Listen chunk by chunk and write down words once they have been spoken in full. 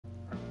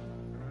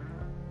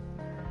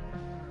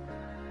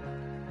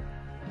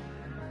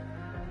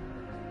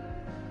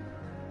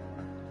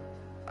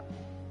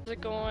it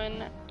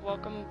going?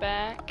 Welcome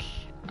back.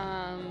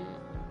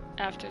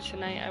 After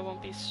tonight, I won't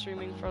be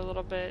streaming for a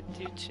little bit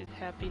due to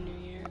Happy New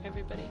Year,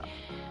 everybody.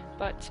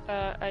 But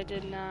I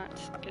did not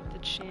get the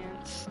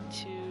chance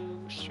to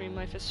stream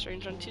Life is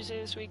Strange on Tuesday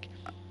this week.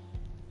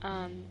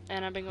 And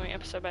I've been going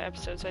episode by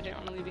episode, so I didn't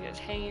want to leave you guys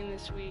hanging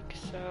this week.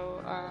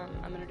 So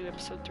I'm gonna do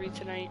episode 3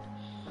 tonight.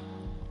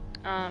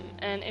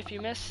 And if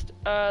you missed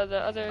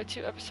the other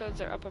 2 episodes,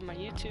 they're up on my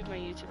YouTube. My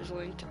YouTube is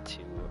linked to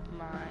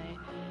my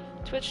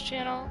Twitch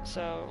channel,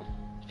 so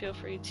feel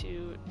free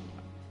to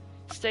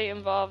stay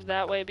involved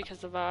that way because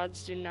the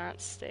VODs do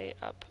not stay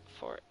up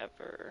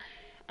forever.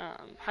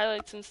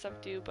 Highlights and stuff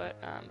do,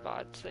 but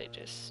VODs, they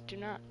just do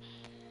not.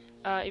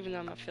 Even though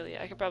I'm an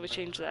affiliate, I could probably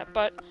change that,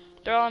 but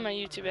they're all on my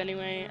YouTube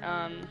anyway,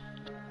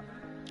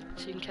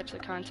 so you can catch the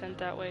content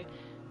that way.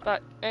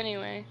 But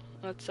anyway,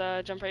 let's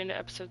jump right into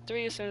episode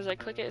 3. As soon as I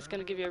click it, it's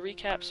going to give you a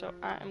recap, so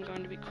I am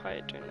going to be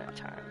quiet during that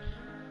time.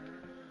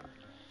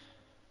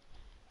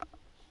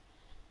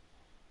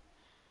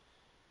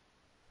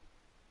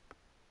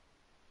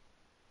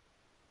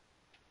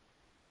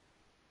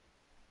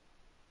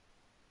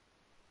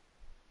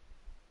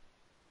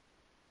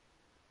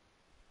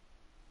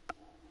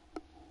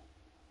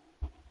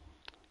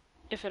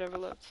 If it ever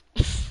loads.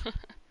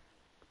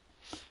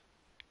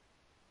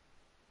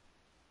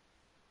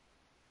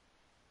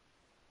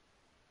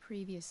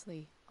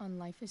 Previously on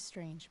Life is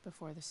Strange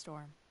Before the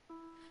Storm.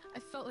 I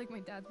felt like my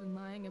dad's been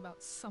lying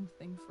about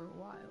something for a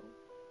while.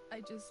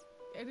 I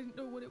didn't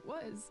know what it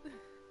was.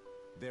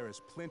 There is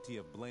plenty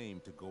of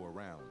blame to go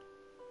around.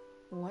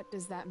 What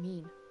does that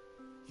mean?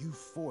 You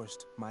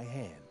forced my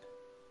hand.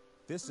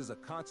 This is a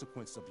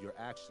consequence of your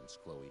actions,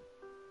 Chloe.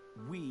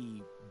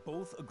 We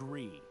both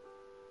agree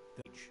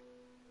that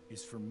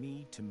is for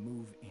me to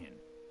move in.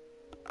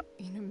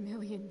 In a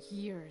million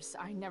years,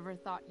 I never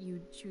thought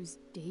you'd choose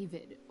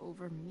David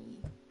over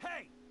me.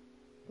 Hey!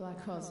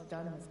 Blackwell's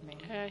done with me.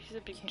 Yeah, he's a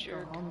big Can't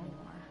jerk. go home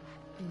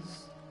anymore.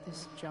 Is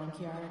this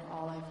junkyard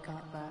all I've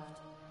got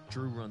left?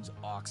 Drew runs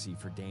Oxy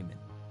for Damon.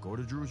 Go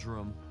to Drew's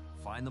room,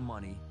 find the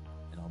money,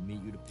 and I'll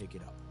meet you to pick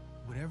it up.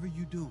 Whatever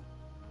you do,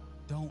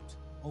 don't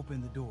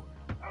open the door.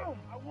 Oh,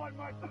 I want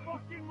my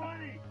fucking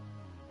money!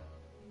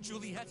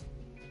 Juliet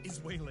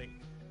is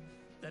wailing.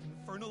 That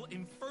infernal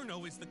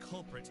Inferno is the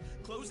culprit,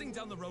 closing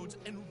down the roads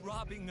and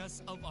robbing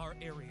us of our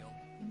aerial.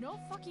 No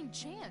fucking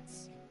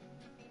chance.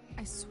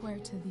 I swear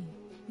to thee,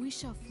 we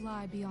shall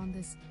fly beyond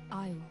this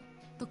isle.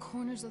 The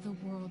corners of the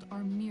world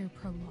are mere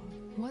prologue.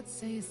 What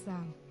sayest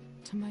thou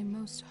to my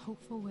most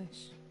hopeful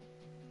wish?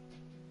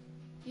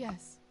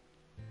 Yes.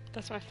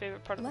 That's my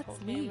favorite part of the whole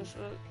game, is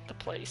the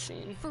play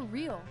scene. For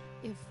real.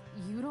 If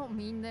you don't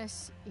mean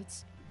this,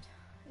 it's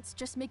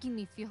just making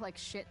me feel like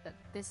shit that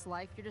this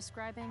life you're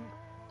describing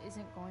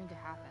isn't going to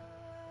happen.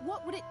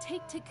 What would it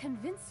take to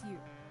convince you?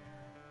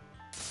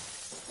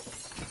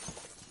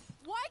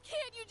 Why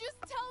can't you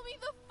just tell me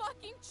the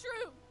fucking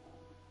truth?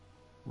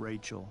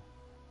 Rachel,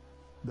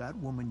 that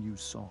woman you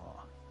saw,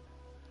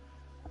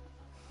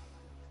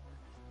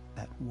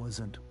 that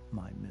wasn't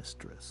my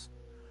mistress.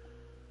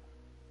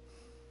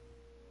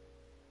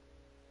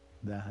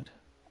 That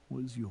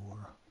was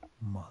your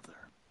mother.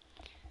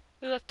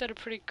 We left at a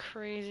pretty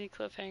crazy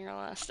cliffhanger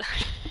last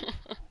time.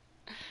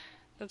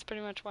 That's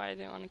pretty much why I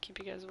didn't want to keep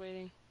you guys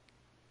waiting.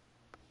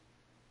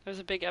 It was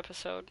a big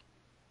episode.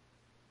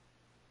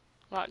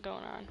 A lot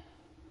going on.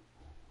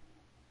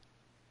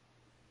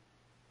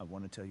 I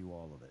want to tell you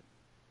all of it.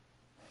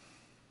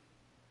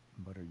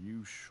 But are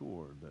you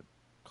sure that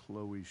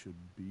Chloe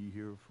should be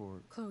here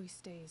for... Chloe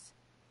stays.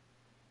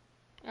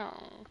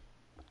 Oh.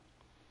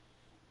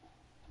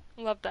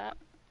 Love that.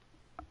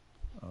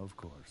 Of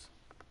course.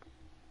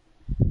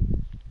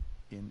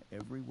 In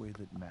every way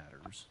that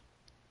matters,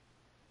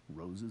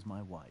 Rose is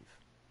my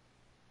wife,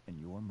 and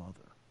your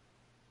mother.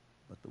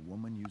 But the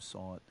woman you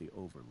saw at the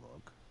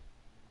Overlook,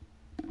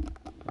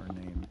 her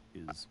name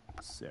is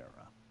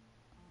Sarah.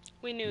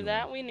 We knew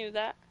that, we knew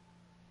that.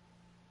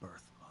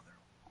 Birth mother.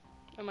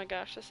 Oh my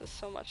gosh, this is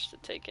so much to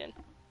take in.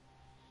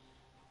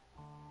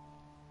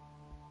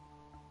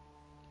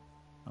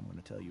 I'm going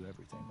to tell you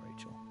everything,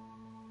 Rachel.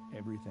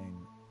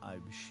 Everything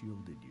I've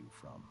shielded you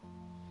from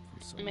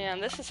for so Man,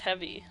 long. this is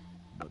heavy.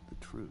 But the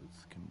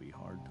truth can be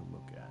hard to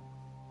look at.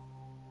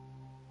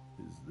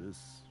 Is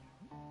this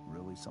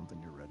really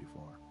something you're ready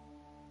for?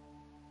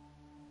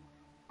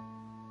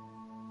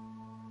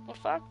 Well,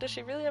 fuck, does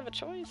she really have a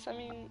choice? I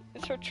mean,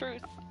 it's her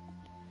truth.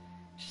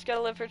 She's gotta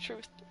live her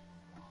truth.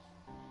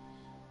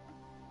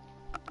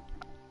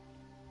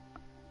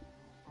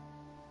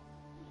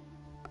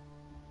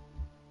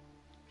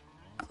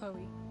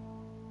 Chloe.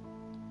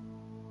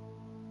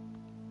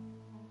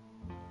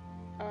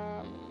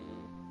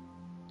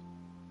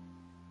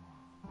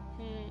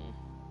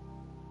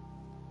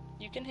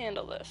 You can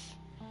handle this.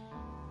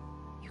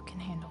 You can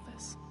handle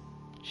this.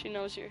 She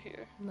knows you're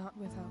here. Not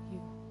without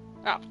you.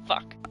 Oh,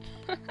 fuck.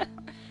 Don't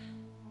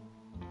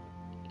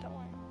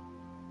worry.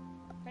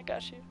 I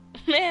got you.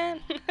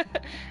 Man!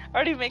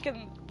 Already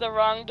making the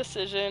wrong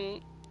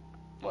decision.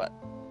 What?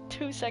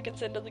 2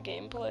 seconds into the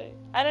gameplay.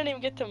 I didn't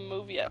even get to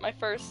move yet. My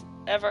first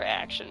ever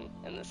action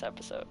in this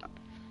episode.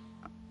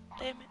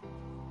 Damn it.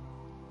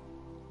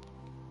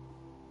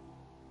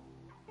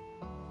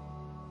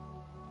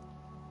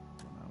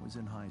 When I was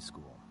in high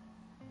school,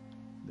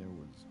 there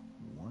was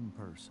one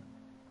person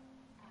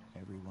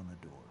everyone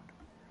adored.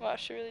 Wow,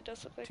 she really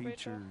does look like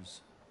Rachel.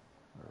 Teachers,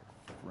 her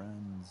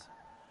friends.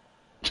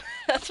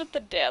 That's what the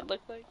dad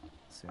looked like.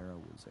 Sarah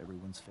was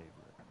everyone's favorite.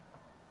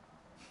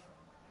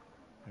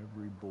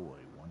 Every boy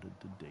wanted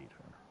to date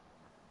her.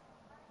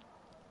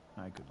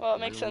 I could Well, it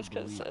makes barely sense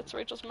because believe it's it,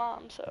 Rachel's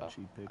mom, so. but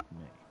she picked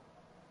me.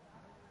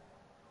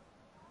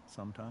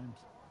 Sometimes,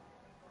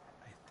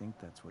 I think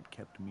that's what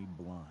kept me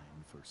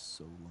blind for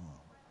so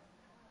long.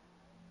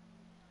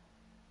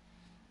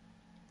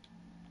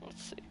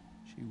 Let's see.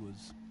 She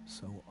was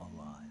so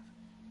alive,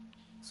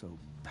 so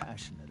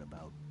passionate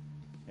about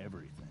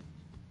everything.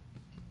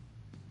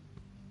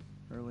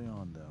 Early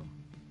on, though,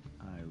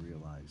 I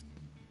realized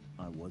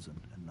I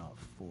wasn't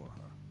enough for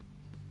her.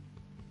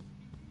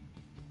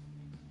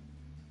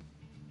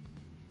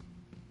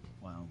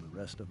 While the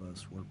rest of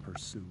us were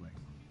pursuing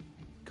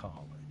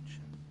college,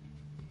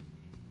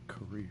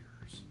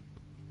 careers,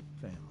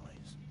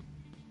 families,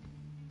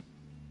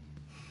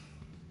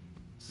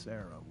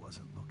 Sarah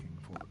wasn't looking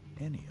for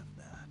any of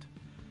that.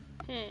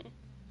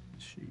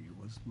 She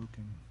was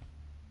looking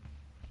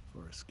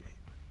for escape.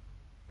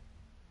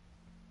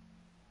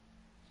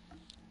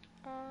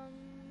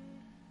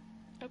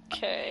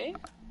 Okay.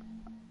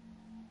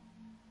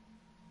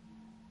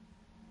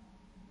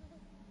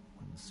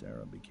 When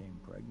Sarah became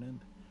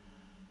pregnant,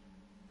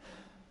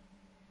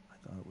 I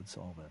thought it would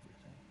solve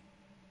everything.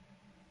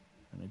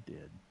 And it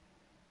did.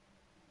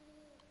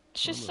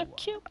 She's so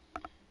cute.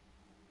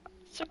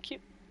 So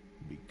cute.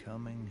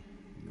 Becoming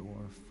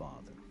your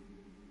father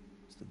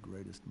is the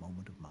greatest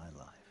moment of my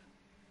life.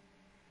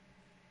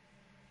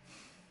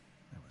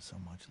 There was so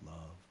much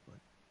love,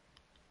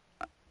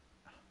 but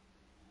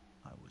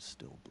I was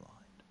still blind.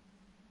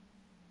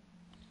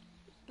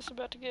 It's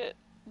about to get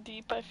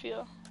deep, I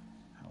feel.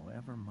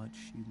 However much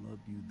she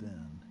loved you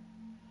then,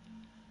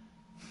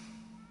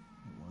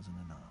 it wasn't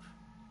enough.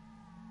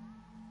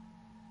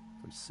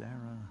 For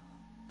Sarah,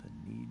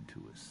 the need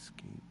to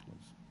escape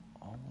was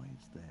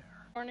always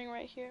there. Warning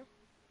right here.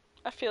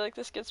 I feel like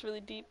this gets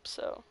really deep,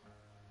 so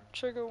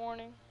trigger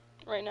warning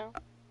right now.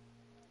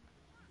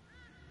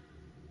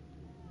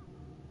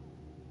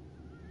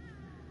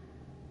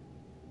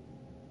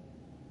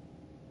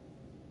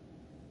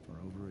 For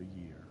over a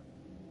year,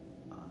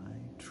 I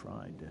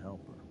tried to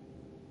help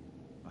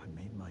her. I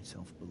made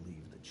myself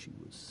believe that she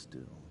was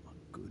still a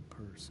good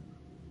person.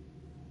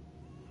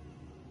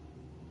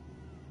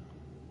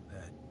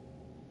 That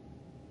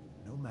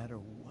no matter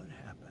what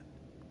happened,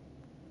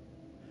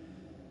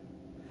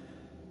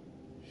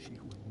 she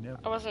would never...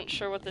 I wasn't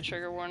sure what the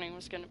trigger warning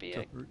was going to be.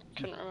 I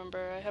couldn't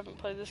remember. I haven't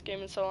played this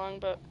game in so long,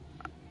 but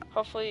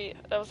hopefully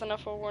that was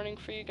enough of a warning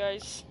for you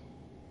guys.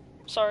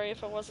 Sorry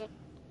if it wasn't.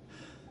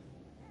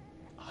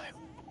 I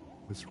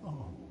was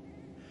wrong.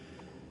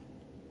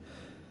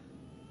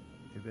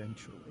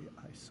 Eventually,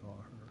 I saw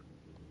her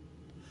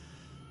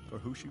for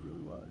who she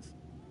really was.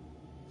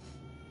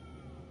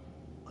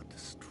 A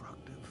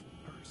destructive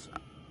person.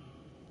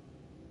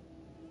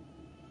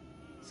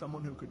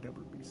 Someone who could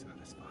never be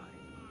satisfied.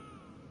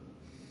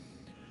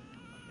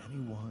 By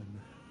anyone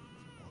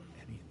or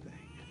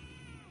anything.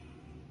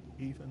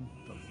 Even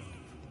the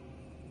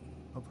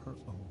love of her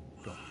own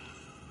daughter.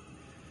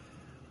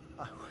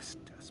 I was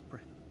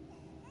desperate.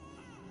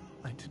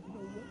 I didn't know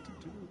what to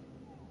do.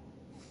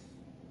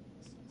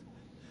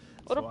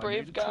 What So a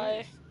brave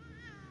guy.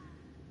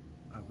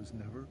 I was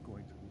never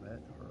going to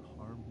let her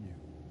harm you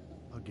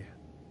again.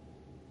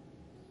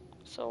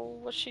 So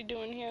what's she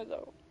doing here,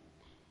 though?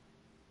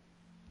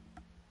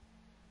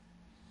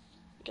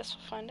 Guess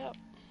we'll find out.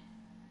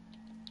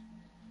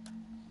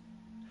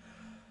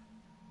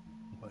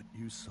 What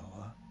you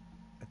saw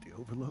at the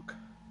Overlook,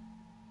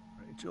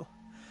 Rachel,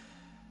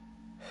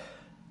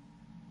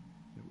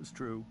 it was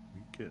true.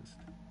 We kissed.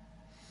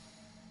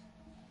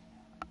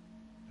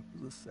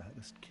 It was the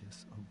saddest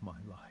kiss of my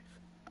life.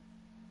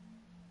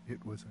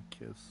 It was a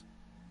kiss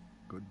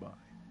goodbye.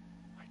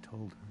 I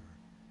told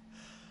her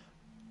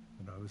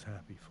that I was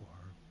happy for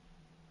her.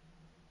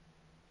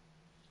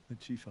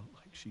 That she felt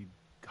like she'd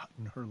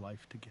gotten her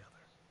life together.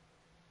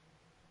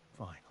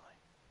 Finally.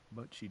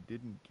 But she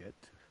didn't get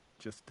to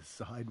just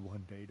decide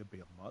one day to be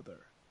a mother.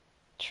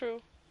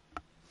 True.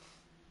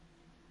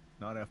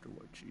 Not after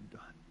what she'd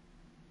done.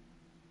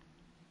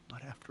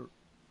 Not after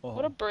all.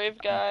 What a brave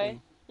guy.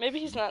 Maybe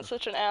he's not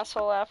such an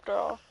asshole after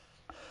all.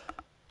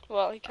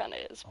 Well, he kind of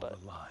is, but... All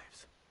the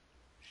lives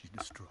she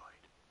destroyed.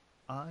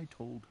 I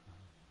told her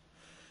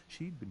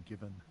she'd been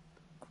given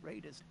the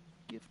greatest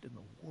gift in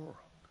the world.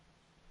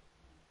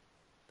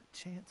 The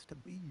chance to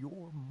be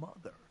your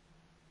mother.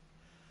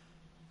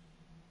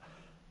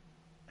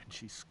 And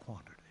she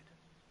squandered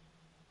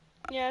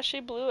it. Yeah, she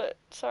blew it.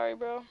 Sorry,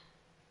 bro.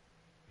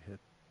 It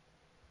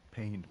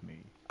pained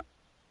me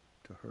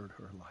to hurt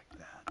her like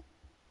that.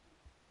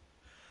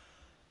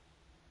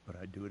 But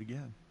I'd do it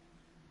again.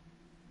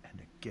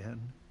 And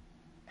again.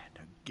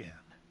 And again.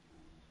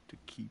 to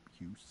keep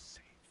you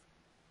safe.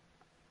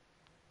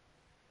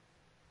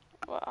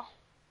 Wow.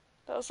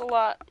 That was a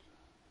lot.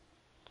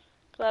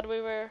 Glad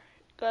we were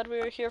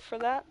here for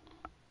that.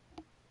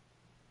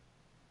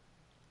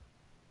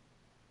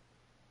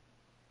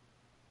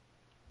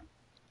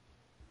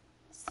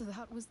 So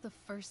that was the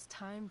first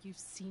time you've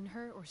seen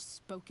her or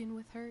spoken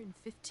with her in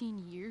 15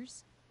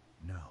 years?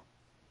 No.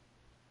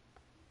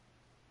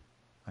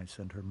 I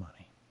send her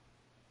money.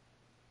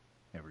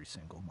 Every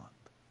single month.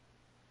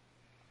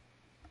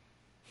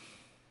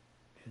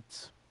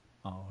 It's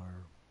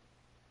our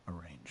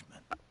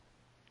arrangement.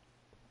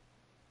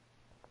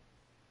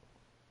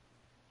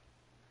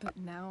 But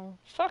now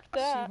Fuck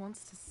that. she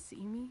wants to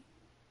see me?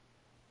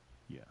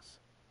 Yes.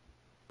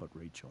 But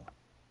Rachel,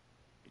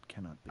 it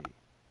cannot be.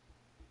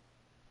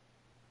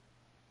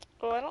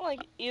 Oh, I don't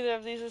like either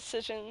of these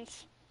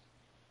decisions.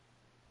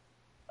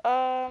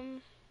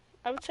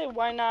 I would say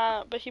why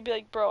not, but he'd be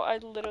like, bro, I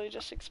literally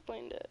just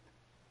explained it.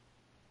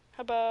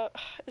 How about,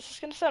 this is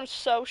gonna sound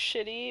so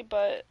shitty,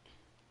 but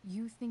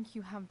You think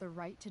you have the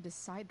right to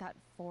decide that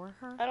for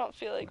her? I don't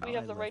feel like When we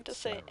have I the right left to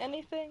say Sarah,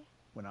 anything.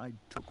 When I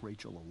took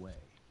Rachel away,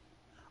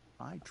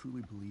 I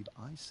truly believe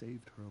I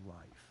saved her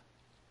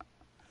life.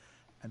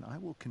 And I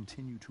will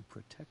continue to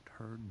protect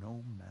her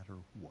no matter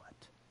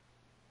what.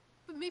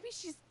 But maybe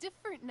she's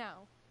different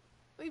now.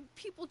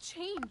 People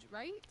change,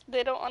 right?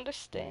 They don't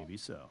understand. Maybe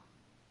so.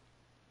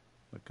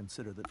 But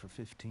consider that for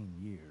 15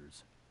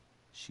 years,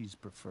 she's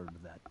preferred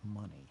that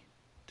money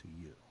to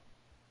you.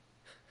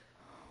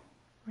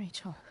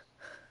 Rachel.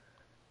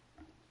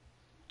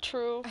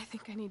 True. I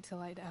think I need to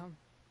lie down.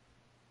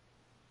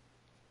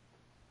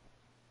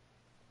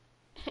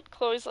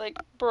 Chloe's like,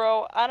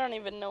 bro, I don't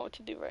even know what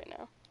to do right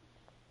now.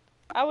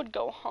 I would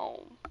go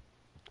home.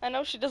 I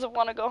know she doesn't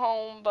want to go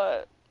home,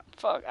 but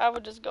fuck, I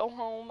would just go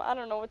home. I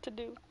don't know what to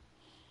do.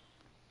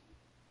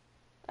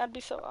 That'd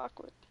be so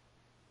awkward.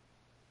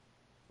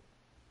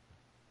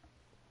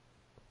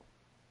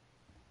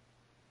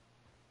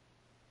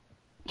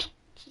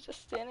 She's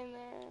just standing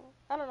there.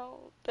 I don't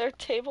know. Their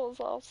table's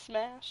all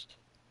smashed.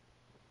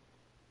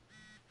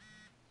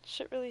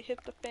 Shit really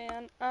hit the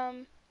fan.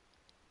 Where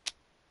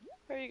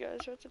are you guys?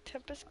 We're at the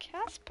Tempest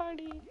Cast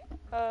Party.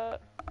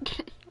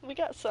 We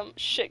got some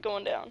shit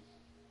going down.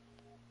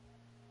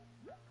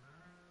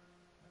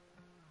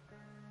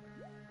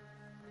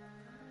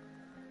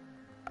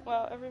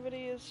 Wow,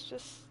 everybody is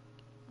just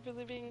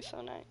really being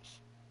so nice.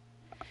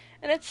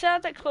 And it's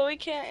sad that Chloe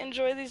can't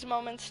enjoy these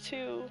moments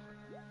too.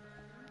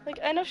 Like,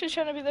 I know she's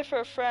trying to be there for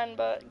a friend,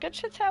 but good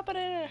shit's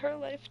happening in her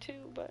life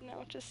too, but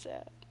now it's just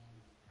sad.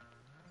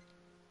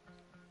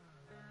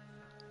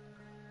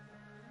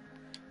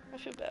 I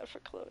feel bad for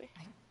Chloe.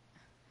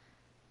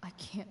 I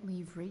can't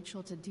leave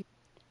Rachel to deal.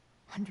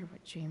 Wonder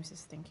what James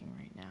is thinking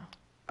right now.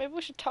 Maybe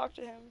we should talk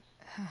to him.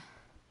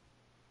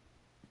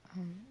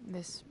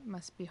 This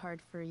must be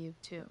hard for you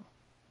too,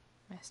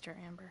 Mr.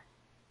 Amber.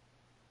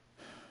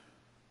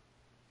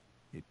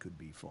 It could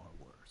be far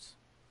worse.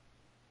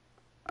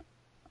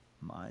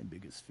 My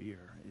biggest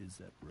fear is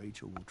that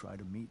Rachel will try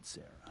to meet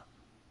Sarah.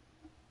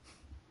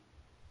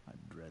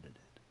 I've dreaded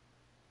it.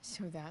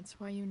 So that's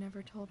why you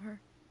never told her?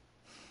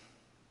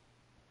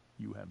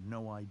 You have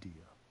no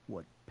idea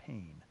what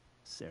pain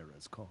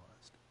Sarah's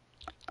caused.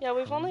 Yeah,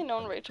 we've Her only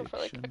known Rachel for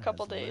like a addiction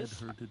couple has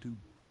days. led her to do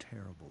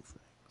terrible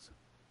things.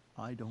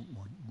 I don't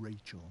want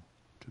Rachel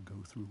to go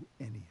through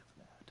any of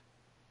that.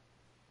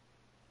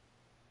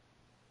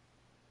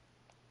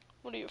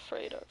 What are you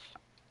afraid of?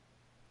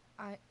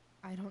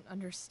 I don't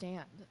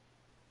understand.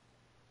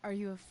 Are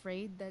you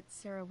afraid that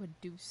Sarah would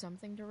do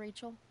something to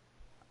Rachel?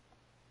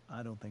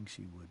 I don't think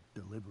she would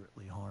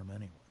deliberately harm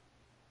anyone.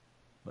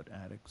 But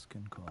addicts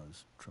can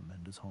cause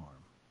tremendous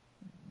harm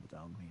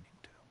without meaning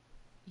to.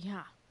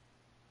 Yeah.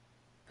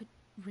 But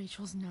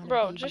Rachel's not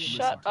Bro, a baby. just Listen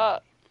shut to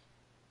up. me.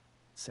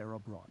 Sarah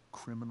brought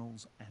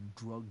criminals and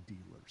drug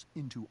dealers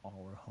into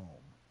our home.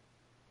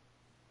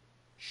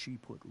 She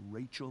put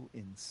Rachel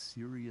in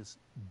serious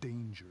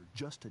danger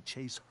just to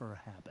chase her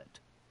habit.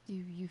 Do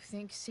you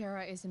think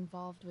Sarah is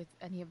involved with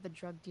any of the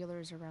drug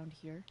dealers around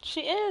here?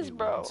 She is, It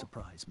bro. wouldn't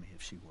surprise me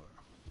if she were.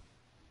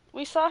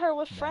 We saw her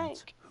with That's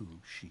Frank. who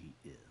she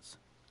is.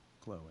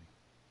 Chloe,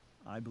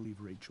 I believe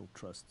Rachel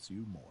trusts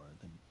you more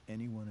than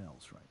anyone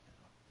else right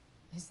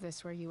now. Is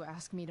this where you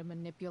ask me to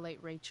manipulate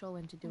Rachel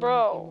into doing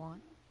Bro, what you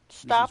want?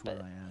 Stop This is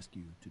it. where I ask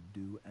you to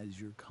do as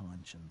your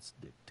conscience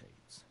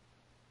dictates.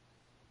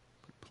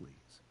 But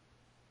please,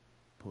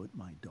 put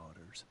my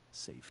daughter's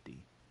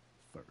safety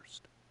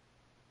first.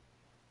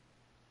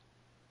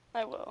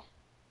 I will.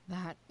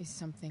 That is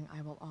something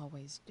I will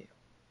always do.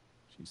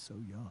 She's so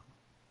young.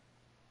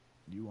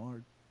 You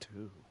are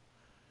too.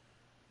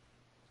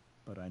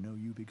 But I know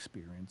you've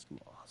experienced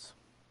loss.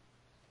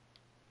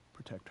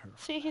 Protect her.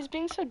 See, he's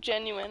being so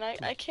genuine.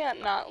 I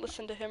can't not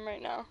listen to him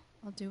right now.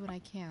 I'll do what I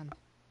can.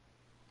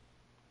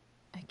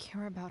 I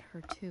care about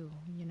her too,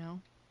 you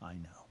know? I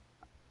know.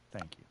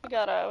 Thank you. We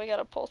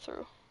gotta pull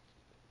through.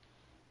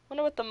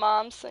 Wonder what the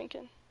mom's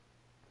thinking.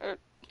 Or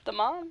the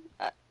mom?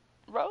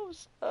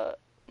 Rose?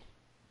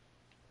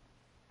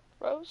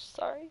 Rose,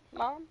 sorry.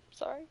 Mom,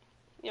 sorry.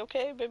 You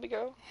okay, baby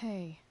girl?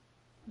 Hey,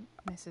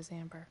 Mrs.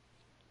 Amber.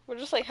 We're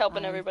just like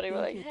helping I everybody.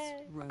 We're like, think it's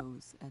hey.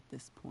 Rose at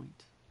this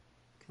point,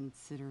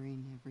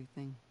 considering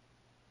everything.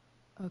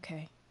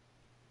 Okay,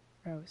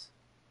 Rose.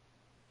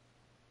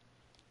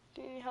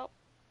 Do you need help?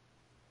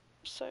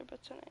 Sorry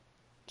about tonight.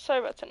 Sorry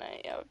about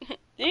tonight, yo. Do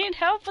you need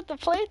help with the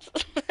plates?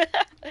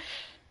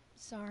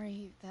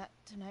 Sorry that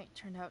tonight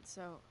turned out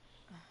so...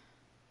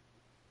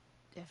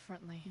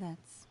 differently.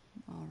 That's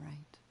all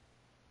right.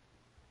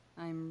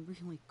 I'm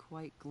really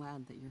quite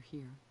glad that you're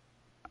here.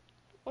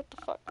 What the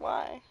fuck?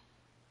 Why?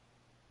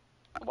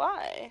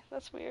 Why?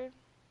 That's weird.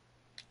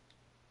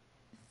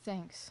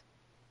 Thanks.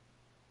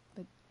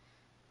 But...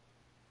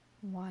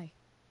 why?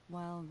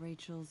 While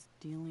Rachel's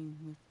dealing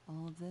with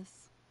all of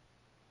this,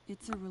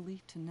 it's a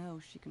relief to know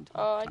she can talk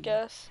Oh, to I you.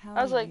 guess. How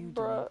I was are like, you doing,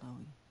 bruh.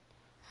 Chloe?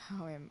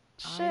 How am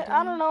Shit,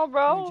 I I don't know,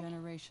 bro. Your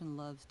generation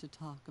loves to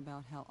talk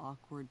about how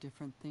awkward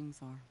different things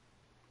are.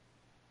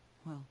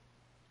 Well,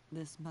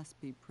 this must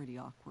be pretty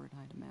awkward,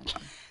 I'd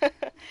imagine.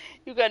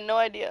 You got no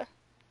idea.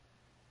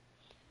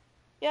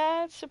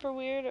 Yeah, it's super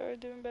weird, or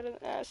doing better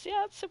than us.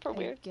 Yeah, it's super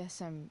weird. I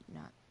guess I'm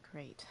not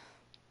great.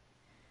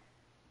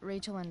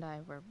 Rachel and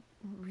I were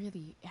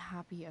really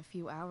happy a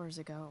few hours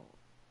ago,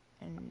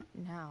 and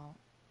now...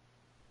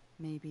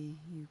 Maybe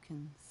you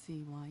can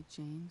see why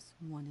James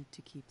wanted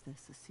to keep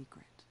this a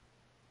secret.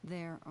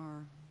 There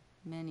are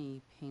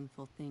many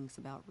painful things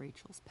about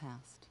Rachel's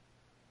past,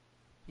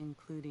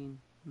 including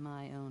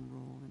my own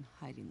role in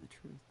hiding the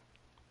truth.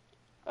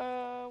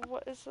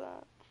 What is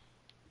that?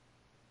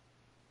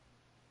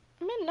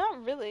 I mean,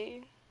 not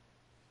really.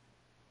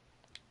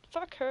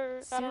 Fuck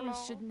her. I don't Sarah know.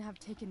 shouldn't have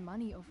taken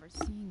money over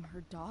seeing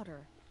her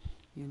daughter.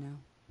 You know,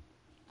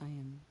 I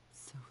am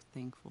so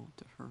thankful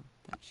to her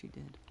that she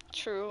did.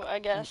 True, I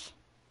guess.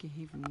 It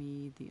gave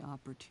me the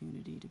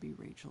opportunity to be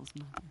Rachel's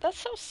mother. That's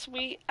so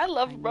sweet. I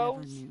love Rose. I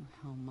never knew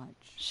how much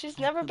She's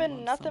I never could been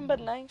love nothing but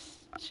someone nice.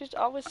 She's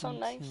always so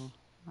nice. until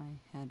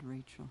I had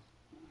Rachel.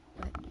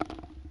 But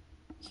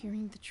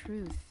hearing the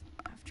truth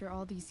after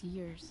all these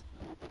years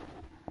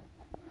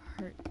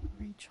hurt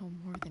Rachel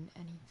more than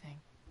anything.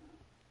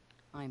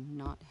 I'm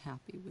not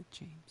happy with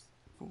James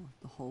for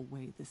the whole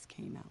way this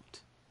came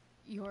out.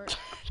 You're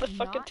The fucking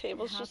not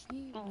table's just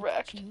happy with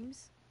wrecked.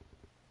 James?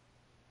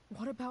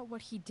 What about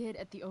what he did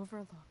at the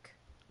Overlook?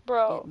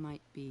 Bro. It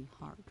might be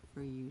hard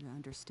for you to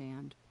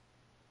understand,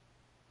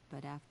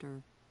 but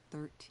after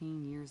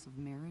 13 years of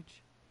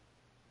marriage,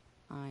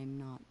 I'm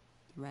not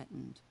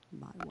threatened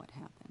by what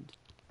happened.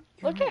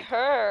 Look at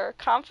her.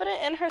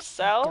 Confident in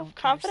herself. don't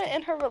Confident in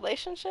understand. her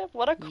relationship.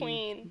 What a You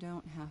queen.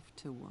 don't have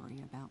to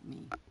worry about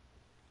me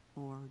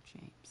or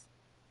James.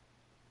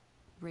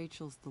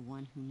 Rachel's the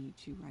one who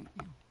needs you right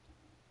now.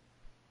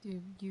 Do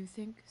you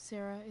think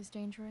Sarah is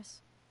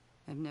dangerous?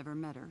 I've never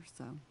met her,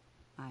 so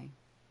I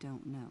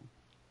don't know.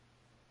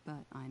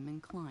 But I'm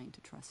inclined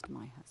to trust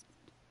my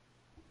husband.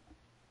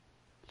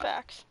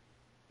 Facts.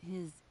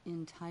 His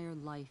entire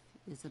life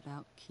is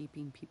about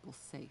keeping people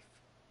safe.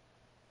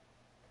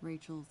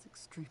 Rachel's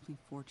extremely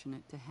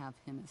fortunate to have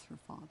him as her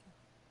father.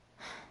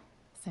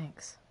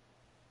 Thanks.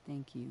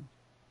 Thank you,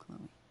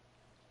 Chloe.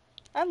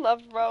 I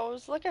love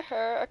Rose. Look at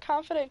her. A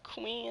confident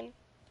queen.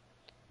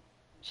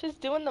 She's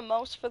doing the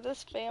most for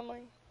this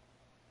family.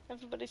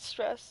 Everybody's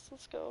stressed.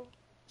 Let's go.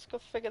 Let's go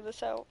figure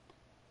this out.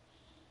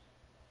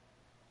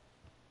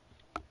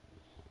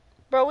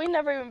 Bro, we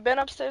never even been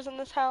upstairs in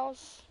this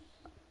house.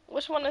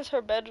 Which one is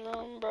her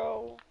bedroom,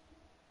 bro?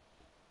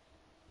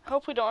 I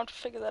hope we don't have to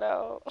figure that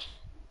out.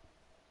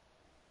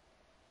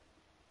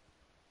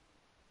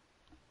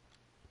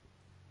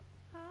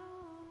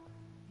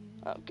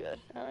 Oh, good.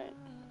 Alright.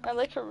 I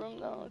like her room,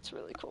 though. It's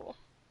really cool.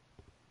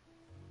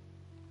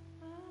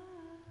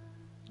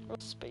 Real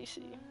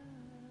spacey.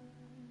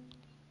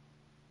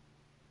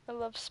 I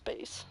love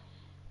space.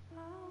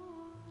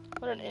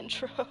 What an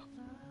intro.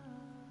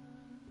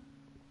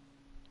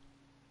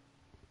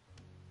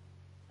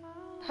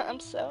 I'm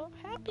so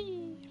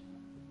happy.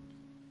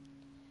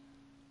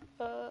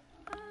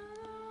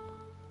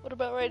 What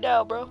about right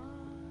now, bro?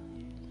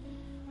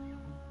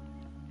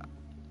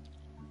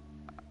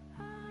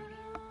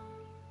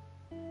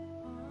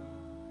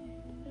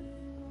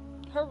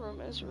 Her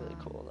room is really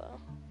cool, though.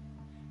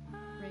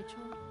 Rachel?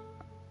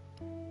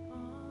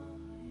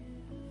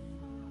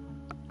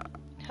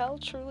 Hell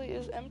truly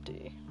is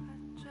empty.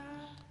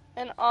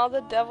 And all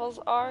the devils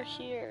are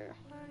here.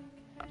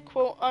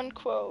 Quote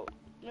unquote.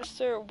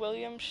 Mr.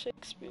 William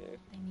Shakespeare.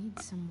 I need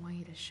some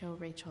way to show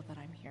Rachel that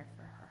I'm here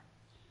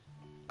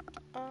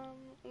for her.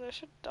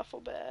 There's a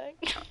duffel bag.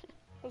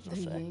 What's The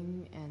it say?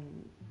 yin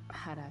and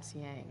badass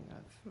yang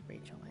of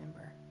Rachel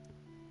Amber.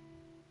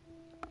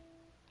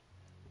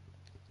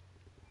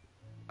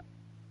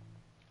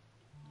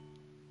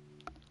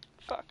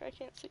 Fuck, I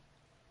can't see.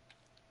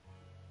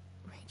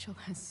 Rachel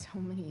has so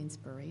many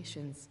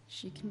inspirations,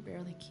 she can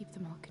barely keep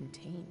them all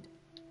contained.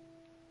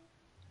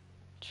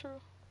 True.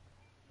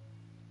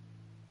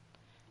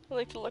 I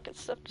like to look at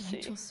stuff to see.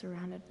 Rachel's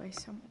surrounded by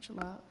so much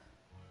love,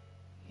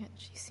 yet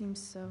she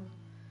seems so...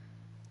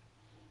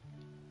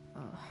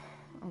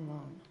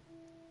 alone.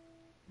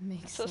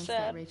 Makes So sense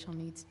sad. that Rachel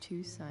needs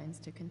 2 signs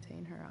to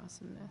contain her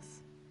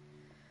awesomeness.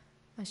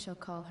 I shall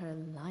call her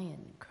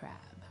Lion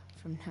Crab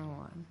from now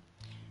on.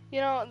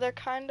 You know, they're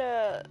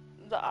kinda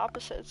the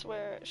opposites,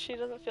 where she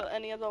doesn't feel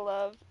any of the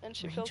love, and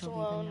she feels Rachel even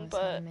alone, knows how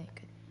to but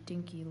make a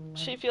dinky light.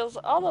 she feels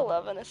all the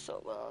love and is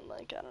still alone.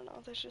 Like, I don't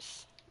know,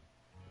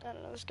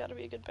 there's gotta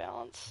be a good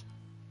balance.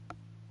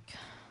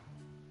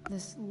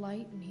 This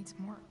light needs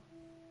more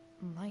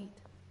light.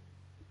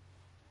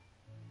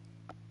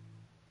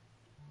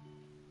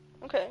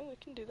 Okay, we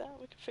can do that.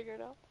 We can figure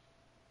it out.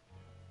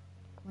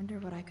 Wonder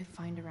what I could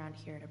find around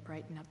here to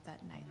brighten up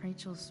that night.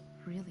 Rachel's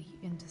really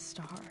into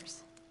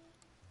stars.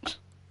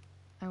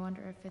 I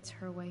wonder if it's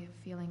her way of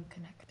feeling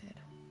connected.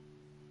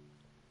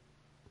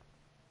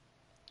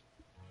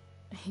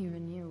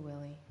 Even you,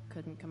 Willie,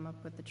 couldn't come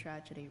up with the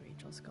tragedy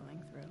Rachel's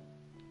going through.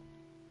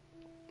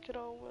 Good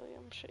old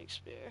William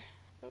Shakespeare.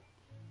 Oh.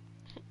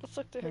 Let's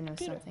look through her I know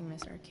computer. something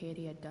Miss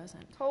Arcadia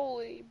doesn't.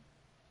 Holy,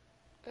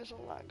 there's a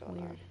lot going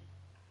on. Weird.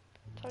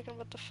 Talking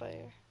about the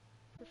fire,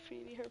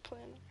 graffiti, her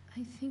planet.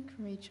 I think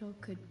Rachel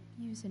could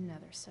use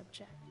another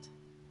subject.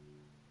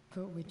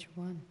 But which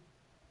one?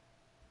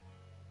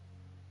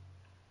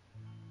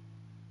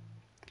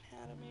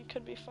 Anatomy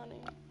could be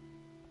funny.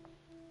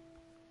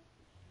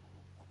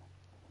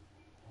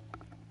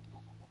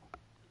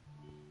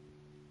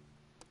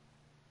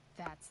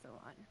 That's the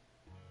one.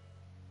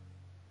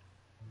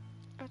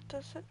 What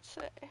does it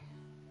say?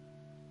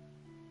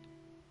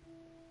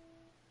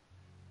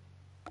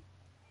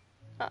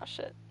 Oh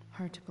shit.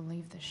 Hard to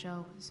believe the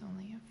show was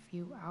only a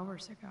few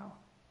hours ago.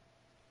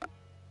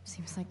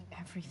 Seems like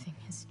everything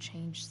has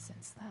changed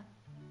since then.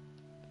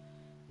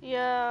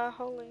 Yeah,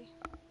 holy.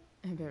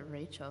 I bet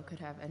Rachel could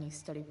have any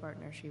study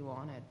partner she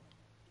wanted.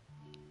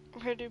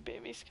 Where do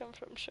babies come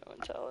from? Show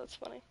and tell. That's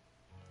funny.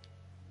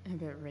 I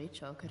bet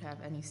Rachel could have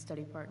any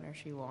study partner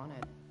she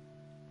wanted.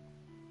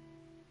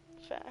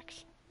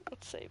 Facts.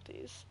 Let's save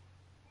these.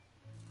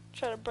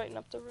 Try to brighten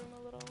up the room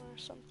a little or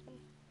something.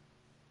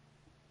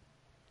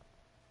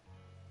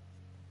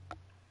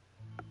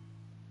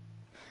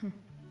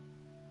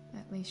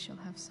 At least she'll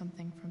have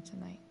something from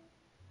tonight.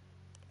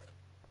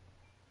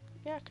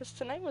 Yeah, 'cause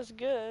tonight was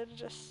good.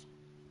 Just,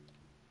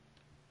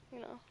 you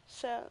know,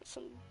 sad.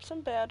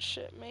 Some bad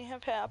shit may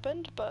have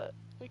happened, but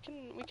we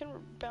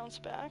can bounce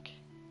back.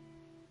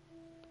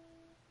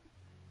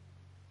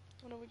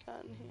 What do we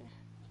got in here?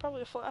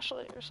 Probably a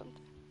flashlight or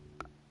something.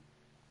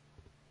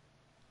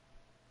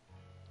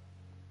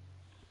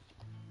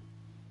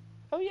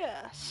 Oh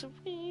yeah,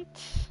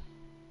 sweet.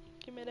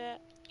 Give me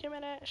that. Give me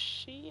that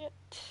shit.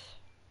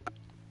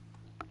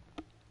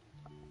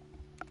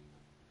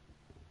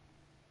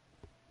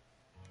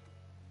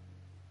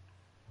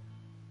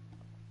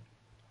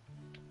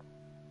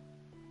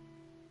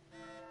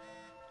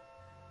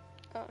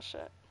 Oh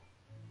shit.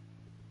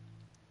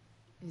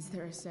 Is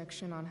there a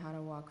section on how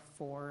to walk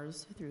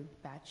 4s through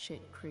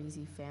batshit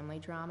crazy family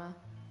drama?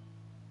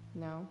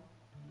 No?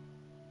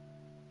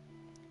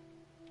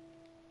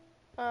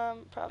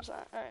 Probs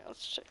not. Alright,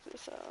 let's check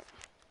this out.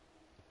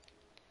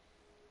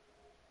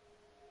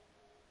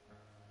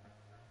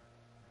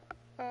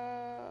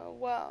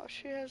 Wow,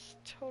 she has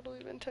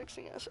totally been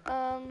texting us.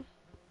 Oh,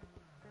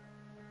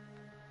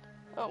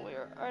 we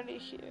are already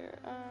here.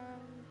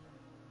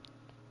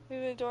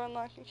 Leave the door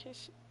unlocked in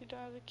case you don't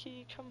have the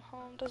key. Come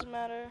home, doesn't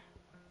matter.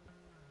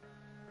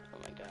 Oh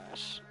my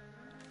gosh.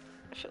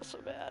 I feel so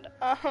bad.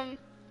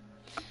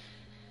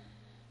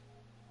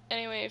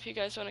 Anyway, if you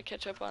guys want to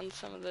catch up on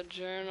some of the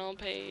journal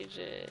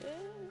pages,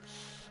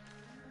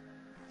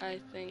 I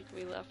think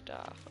we left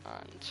off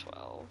on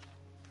 12.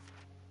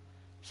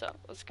 So,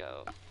 let's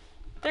go.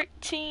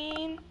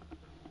 13,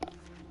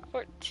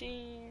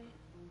 14,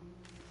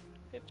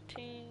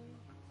 15,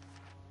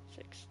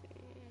 16,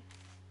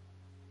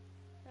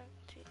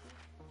 17,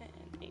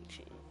 and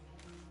 18,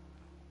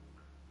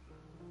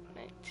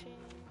 19,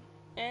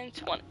 and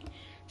 20.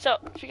 So,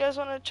 if you guys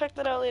want to check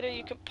that out later,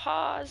 you can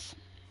pause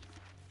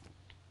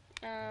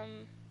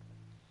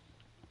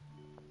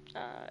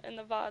in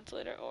the VODs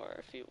later, or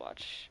if you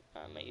watch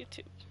my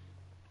YouTube.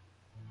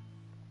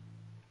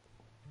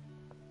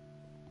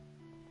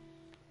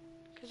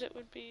 Because it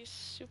would be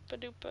super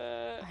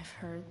duper I've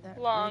heard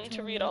that long Rachel to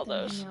and read all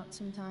Nathan those. hang out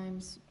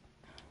sometimes,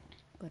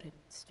 but it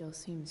still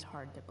seems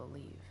hard to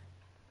believe.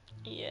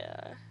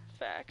 Yeah,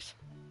 facts.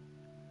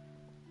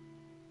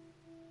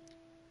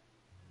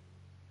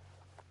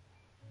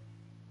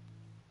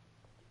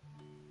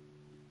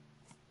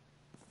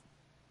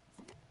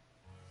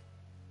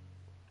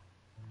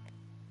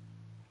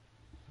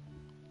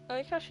 I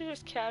like how she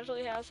just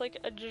casually has like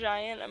a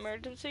giant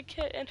emergency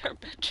kit in her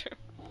bedroom.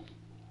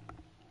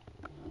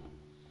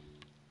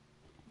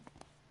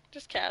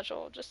 Just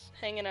casual, just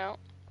hanging out.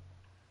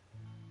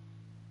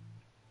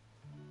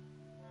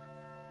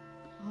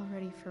 All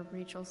ready for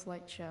Rachel's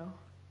light show.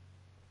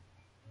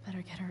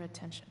 Better get her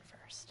attention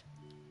first.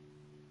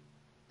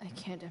 I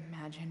can't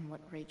imagine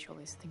what Rachel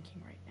is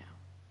thinking right now.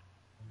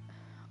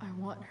 I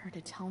want her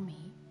to tell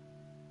me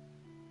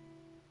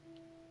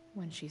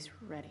when she's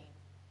ready.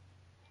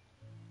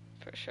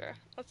 For sure.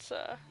 Let's,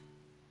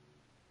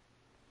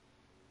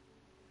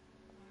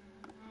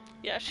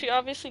 yeah, she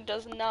obviously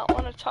does not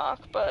want to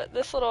talk, but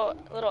this little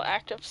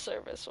active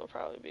service will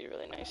probably be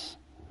really nice.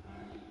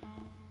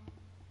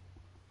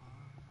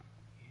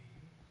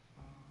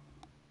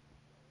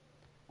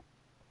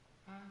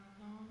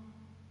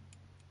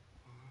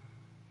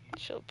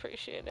 She'll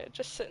appreciate it.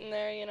 Just sitting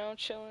there, you know,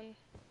 chilling.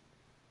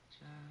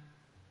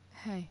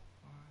 Hey,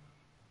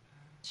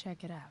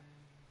 check it out.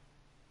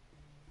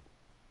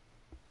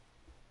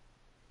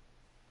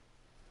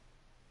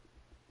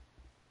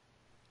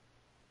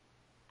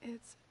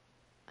 It's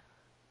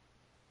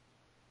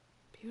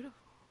beautiful.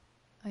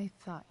 I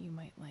thought you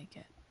might like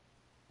it.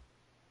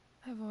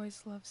 I've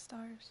always loved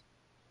stars.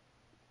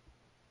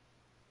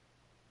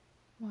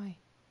 Why?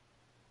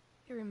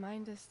 They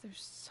remind us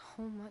there's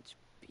so much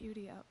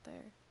beauty out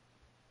there,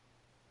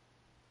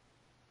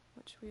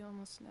 which we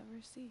almost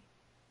never see.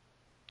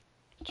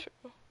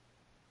 True.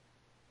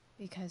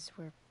 Because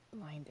we're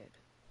blinded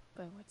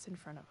by what's in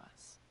front of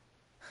us.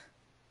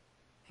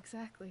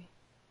 Exactly.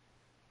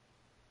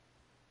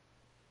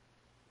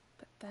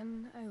 But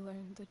then I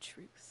learned the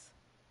truth.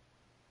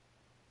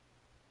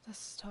 The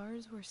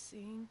stars we're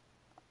seeing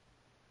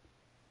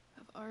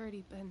have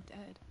already been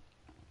dead.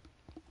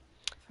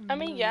 I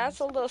mean, yeah, it's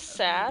a little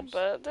sad,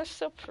 but they're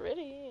still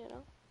pretty, you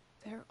know.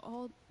 They're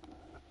all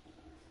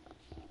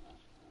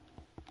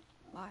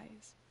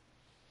lies.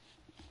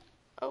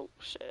 Oh,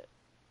 shit.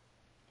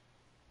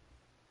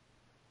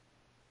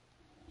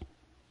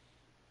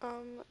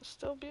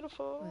 Still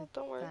beautiful, But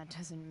don't worry. that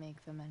doesn't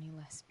make them any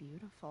less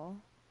beautiful,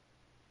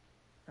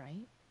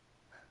 right?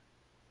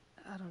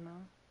 I don't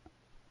know.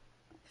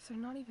 If they're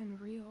not even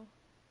real,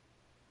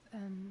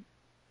 then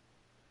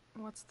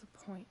what's the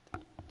point?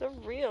 They're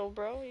real,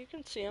 bro. You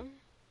can see them.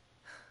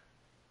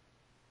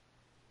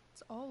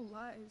 It's all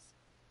lies.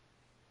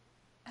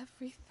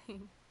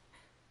 Everything.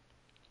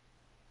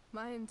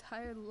 My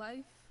entire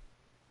life.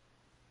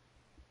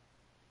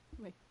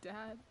 My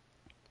dad.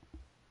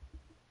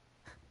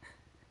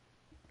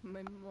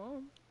 My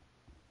mom.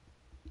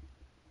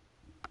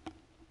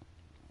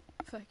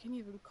 If I can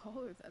even call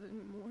her that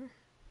anymore.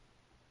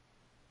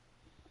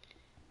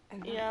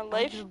 And Yeah,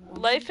 that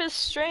life is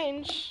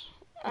strange.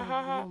 My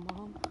real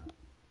mom.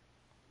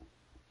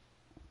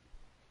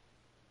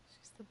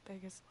 She's the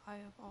biggest lie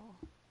of all.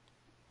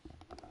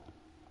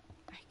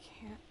 I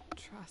can't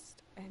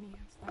trust any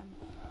of them.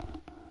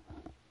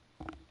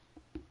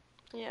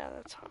 Yeah,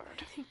 that's hard.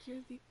 I think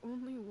you're the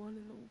only one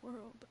in the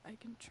world I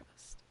can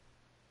trust.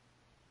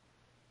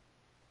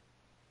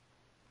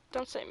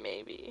 Don't say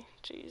maybe.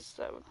 Jeez,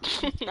 that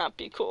would not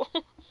be cool.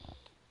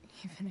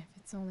 Even if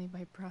it's only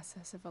by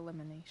process of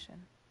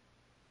elimination.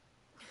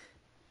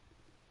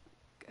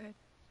 Good.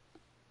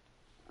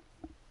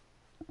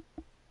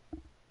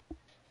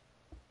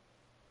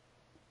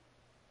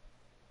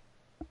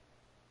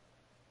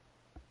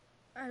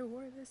 I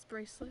wore this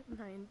bracelet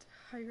my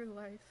entire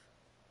life.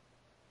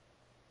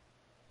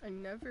 I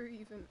never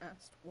even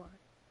asked why.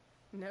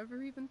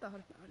 Never even thought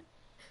about it.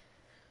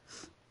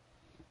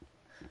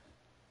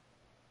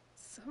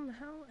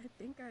 Somehow, I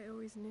think I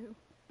always knew.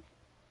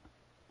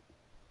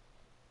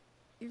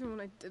 Even when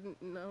I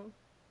didn't know.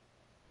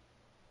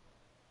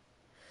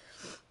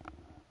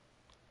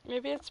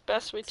 Maybe it's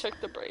best we took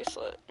the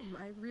bracelet.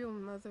 My real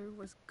mother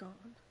was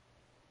gone.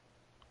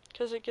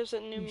 Because it gives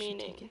it new You should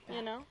meaning, take it back.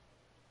 you know?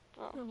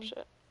 Oh, No.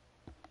 shit.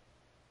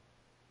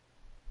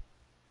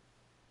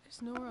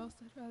 There's nowhere else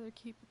I'd rather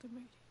keep it than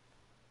right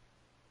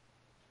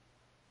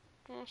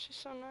here. Oh, she's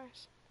so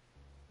nice.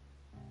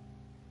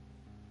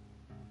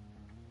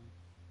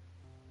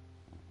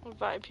 We'll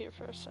vibe here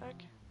for a sec.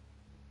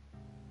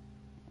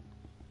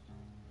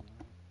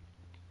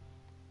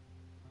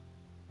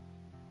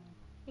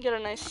 Get a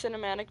nice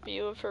cinematic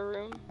view of her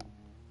room.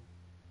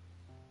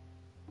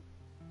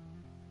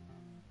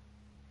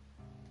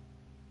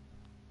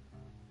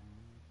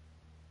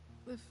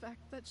 The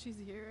fact that she's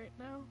here right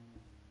now,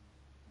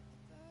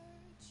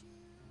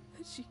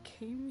 that she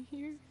came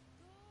here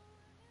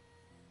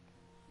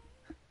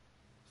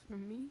for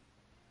me,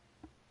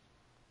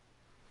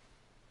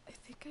 I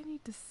think I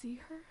need to see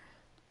her.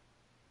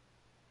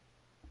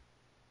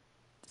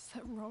 Is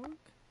that wrong?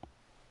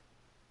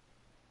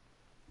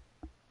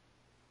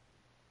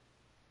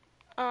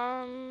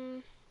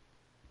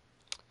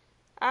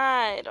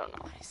 I don't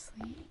know.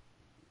 Honestly,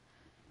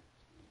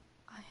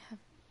 I have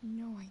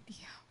no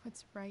idea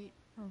what's right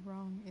or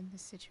wrong in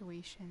this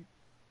situation.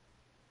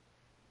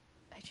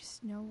 I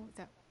just know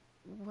that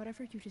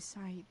whatever you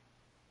decide,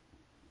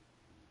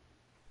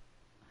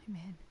 I'm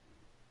in.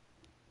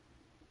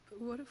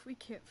 But what if we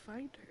can't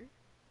find her?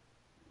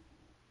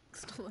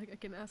 It's not like I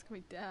can ask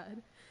my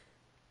dad.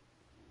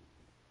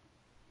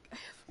 I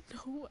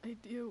have no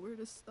idea where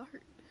to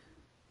start.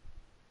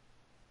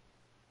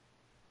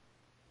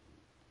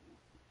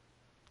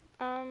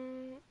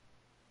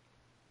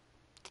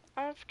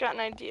 I've got an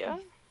idea.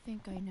 I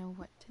think I know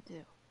what to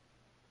do.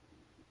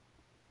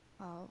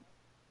 I'll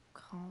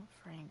call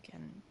Frank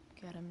and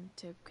get him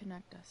to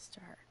connect us to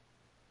her.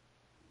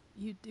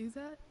 You do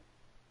that?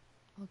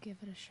 I'll give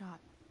it a shot.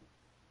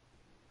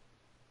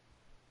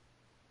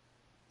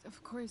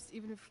 Of course,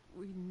 even if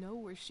we know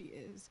where she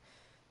is,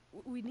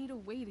 we need a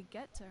way to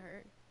get to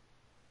her.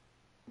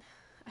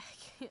 I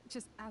can't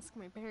just ask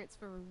my parents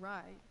for a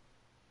ride.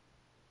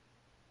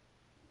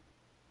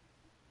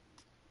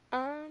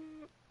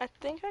 I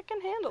think I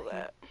can handle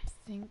that. I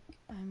think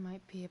I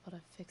might be able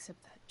to fix up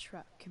that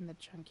truck in the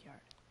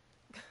junkyard.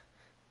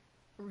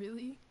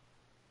 Really?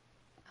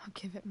 I'll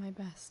give it my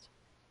best.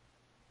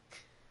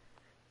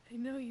 I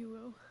know you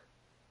will.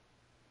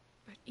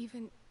 But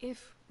even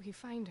if we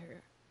find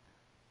her,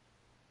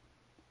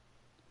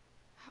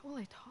 how will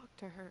I talk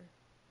to her?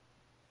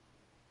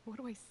 What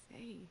do I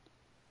say?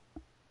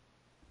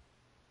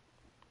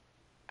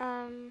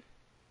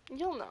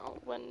 You'll know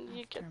when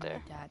you get there.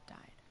 After my dad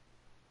died,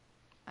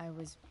 I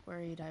was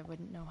worried I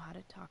wouldn't know how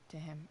to talk to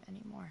him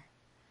anymore.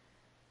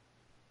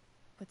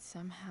 But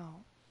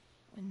somehow,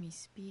 when we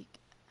speak,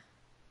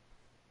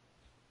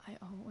 I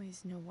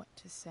always know what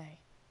to say.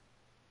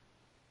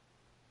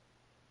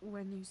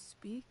 When you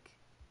speak?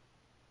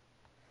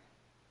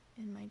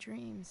 In my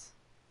dreams.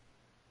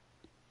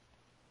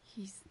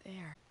 He's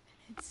there,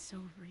 and it's so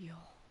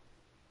real.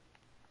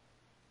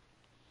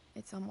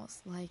 It's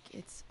almost like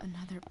it's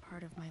another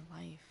part of my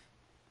life.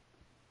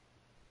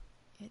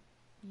 It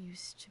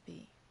used to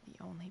be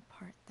the only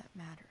part that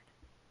mattered.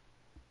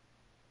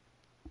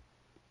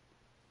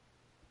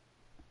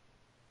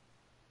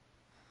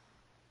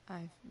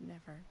 I've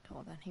never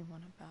told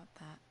anyone about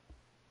that.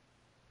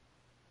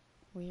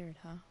 Weird,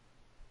 huh?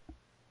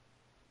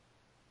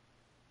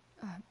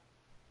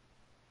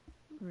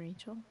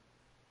 Rachel?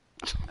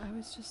 I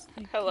was just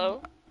thinking...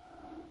 Hello?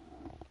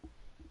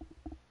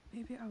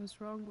 Maybe I was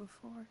wrong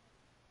before.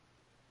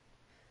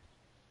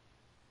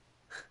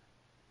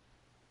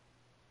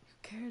 Who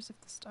cares if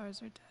the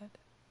stars are dead?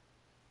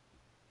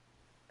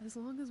 As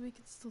long as we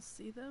can still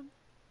see them,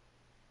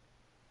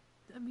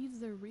 that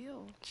means they're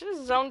real. She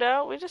just zoned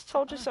out. We just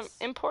told you some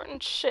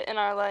important shit in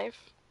our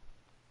life.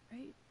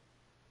 Right?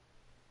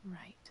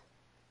 Right.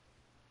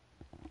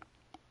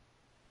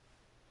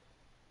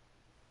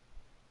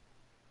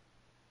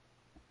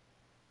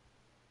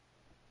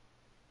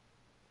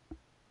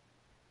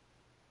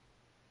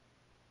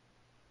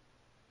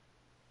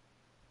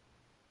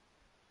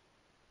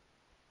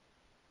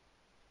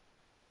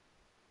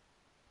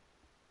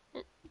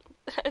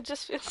 It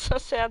just feels so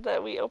sad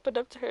that we opened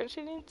up to her and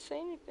she didn't say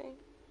anything.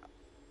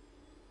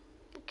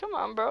 Come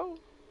on, bro.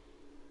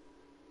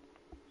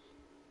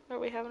 Are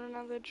we having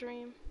another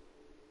dream?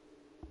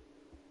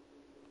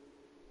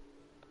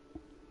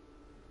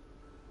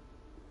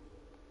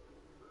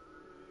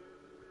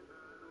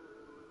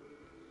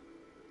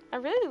 I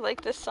really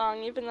like this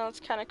song, even though it's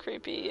kind of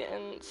creepy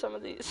in some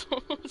of these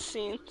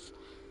scenes.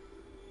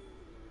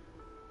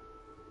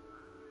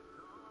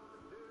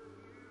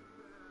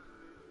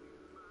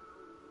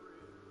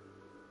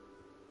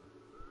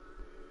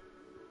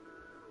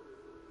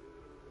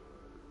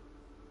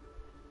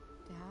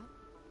 Dad,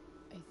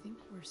 I think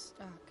we're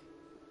stuck.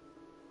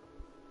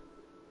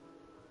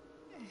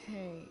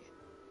 Hey,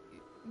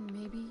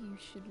 maybe you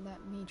should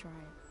let me drive.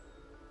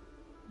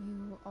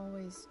 You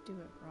always do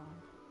it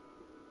wrong.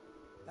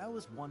 That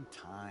was one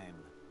time.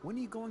 When are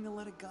you going to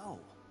let it go?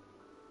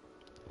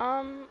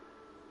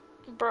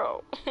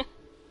 Bro.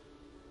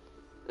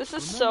 This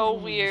is so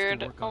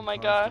weird. Oh my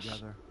gosh.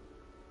 Together?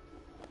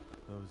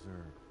 Those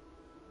are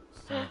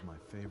some of my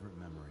favorite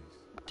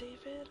memories.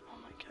 David? Oh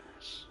my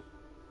gosh.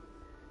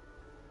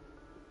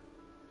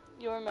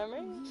 Your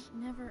memories?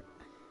 We never...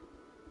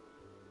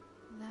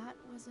 That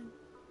wasn't...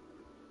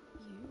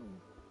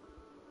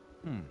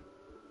 you.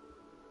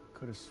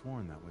 Could have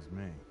sworn that was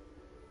me.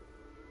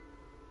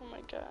 Oh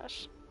my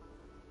gosh.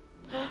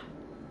 Oh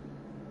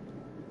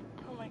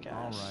my gosh.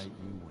 All right,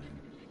 you win.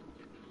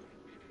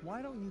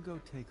 Why don't you go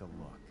take a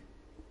look?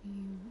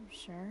 You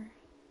sure?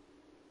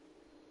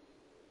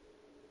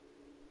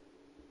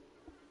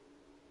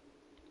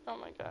 Oh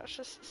my gosh,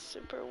 this is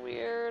super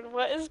weird.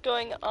 What is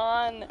going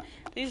on?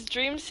 These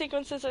dream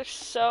sequences are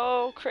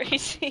so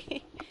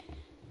crazy.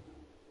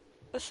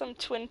 There's some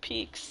Twin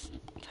Peaks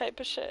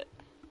type of shit.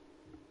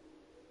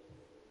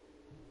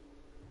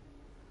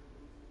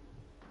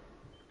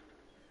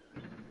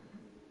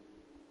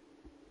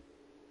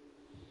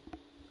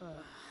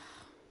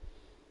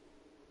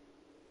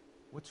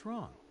 What's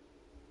wrong?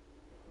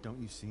 Don't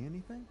you see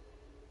anything?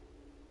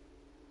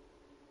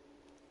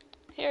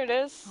 Here it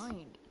is.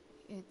 Fine.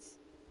 It's...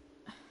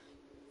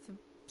 the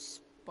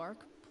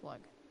spark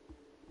plug.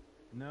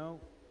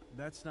 No,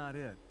 that's not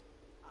it.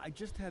 I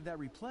just had that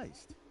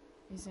replaced.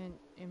 Isn't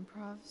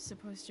improv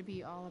supposed to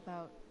be all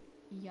about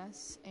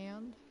yes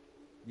and?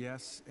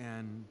 Yes,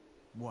 and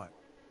what?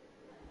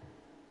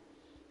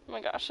 Oh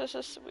my gosh, this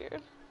is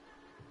weird.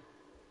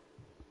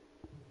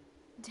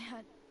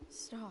 Dad,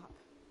 stop.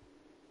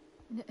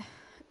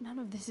 None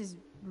of this is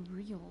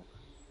real.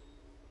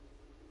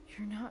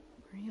 You're not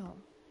real.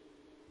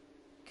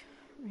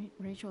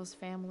 Rachel's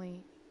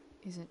family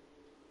isn't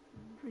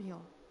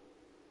real.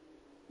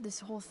 This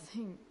whole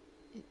thing,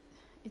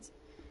 it's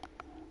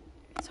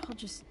all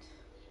just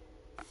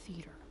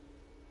theater.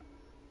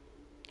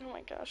 Oh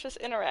my gosh, this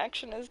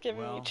interaction is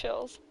giving me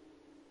chills.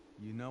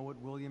 You know what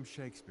William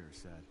Shakespeare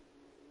said?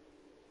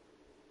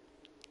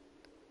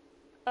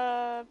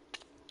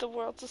 The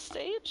world's a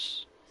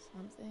stage?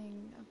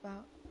 Something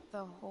about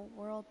the whole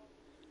world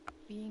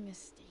being a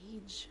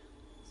stage.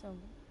 So,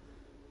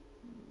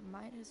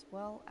 might as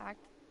well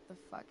act the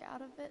fuck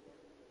out of it.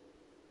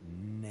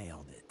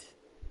 Nailed it.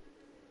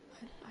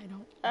 But I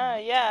don't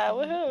yeah,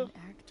 want to be woohoo. an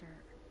actor.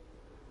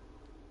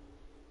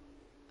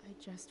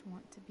 I just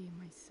want to be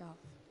myself.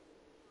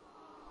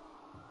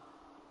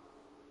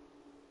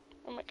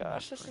 Oh my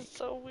gosh, this is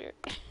so weird.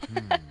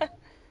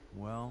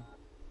 Well,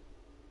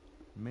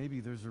 maybe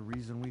there's a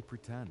reason we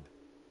pretend.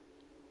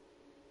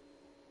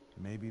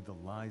 Maybe the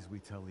lies we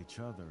tell each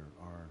other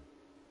are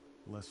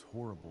less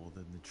horrible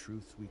than the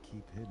truths we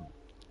keep hidden.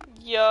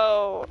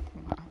 Yo.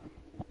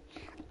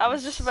 I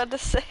was just about to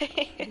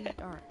say. Pretty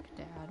dark,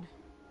 Dad.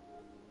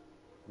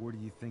 Where do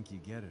you think you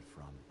get it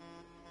from?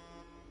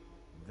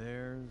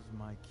 There's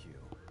my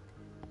cue.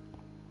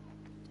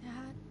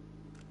 Dad?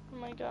 Oh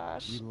my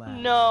gosh.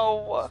 Relax,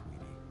 no.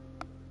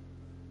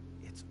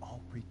 sweetie. It's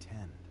all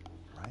pretend,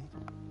 right?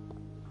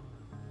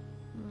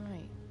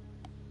 Right.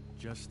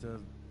 Just a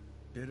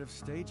bit of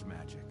stage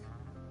magic.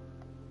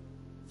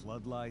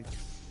 Floodlights,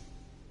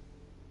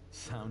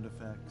 sound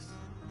effects.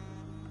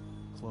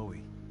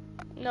 Chloe.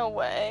 No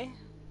way.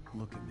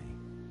 Look at me.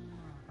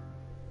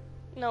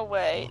 No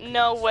way.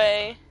 No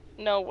way.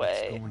 No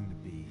way. It's going to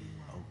be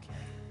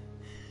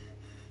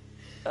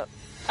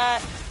okay.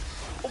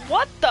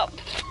 What the?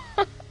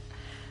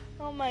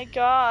 Oh my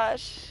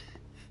gosh.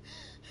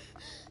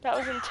 That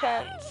was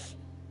intense.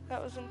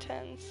 That was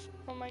intense.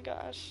 Oh my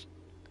gosh.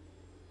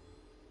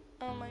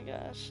 Oh my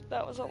gosh.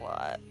 That was a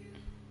lot.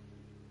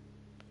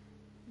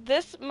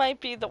 This might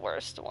be the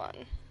worst one.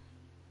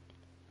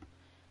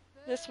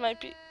 This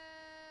might be...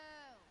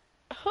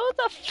 Who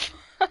the f...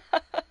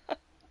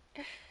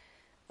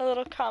 A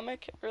little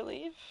comic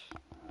relief.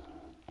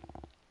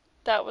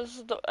 That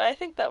was the... I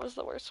think that was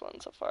the worst one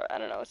so far. I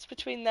don't know. It's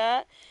between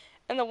that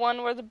and the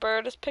one where the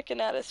bird is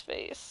picking at his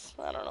face.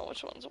 I don't know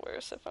which one's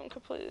worse, if I'm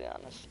completely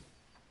honest.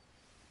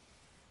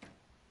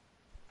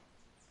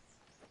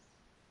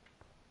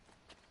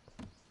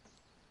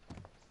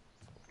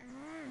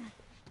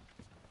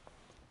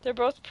 They're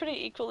both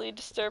pretty equally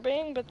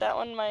disturbing, but that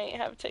one might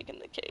have taken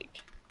the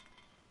cake.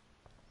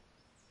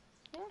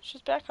 Oh,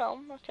 she's back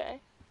home. Okay.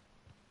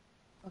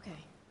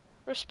 Okay.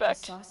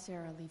 Respect. I saw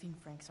Sarah leaving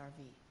Frank's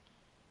RV.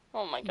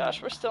 Oh my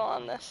gosh, we're still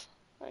on this.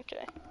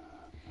 Okay.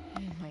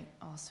 He might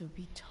also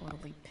be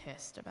totally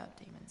pissed about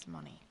Damon's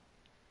money.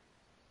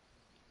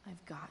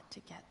 I've got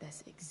to get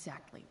this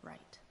exactly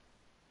right.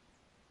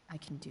 I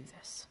can do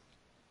this.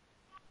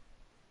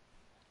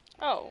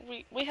 Oh,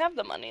 we have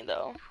the money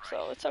though,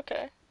 so it's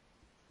okay.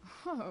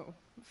 Oh,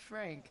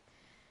 Frank.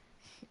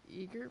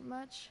 Eager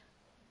much?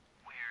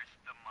 Where's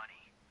the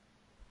money?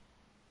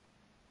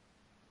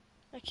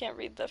 I can't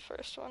read the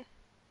first one.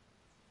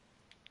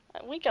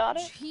 We got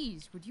it.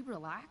 Jeez, would you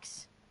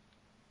relax?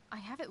 I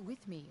have it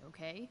with me,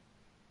 okay?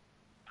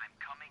 I'm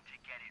coming to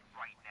get it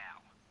right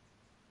now.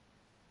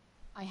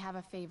 I have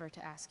a favor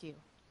to ask you.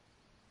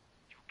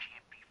 You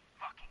can't be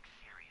fucking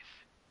serious.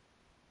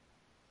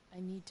 I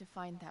need to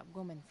find that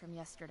woman from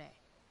yesterday.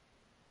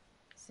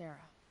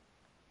 Sarah.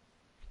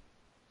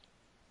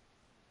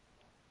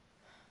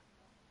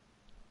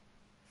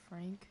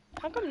 Frank?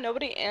 How come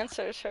nobody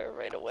answers her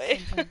right away?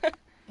 Something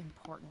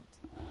important.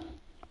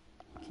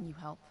 Can you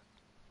help?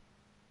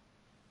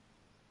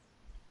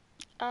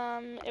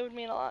 It would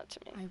mean a lot to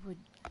me. I would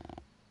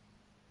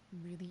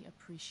really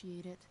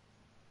appreciate it.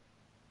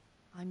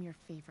 I'm your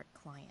favorite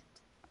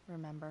client,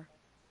 remember?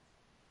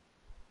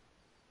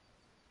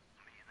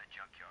 I'll be in the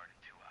junkyard in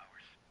 2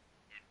 hours.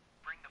 And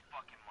bring the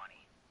fucking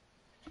money.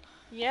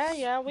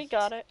 Yeah, we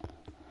got it.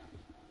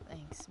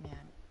 Thanks,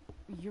 man.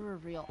 You're a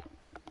real...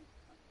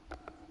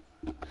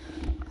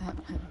 That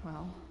went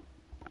well,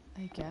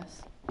 I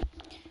guess.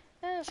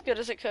 As good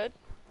as it could.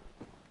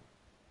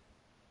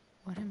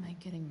 What am I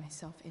getting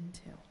myself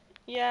into?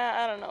 Yeah,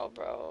 I don't know,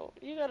 bro.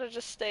 You gotta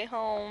just stay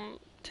home,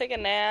 take a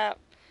nap,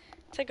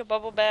 take a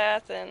bubble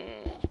bath, and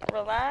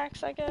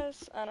relax, I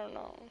guess? I don't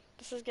know.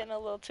 This is getting a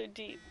little too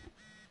deep.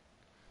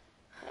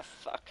 Oh,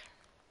 fuck.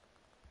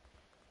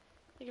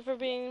 Thank you for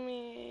being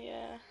me,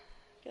 yeah.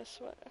 Guess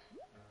what?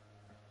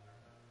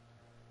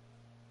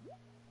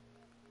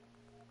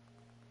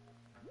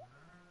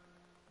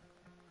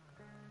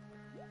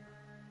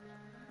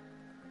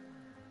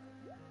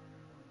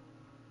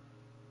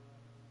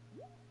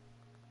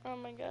 Oh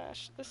my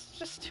gosh, this is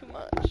just too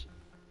much.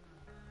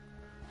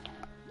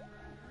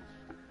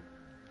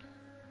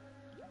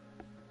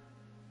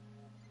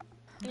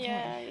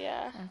 Okay.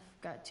 Yeah.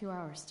 I've got 2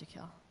 hours to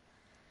kill.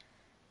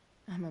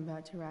 I'm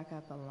about to rack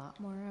up a lot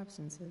more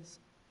absences.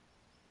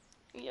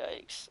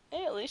 Yikes.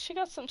 Hey, at least you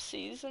got some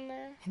C's in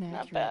there. Not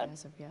Inaccurate bad.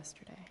 as of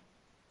yesterday.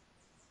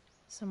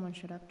 Someone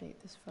should update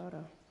this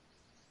photo.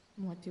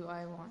 What do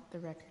I want the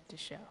record to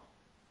show?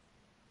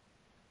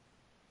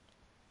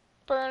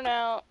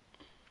 Burnout.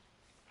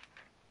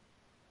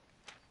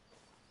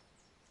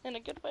 In a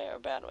good way or a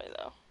bad way,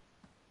 though.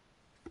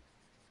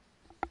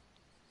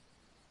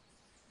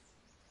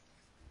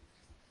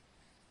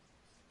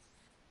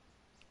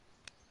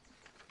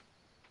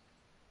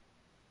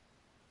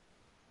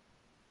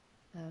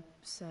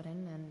 the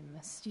sudden and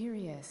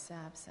mysterious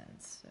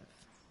absence of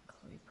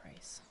Chloe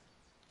Price.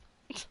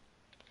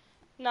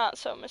 Not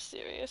so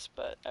mysterious,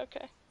 but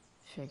okay.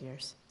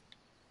 Figures.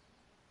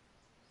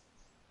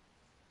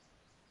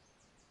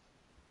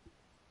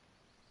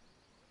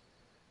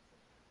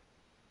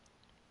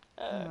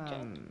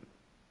 Okay.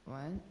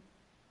 What?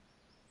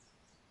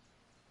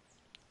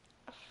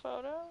 A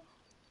photo?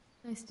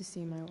 Nice to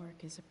see my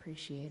work is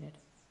appreciated.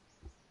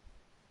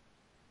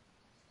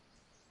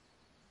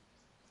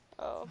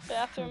 Oh,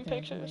 bathroom Another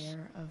pictures.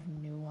 layer of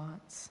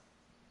nuance.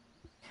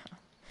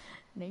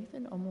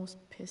 Nathan almost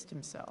pissed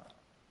himself.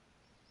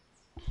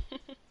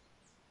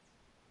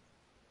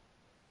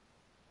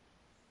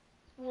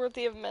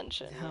 Worthy of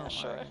mention, Thou yeah,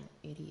 sure. art an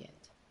idiot.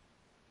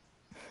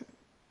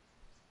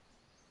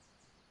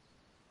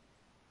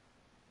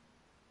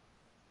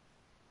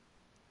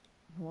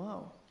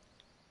 Whoa.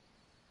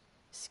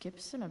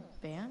 Skip's in a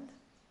band?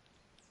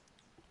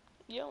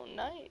 Yo,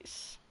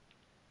 nice.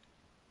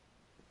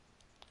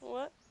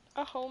 What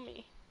a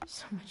homie.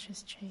 So much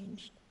has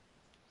changed.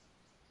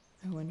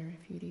 I wonder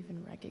if you'd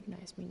even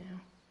recognize me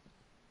now.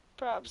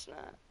 Probs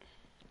not.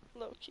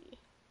 Low-key.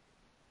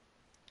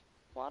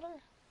 Water?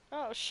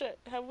 Oh shit,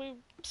 have we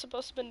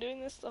supposed to been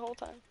doing this the whole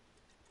time?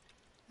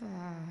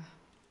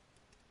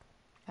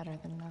 Better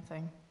than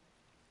nothing.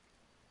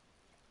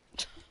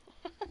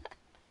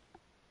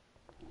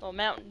 Oh,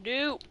 Mountain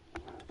Dew!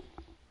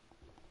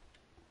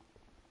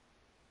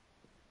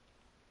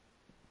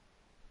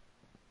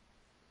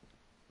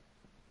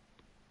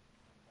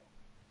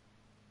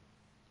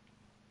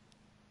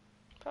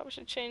 Probably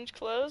should change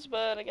clothes,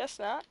 but I guess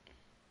not.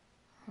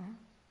 Huh?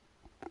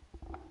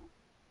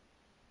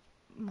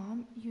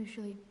 Mom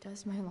usually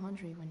does my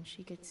laundry when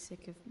she gets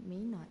sick of me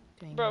not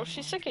doing Bro, my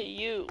she's laundry. sick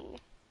of you,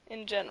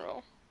 in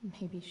general.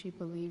 Maybe she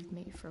believed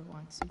me for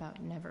once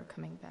about never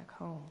coming back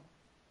home.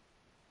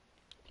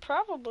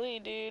 Probably,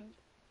 dude.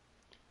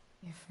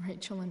 If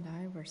Rachel and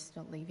I were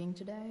still leaving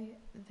today,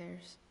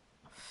 there's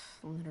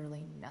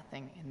literally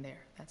nothing in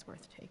there that's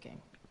worth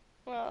taking.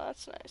 Well,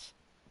 that's nice.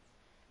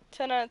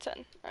 10 out of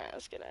 10. Alright,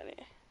 let's get out of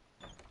here.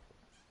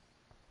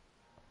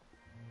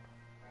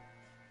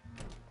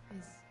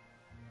 Is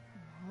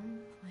Mom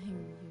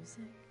playing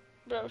music?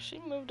 Bro, she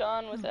moved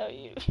on without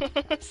you.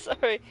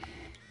 Sorry.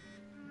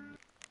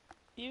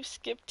 You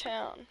skipped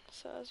town,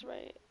 so I was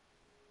right.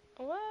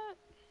 What?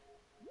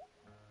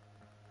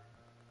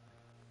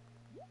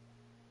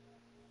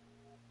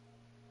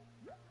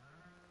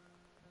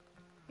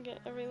 You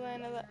get every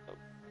line of that.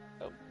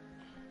 Oh.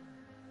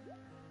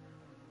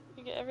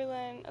 You get every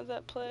line of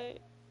that play.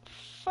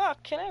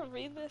 Fuck, can I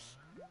read this?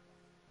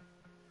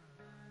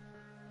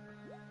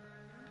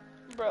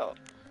 Bro.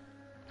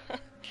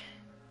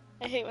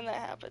 I hate when that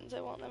happens.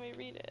 It won't let me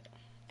read it.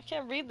 I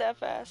can't read that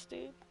fast,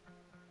 dude.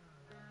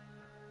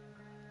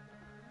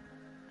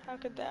 How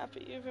could that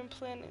be? You've been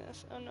planning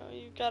this. Oh no,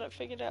 you got it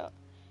figured out.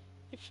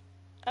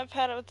 I've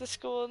had it with the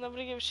school.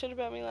 Nobody gave a shit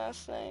about me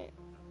last night.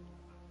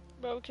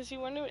 Bro, because you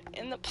weren't even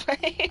in the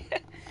play.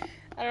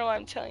 I don't know why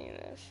I'm telling you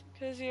this.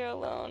 Because you're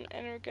alone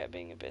and regret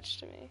being a bitch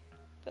to me.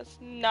 That's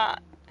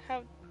not.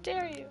 How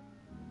dare you?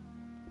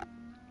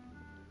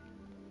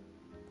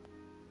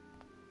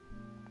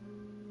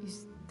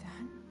 Is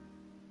that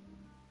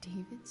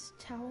David's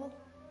towel?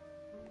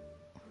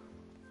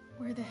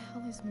 Where the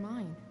hell is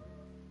mine?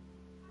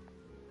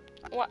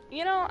 What?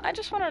 You know, I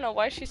just want to know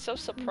why she's so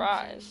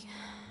surprised.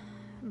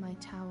 My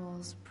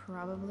towel's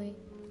probably...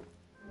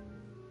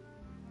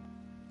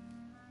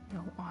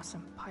 no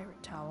awesome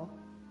pirate towel.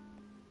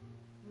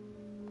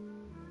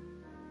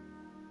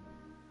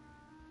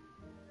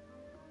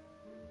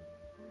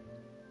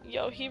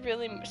 Yo, he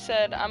really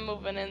said, I'm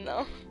moving in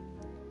though.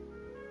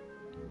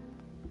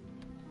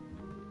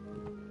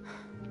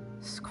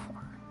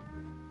 Score.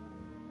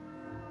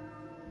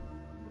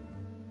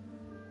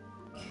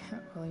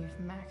 Can't believe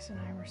Max and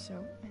I were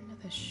so into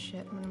this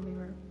shit when we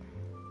were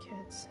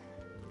kids.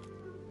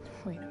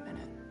 Wait a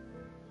minute.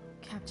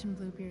 Captain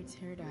Bluebeard's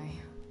hair dye.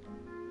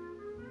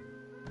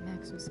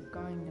 Max was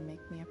going to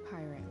make me a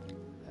pirate.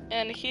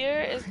 And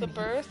here is the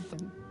birth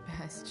the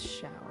best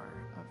shower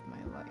of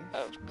my life.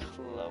 of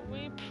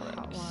Chloe Price.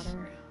 Hot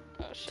water.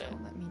 Oh shit.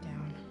 Don't let me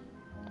down.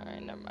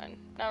 Alright, never mind.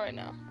 Not right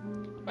now.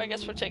 I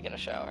guess we're taking a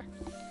shower.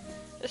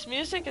 This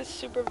music is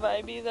super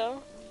vibey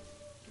though.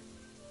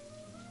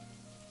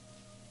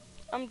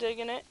 I'm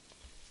digging it.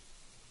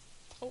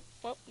 Oh,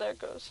 well, there it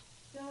goes.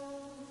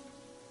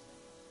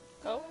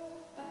 Oh.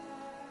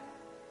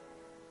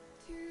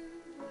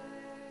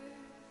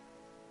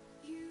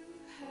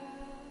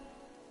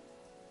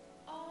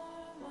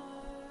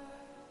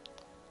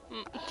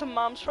 The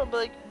mom's probably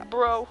like,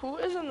 bro, who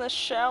is in the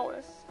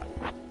shower?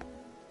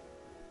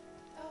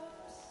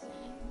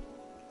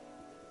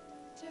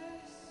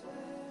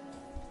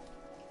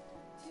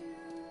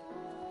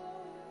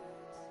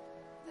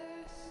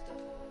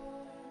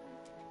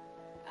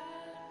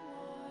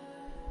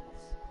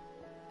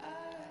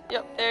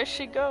 Yep, there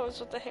she goes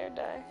with the hair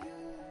dye.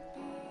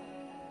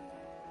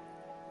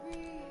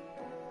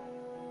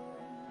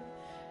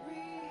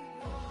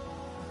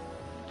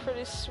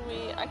 pretty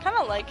sweet. I kind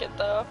of like it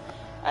though.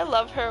 I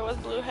love her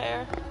with blue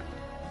hair.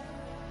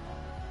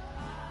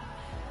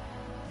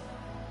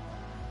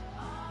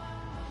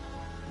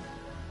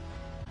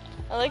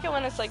 I like it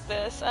when it's like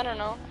this. I don't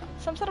know.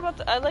 Something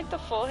about I like the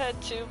full head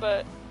too,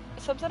 but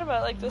something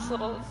about like this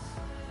little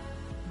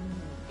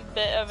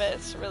bit of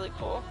it's really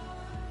cool.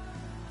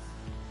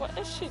 What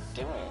is she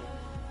doing?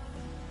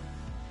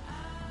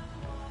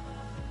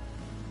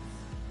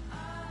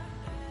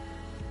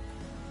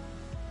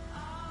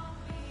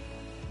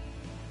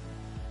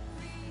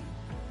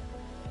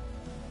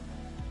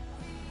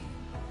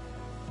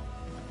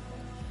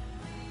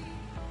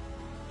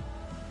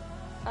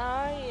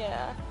 Ah,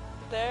 yeah.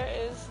 There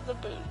is the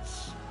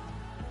boots.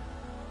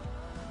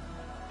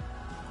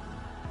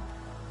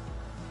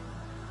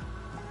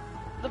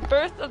 The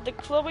birth of the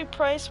Chloe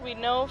Price we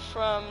know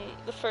from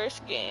the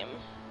first game.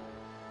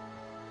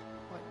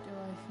 What do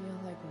I feel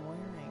like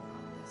wearing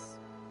on this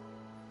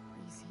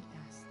crazy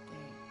ass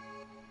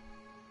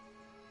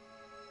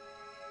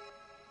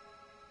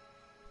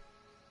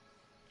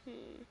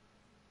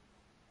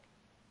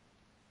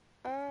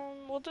day?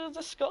 We'll do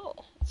the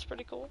skull. It's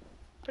pretty cool.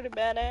 Pretty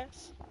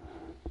badass.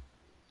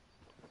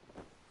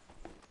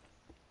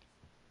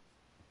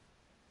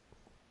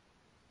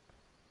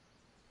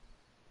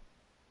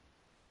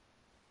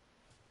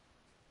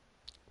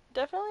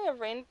 Definitely a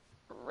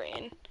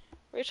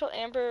Rachel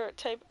Amber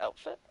type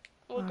outfit.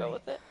 We'll go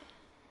with it.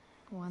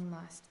 One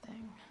last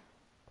thing.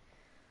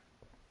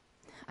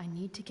 I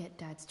need to get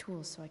Dad's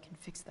tools so I can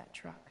fix that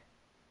truck.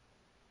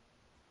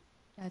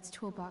 Dad's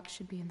toolbox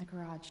should be in the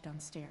garage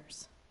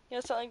downstairs. Yeah,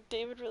 it's not like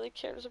David really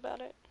cares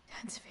about it.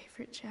 Dad's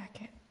favorite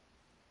jacket.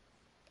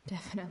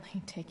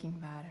 Definitely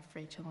taking that if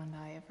Rachel and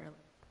I ever...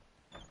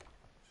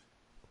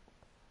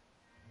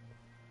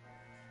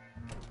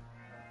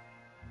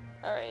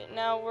 Alright,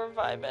 now we're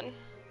vibing.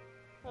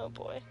 Oh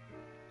boy.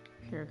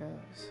 Here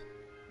goes.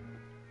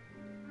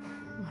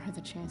 What are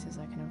the chances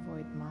I can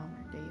avoid Mom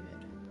or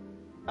David?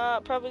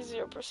 Probably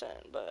 0%,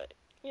 but,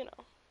 you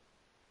know.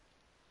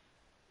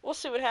 We'll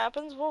see what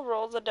happens. We'll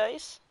roll the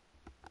dice.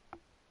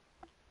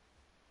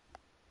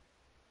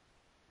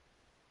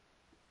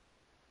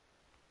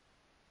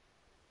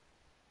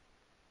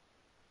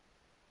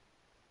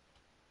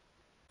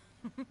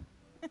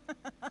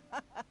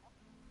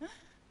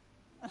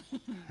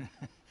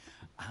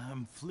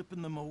 I'm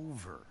flipping them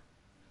over.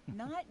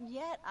 Not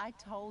yet. I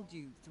told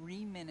you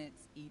 3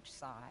 minutes each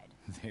side.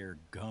 They're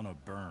gonna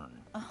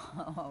burn.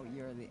 Oh,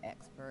 you're the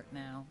expert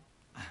now.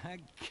 I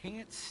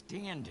can't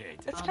stand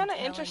it. It's kind of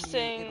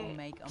interesting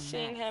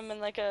seeing him in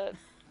like a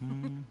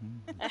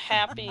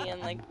happy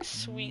and like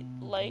sweet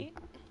light.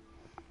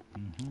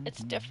 It's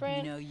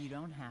different. You know you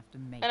don't have to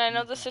make. And I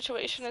know the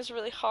situation is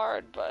really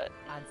hard, but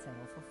I'd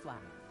settle for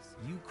flowers.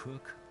 You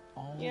cook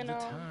all You know.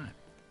 the time.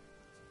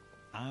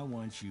 I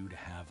want you to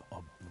have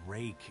a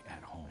break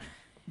at home.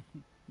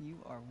 You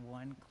are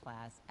one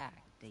class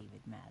act,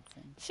 David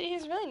Madsen. See,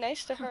 he's really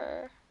nice to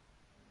her.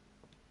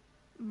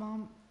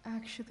 Mom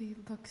actually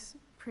looks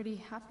pretty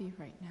happy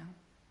right now.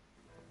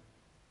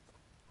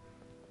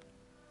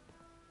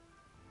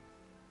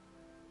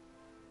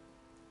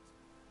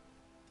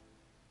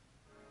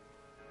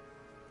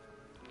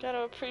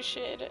 Gotta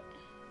appreciate it.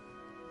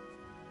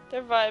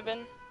 They're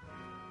vibing.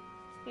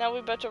 Now we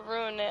about to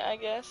ruin it, I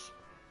guess.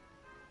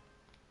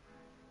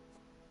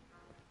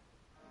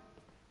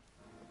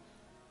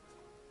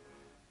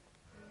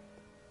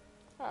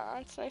 Aw,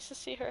 it's nice to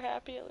see her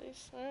happy at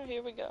least. Oh,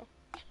 here we go.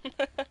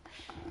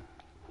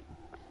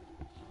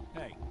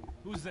 Hey,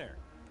 who's there?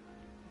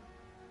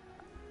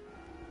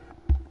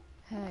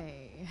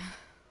 Hey.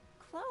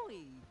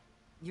 Chloe,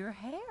 your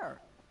hair.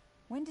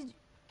 When did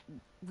you...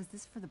 Was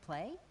this for the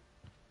play?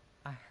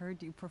 I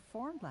heard you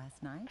performed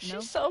last night.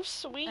 She's so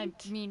sweet. I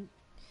mean,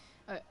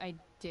 I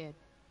did,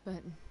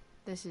 but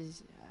this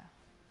is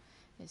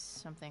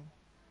something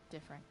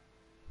different.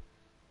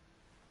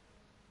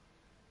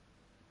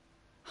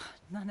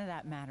 None of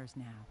that matters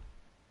now.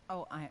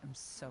 Oh, I am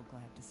so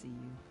glad to see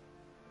you.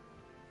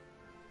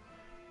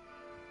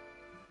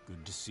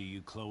 Good to see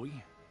you,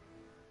 Chloe.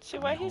 See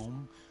why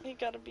Home he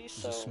gotta be was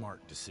so a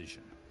smart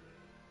decision.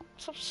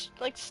 so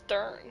like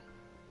stern.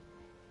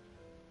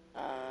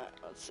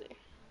 Let's see.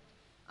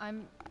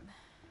 I'm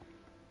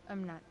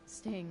not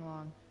staying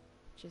long.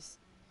 Just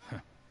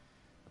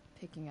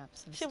picking up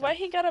some See stuff. why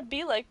he gotta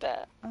be like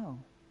that? Oh.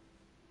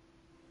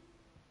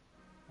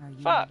 Are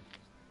you Fuck.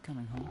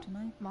 coming home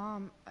tonight?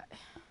 Mom,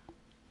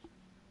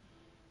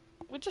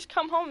 We just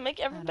come home and make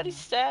everybody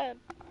sad.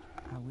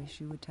 I wish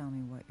you would tell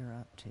me what you're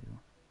up to.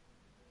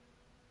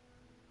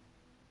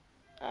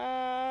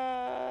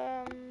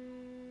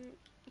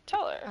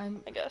 Tell her,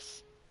 I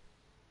guess.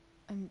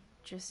 I'm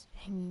just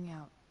hanging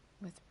out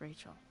with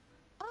Rachel.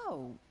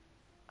 Oh,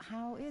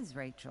 how is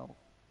Rachel?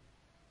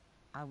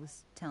 I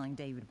was telling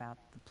David about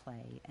the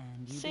play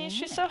and you See, being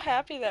she's in so it.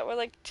 happy that we're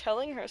like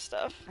telling her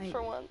stuff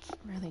for once.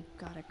 Really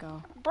gotta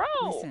go. Bro!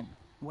 Listen,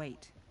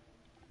 wait.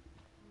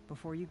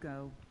 Before you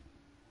go,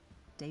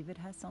 David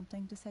has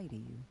something to say to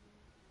you.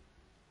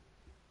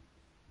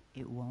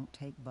 It won't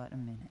take but a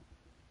minute.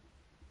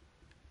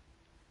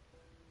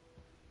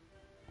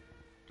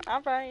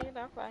 Alright,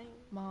 alright.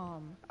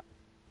 Mom.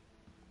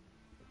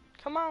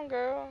 Come on,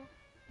 girl.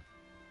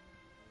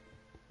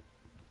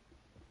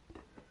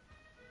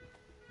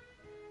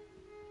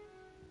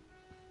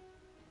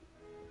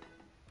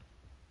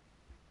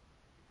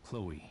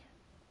 Chloe.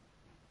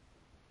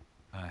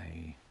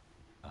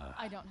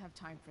 I don't have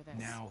time for this.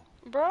 Now,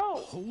 bro,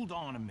 hold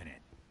on a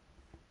minute.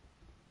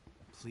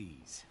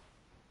 Please.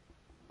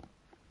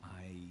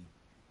 I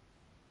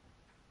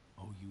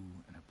owe you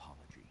an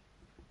apology.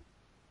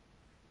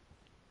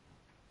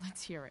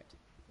 Let's hear it.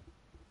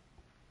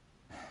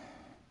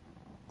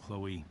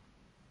 Chloe,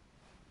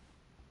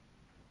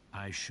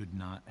 I should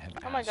not have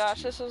Oh my asked gosh,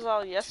 you this was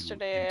all to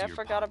yesterday. empty I your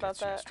forgot about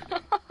pockets that.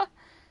 yesterday.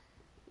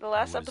 The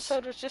last I was,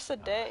 episode was just a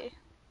day.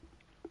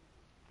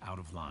 Out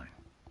of line.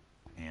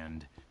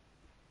 And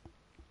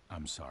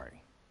I'm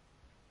sorry.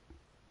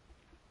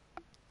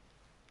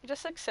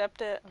 Just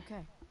accept it.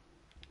 Okay.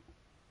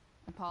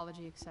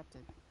 Apology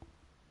accepted.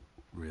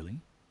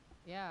 Really?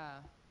 Yeah.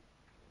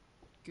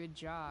 Good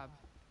job.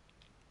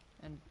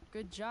 And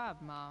good job,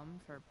 Mom,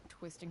 for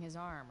twisting his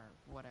arm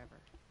or whatever.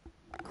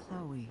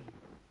 Chloe.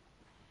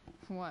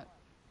 What?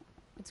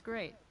 It's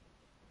great.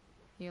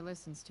 He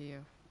listens to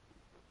you.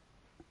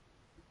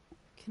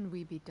 Can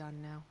we be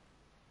done now?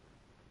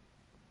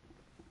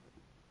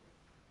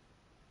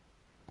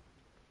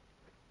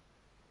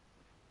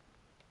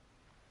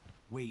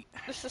 Wait.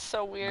 This is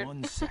so weird.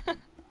 1 second.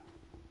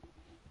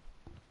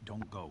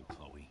 Don't go,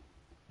 Chloe.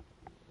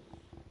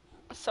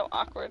 So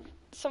awkward.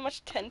 So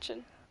much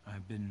tension.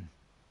 I've been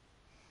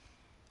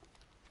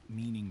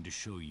meaning to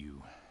show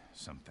you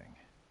something.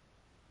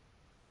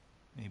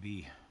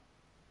 Maybe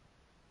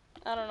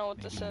I don't know what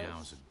this is.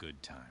 now's a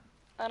good time.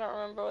 I don't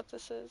remember what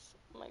this is.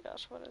 Oh my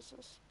gosh, what is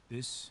this?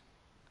 This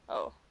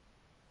Oh.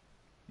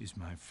 is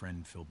my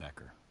friend Phil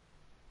Becker.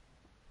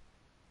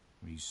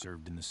 We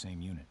served in the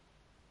same unit.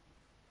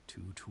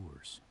 2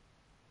 tours.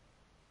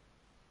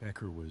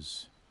 Becker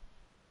was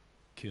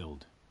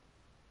killed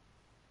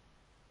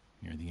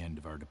near the end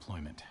of our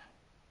deployment.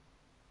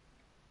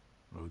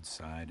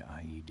 Roadside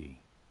IED.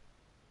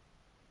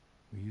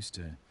 We used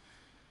to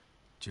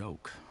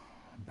joke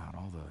about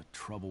all the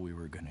trouble we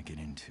were gonna get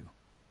into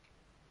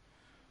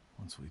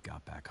once we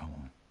got back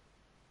home.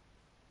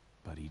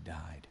 But he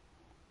died.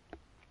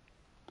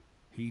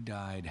 He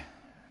died,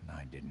 and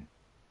I didn't.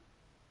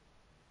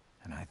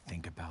 And I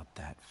think about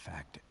that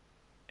fact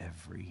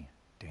every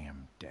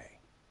damn day.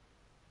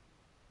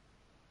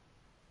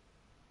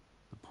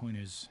 The point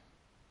is,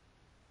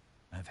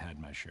 I've had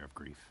my share of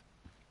grief.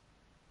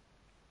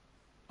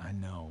 I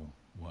know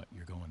what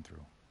you're going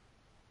through.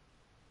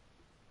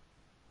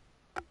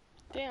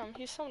 Damn,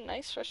 he's so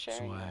nice for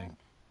sharing So I that.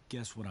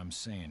 guess what I'm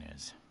saying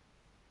is,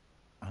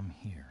 I'm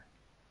here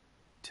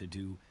to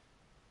do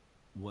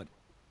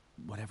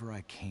whatever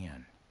I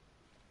can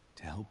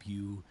to help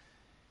you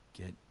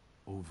get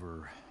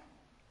over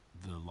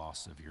the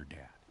loss of your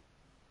dad.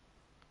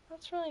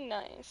 That's really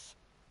nice.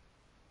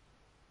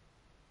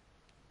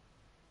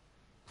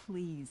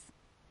 Please,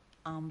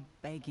 I'm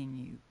begging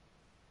you.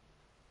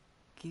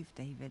 Give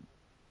David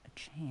a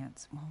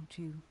chance, won't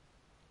you?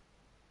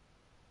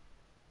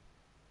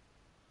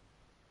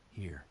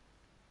 Here.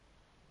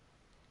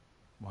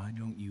 Why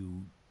don't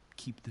you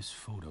keep this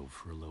photo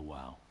for a little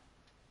while?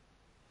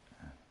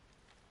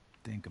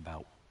 Think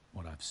about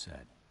what I've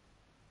said.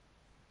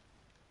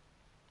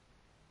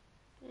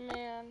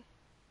 Man.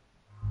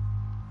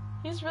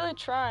 He's really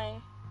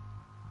trying.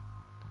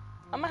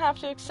 I'm gonna have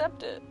to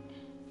accept it.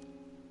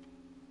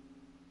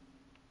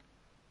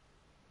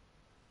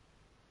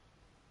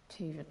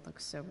 David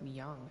looks so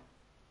young.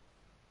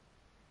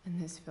 And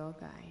this Phil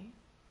guy,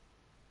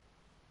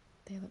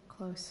 they look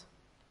close.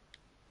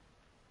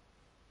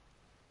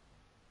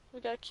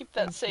 We gotta keep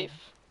that Thank you.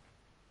 safe.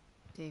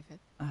 David.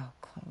 Oh,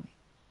 Chloe.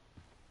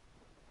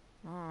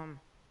 Mom.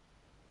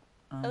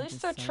 I'm At least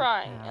just they're so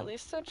trying. proud At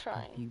least they're of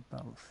trying. you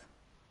both.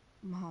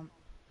 Mom.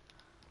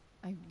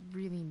 I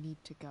really need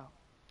to go.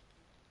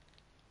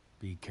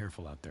 Be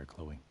careful out there,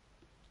 Chloe.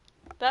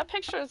 That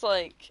picture is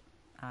like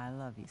I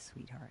love you,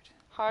 sweetheart.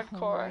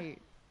 hardcore.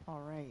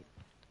 Alright.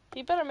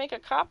 You better make a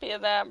copy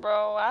of that,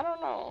 bro. I don't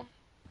know.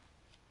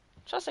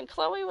 Trusting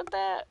Chloe with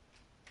that?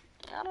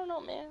 I don't know,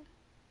 man.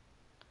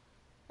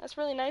 That's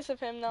really nice of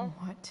him, though.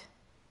 What?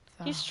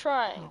 He's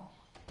trying.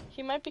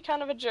 He might be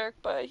kind of a jerk,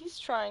 but he's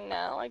trying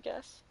now, I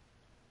guess.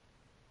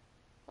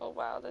 Oh,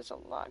 wow, there's a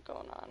lot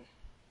going on.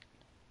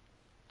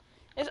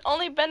 It's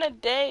only been a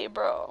day,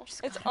 bro.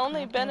 It's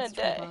only been a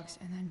day.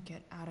 $2 and then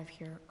get out of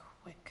here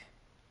quick.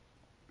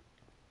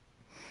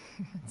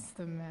 What's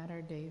the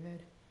matter,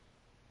 David?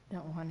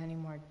 Don't want any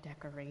more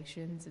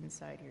decorations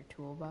inside your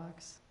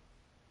toolbox?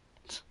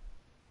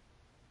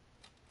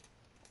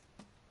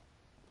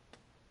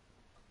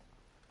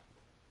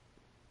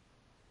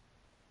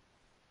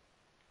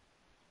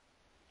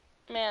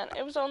 Man,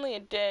 it was only a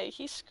day.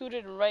 He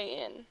scooted right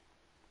in.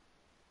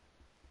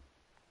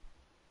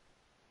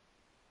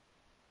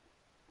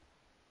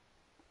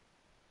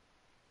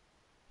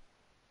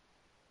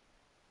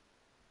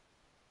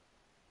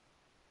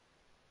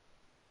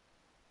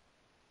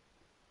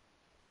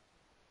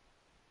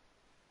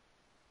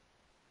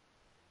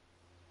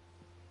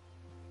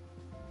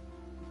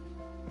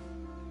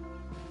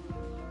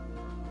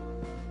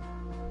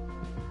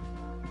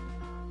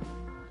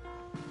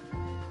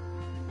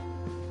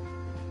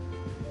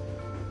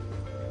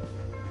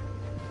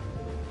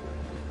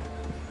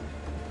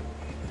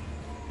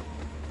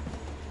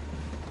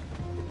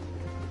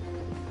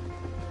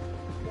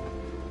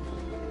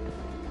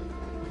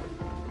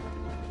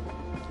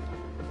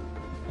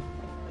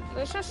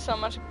 There's just so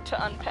much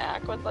to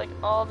unpack with like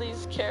all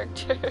these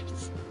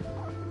characters.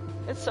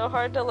 It's so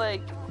hard to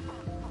like,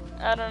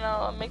 I don't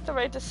know, make the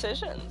right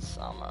decisions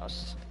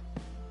almost.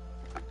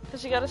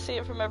 Because you gotta see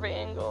it from every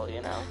angle,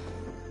 you know?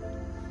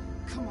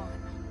 Come on.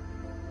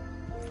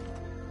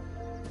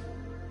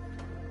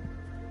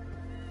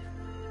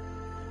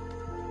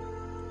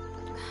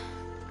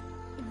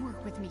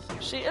 Work with me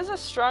here. She is a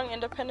strong,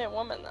 independent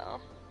woman, though.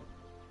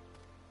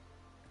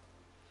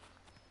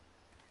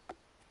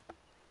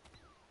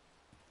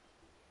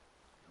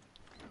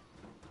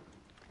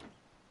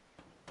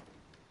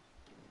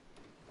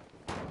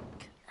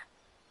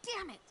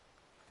 Damn it!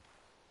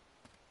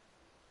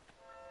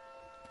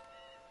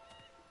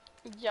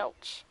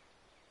 Youch.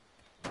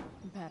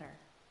 Better.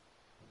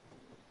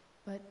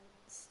 But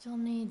still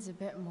needs a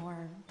bit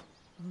more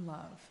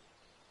love.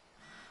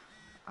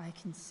 I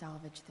can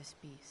salvage this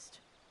beast.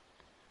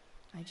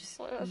 I just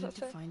need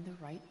to find the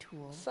right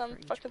tool Some for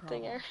each fucking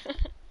problem. thinger.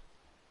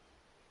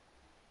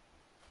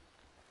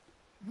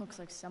 Looks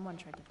like someone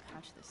tried to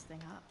patch this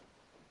thing up.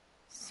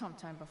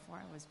 Sometime before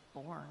I was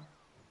born.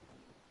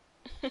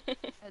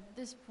 At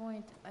this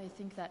point, I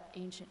think that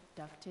ancient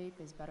duct tape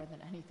is better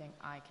than anything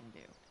I can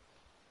do.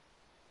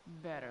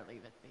 Better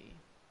leave it be.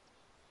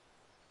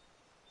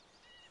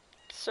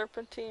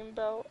 Serpentine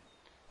belt.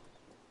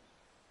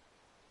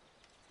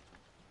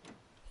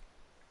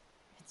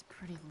 It's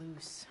pretty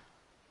loose.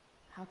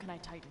 How can I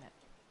tighten it?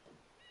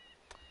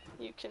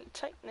 You can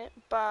tighten it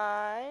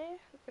by...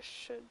 There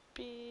should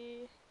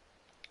be...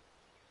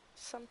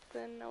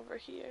 something over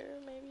here,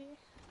 maybe?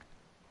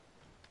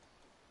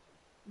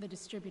 The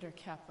distributor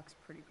cap looks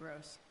pretty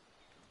gross.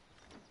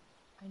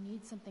 I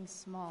need something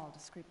small to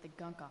scrape the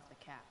gunk off the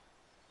cap.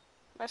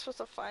 Am I supposed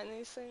to find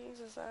these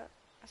things? Is that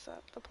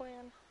the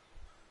plan?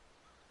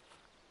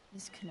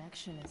 This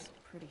connection is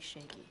pretty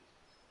shaky.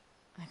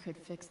 I could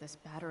fix this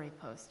battery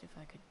post if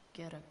I could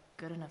get a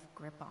good enough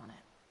grip on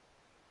it.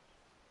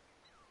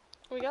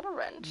 We got a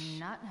wrench.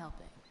 Not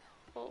helping.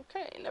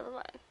 Okay, never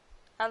mind.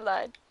 I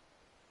lied.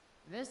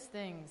 This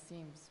thing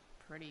seems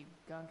pretty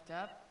gunked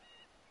up.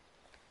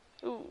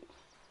 Ooh,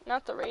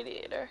 not the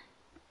radiator.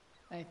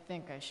 I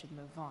think I should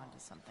move on to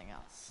something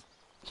else.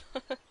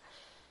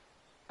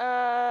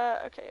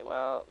 Okay,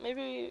 well,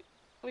 maybe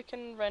we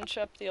can wrench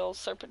up the old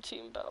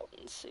serpentine belt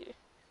and see.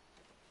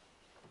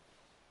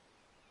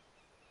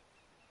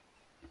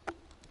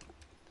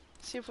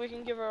 See if we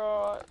can give her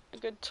a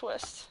good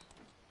twist.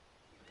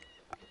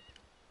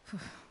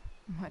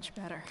 Much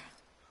better.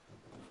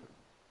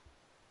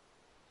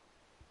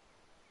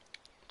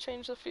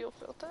 Change the fuel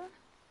filter.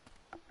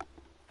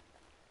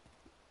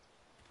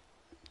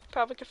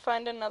 Probably could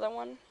find another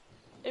one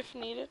if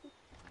needed.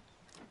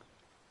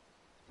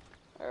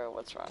 Or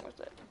what's wrong with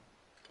it?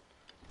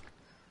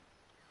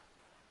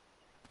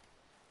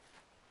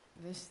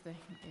 This thing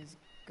is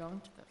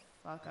gunked the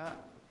fuck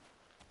up.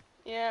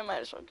 Yeah, I might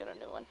as well get a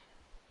new one.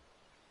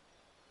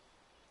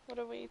 What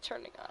are we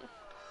turning on?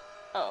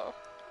 Oh,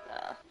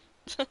 nah.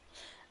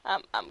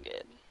 I'm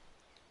good.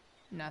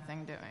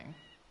 Nothing doing.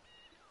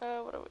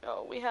 What do we?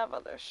 Oh, we have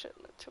other shit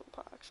in the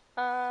toolbox.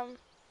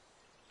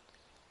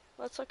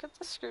 Let's look at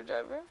the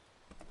screwdriver.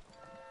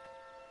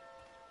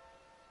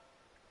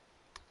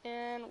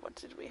 And what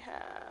did we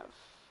have?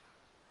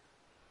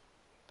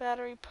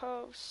 Battery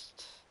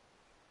post.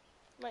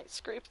 Might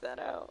scrape that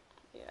out.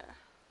 Yeah.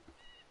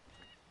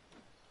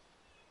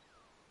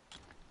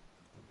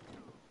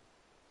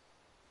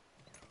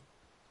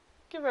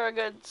 Give her a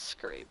good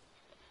scrape.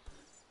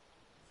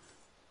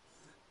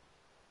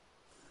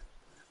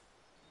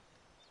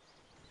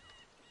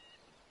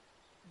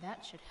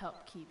 That should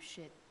help keep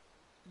shit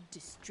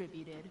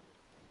distributed.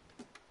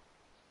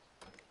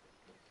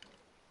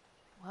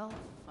 Well,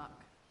 fuck.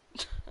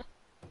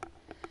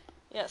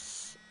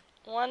 Yes.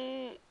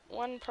 One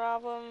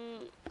problem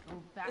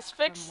is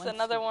from fixed, whence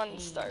another we one came.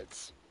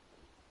 starts.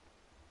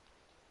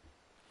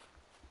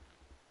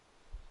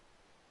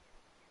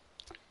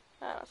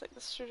 I don't think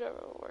the screwdriver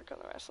will work on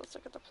the rest. Let's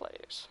look at the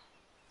players.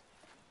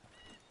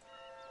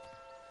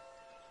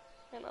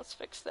 And let's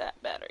fix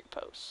that battery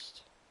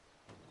post.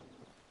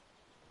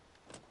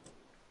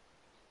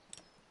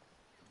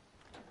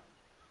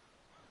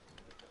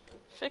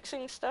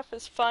 Fixing stuff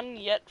is fun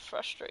yet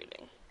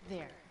frustrating.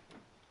 There.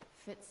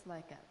 Fits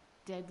like a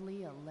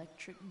deadly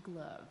electric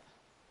glove.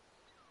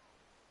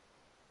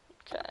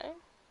 Okay.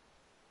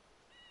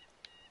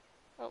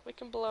 Oh, we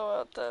can blow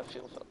out the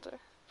fuel filter.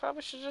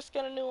 Probably should just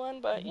get a new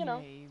one, but you know.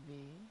 Maybe.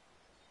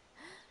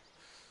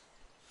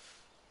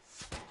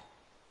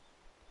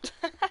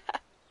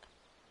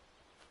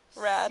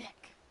 Rad. Sick.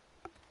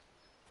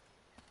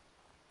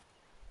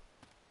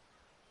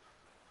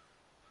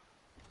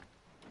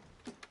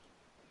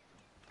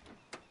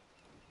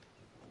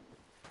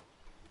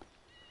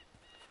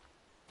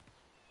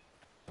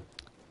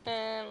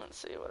 And let's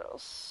see what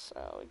else.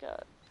 Oh, we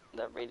got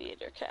the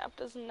radiator cap.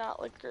 Does not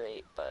look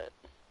great, but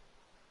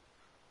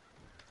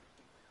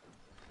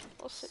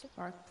we'll see.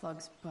 Spark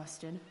plug's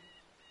busted.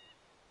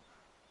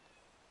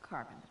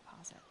 Carbon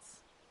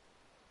deposits.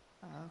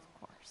 Of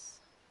course.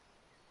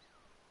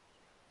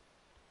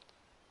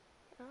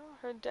 Oh,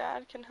 her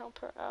dad can help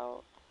her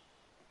out.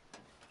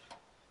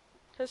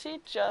 Because he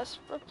just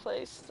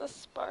replaced the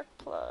spark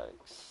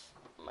plugs.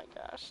 Oh my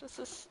gosh, this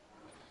is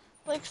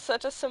like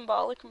such a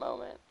symbolic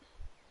moment.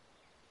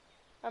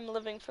 I'm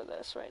living for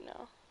this right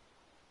now.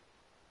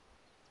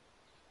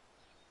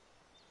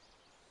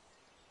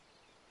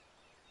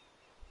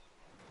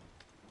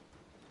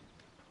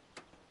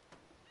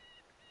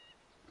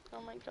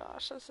 Oh my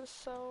gosh, this is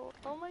so...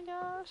 Oh my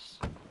gosh.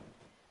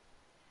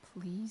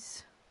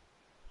 Please.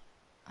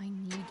 I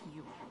need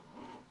you.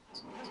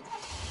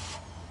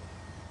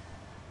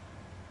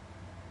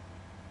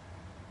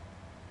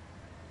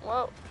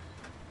 Whoa.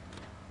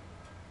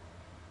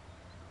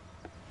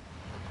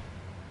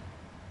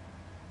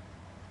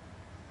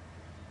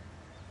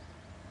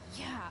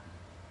 Yeah.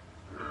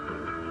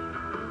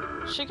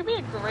 She could be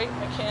a great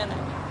mechanic.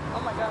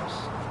 Oh my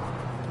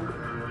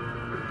gosh.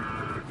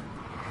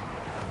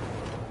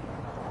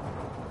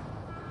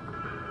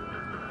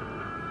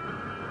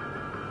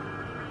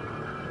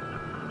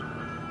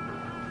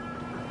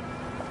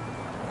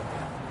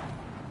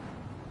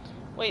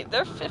 Wait,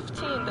 they're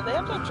 15. Do they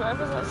have their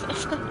driver's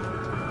license?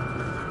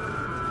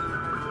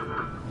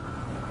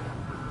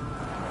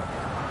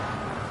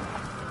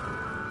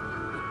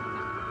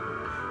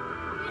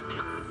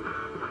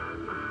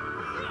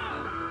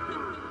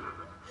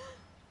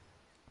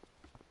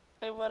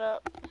 Hey, what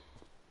up?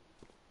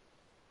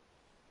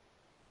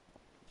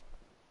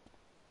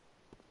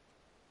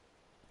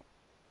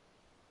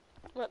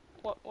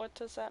 What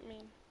does that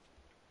mean?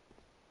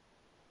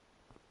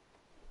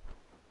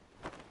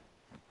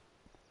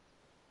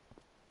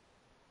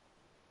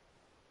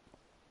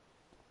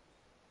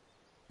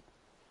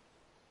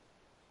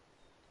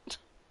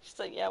 She's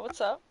like, yeah,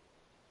 what's up?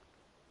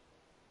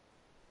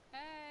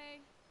 Hey!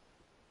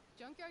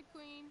 Junkyard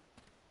Queen.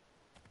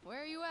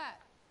 Where are you at?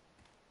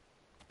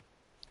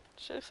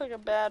 She looks like a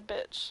bad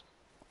bitch.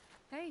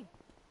 Hey.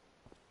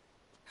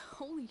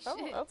 Holy Oh,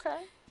 shit.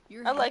 okay.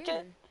 Your I like hair.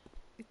 it.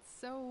 It's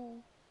so...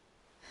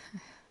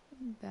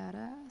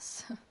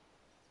 Badass.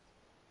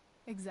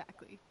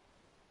 Exactly.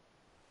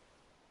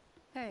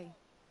 Hey,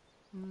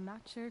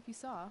 not sure if you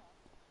saw,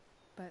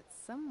 but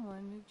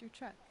someone moved your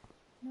truck.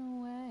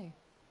 No way.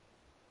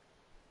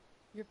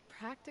 You're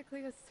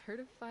practically a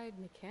certified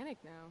mechanic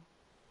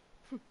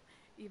now.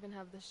 Even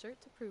have the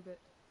shirt to prove it.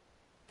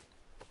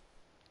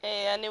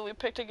 Hey, I knew we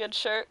picked a good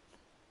shirt.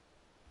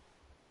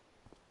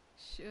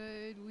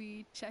 Should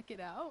we check it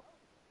out?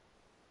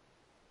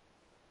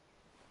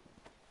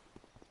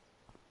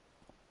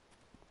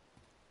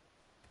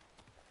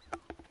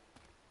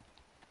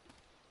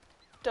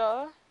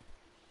 Duh.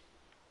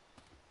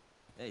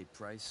 Hey,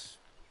 Price.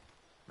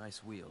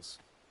 Nice wheels.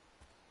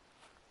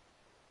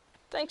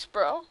 Thanks,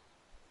 bro.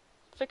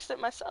 Fixed it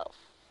myself.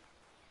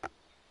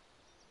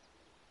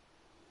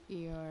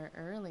 You're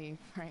early,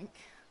 Frank.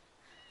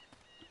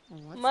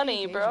 What's the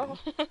Money, occasion? bro.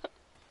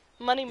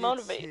 Money It's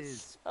motivates.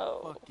 his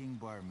Oh. fucking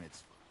bar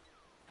mitzvah.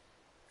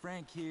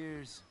 Frank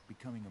here's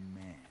becoming a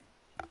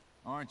man.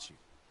 Aren't you,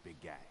 big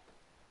guy?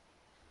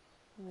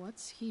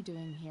 What's he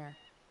doing here?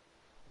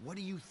 What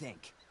do you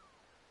think?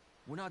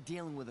 We're not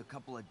dealing with a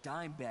couple of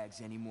dime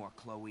bags anymore,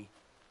 Chloe.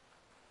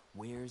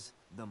 Where's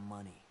the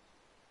money?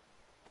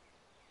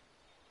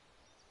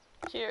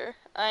 Here.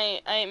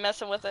 I ain't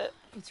messing with it.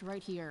 It's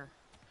right here.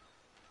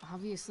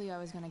 Obviously, I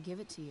was gonna give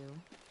it to you.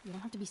 You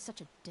don't have to be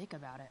such a dick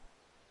about it.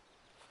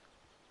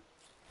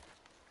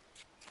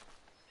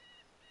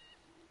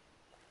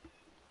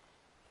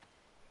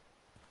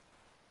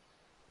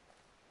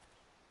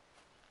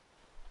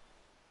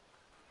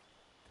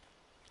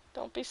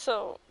 Don't be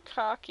so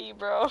cocky,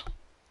 bro.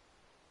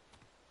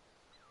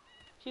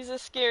 He's a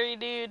scary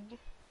dude.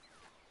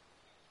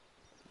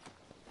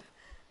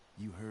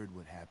 You heard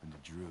what happened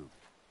to Drew,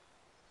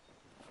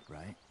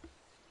 right?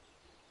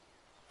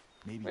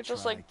 Maybe We're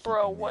just try like,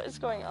 bro, keeping what that is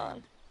in going mind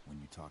on? when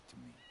you talk to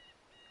me?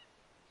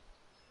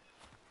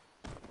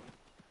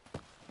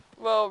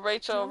 Whoa,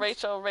 Rachel, Don't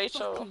Rachel,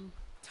 Rachel. fucking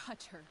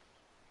touch her.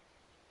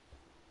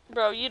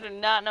 Bro, you do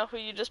not know who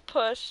you just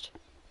pushed.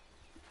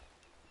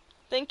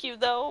 Thank you,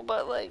 though,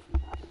 but like...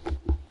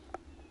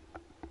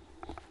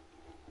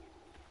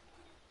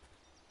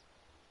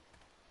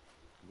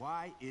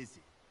 Why is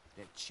it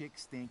that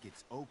chicks think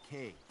it's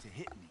okay to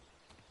hit me?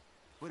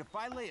 But if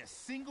I lay a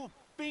single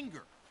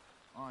finger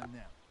on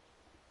them,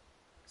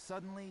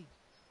 suddenly,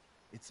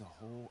 it's a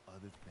whole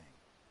other thing.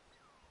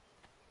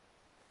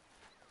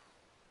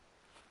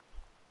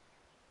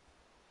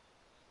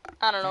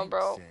 I don't know, Frank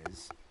bro.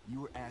 says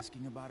you were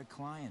asking about a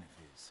client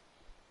of his.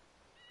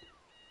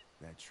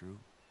 That true?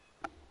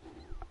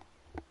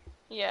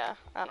 Yeah,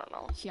 I don't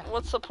know. Yeah.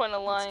 What's the point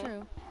of That's lying?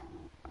 true.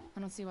 I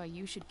don't see why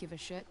you should give a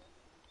shit.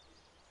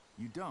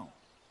 You don't?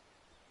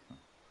 Huh.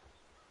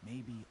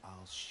 Maybe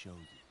I'll show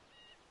you.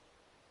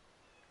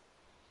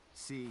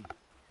 See,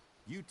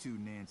 you two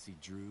Nancy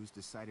Drews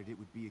decided it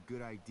would be a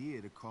good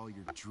idea to call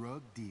your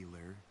drug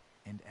dealer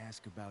and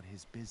ask about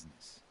his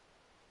business.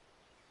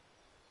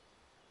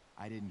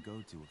 I didn't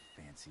go to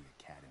a fancy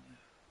academy,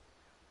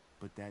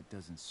 but that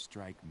doesn't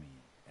strike me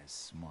as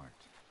smart.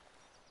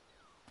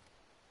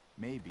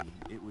 Maybe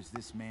it was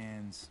this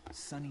man's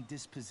sunny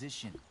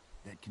disposition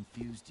that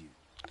confused you.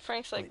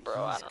 Frank's like, but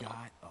bro, I he's don't know.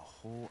 got a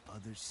whole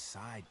other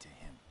side to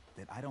him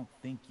that I don't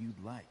think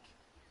you'd like.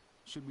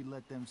 Should we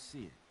let them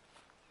see it?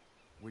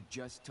 We're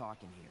just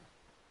talking here.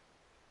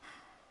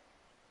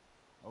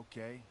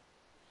 Okay,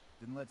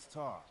 then let's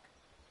talk.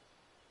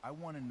 I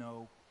want to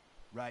know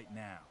right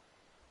now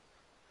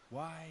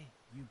why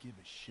you give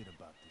a shit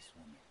about this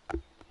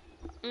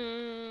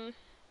woman.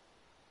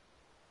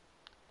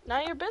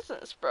 Not your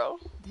business, bro.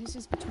 This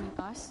is between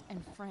us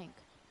and Frank.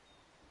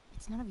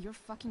 It's none of your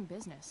fucking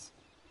business.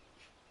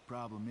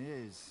 Problem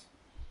is,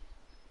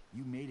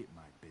 you made it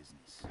my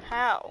business.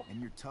 How?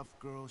 And your tough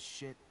girl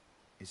shit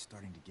is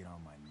starting to get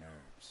on my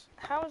nerves.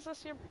 How is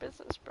this your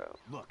business, bro?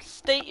 Look,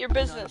 state your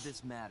business. None of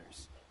this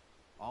matters.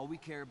 All we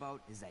care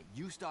about is that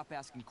you stop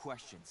asking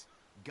questions.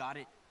 Got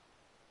it?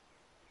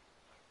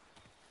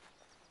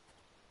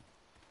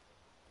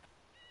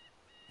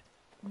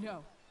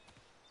 No.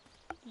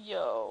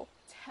 Yo.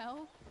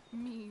 Tell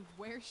me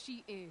where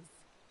she is.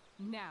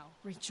 Now.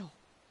 Rachel.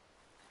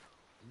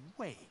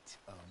 Wait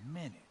a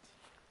minute.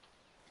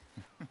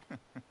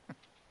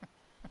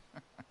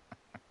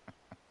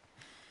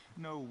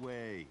 No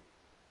way.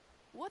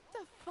 What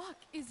the fuck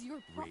is your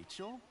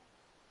Rachel?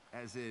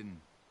 As in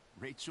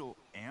Rachel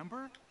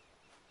Amber?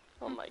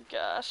 Oh my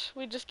gosh.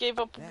 We just gave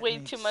up That way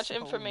makes too much so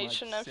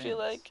information, much I feel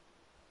sense. like.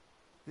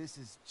 This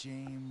is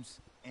James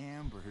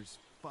Amber's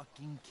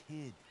fucking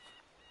kid.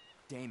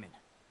 Damon.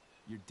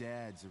 Your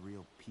dad's a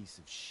real piece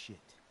of shit,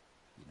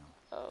 you know.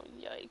 Oh,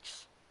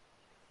 yikes.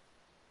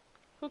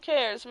 Who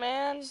cares,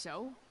 man?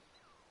 So?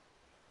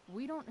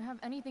 We don't have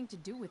anything to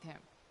do with him.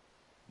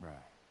 Right.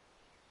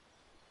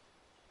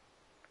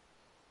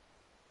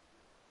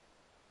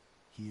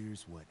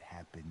 Here's what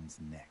happens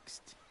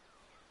next.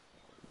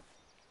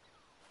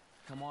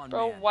 Come on,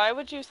 Bro, man. why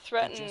would you They're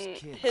threaten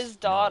just kids. his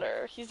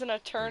daughter? He's an They're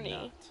attorney.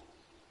 not.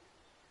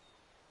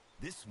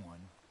 This one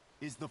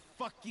is the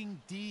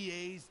fucking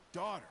DA's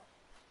daughter.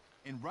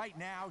 And right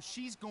now,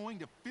 she's going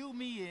to fill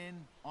me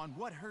in on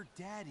what her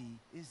daddy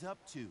is up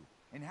to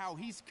and how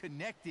he's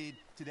connected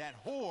to that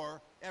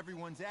whore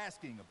everyone's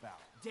asking about.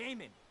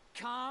 Damon,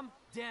 calm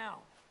down.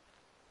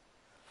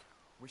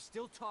 We're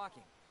still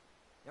talking.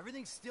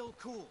 Everything's still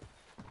cool.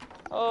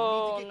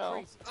 Oh,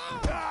 no.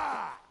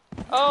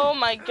 Oh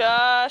my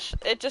gosh.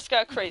 It just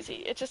got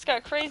crazy. It just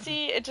got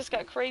crazy. It just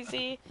got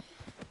crazy.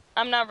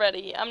 I'm not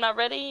ready. I'm not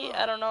ready.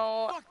 I don't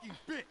know. Fucking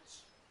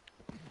bitch.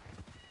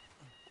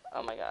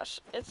 Oh my gosh.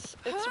 It's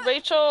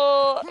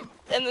Rachel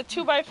in the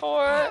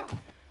 2x4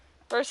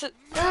 versus...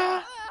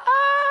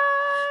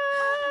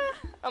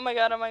 Oh my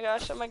god, oh my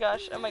gosh, oh my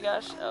gosh, oh my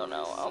gosh, oh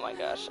no, oh my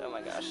gosh, oh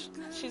my gosh.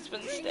 She's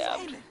been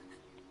stabbed.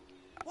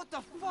 What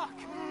the fuck?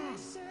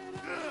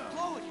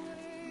 Chloe,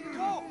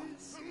 go!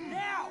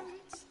 Now!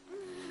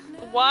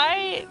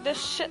 Why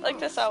does shit like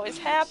this always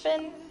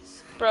happen?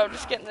 Bro,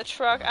 just get in the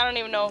truck. I don't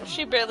even know.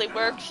 She barely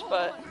works,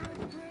 but...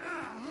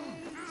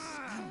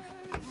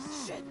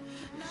 Shit.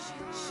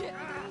 Shit.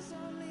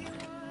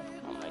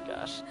 Oh my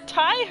gosh.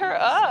 Tie her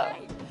up!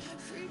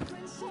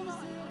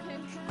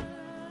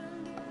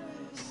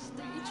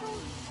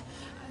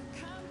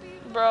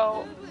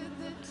 Bro.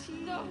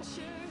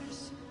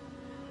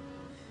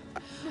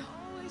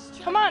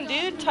 Come on,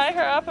 dude. Tie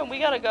her up and we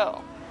gotta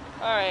go.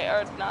 Alright,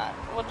 or not.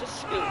 We'll just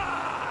scoot.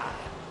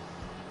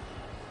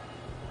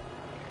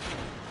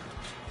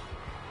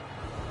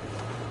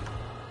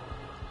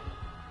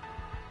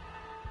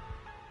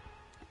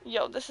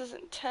 Yo, this is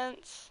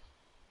intense.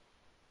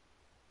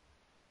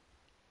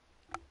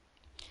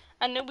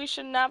 I knew we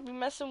should not be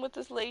messing with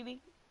this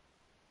lady.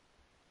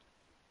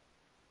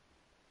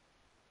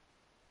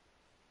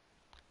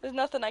 There's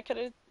nothing I could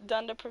have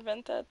done to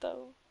prevent that,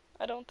 though.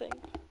 I don't think.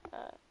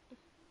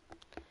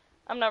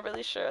 I'm not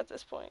really sure at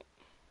this point.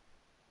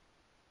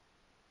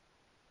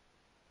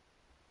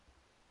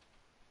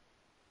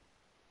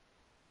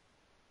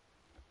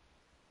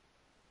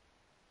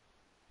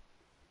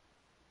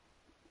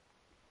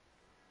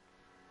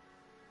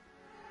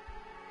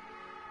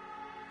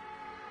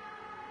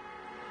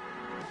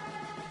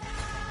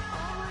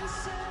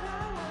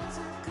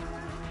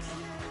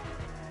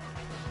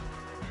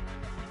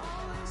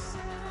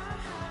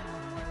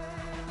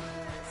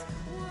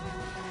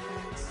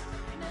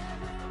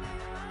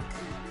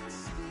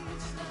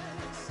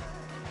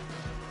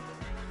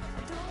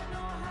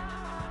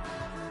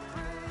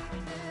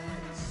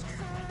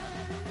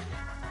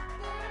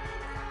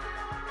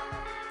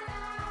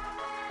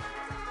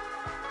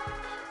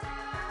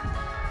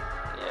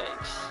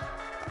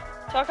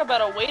 Talk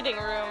about a waiting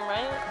room,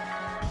 right?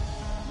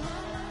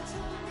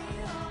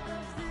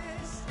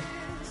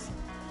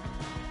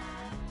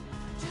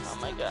 Oh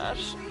my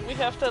gosh. We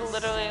have to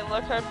literally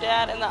look our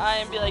dad in the eye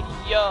and be like,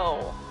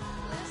 yo.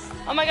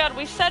 Oh my god,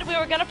 we said we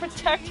were gonna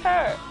protect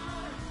her.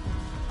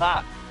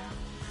 Fuck.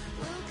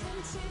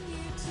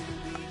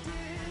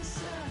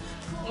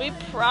 We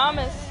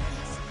promised.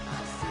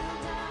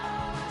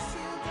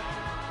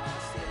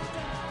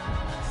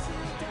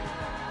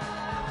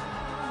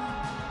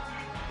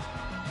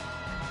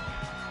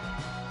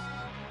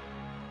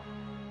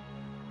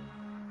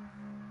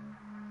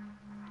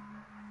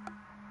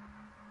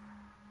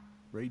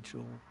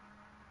 Rachel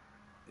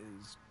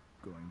is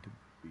going to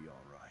be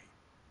all right.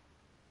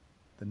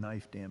 The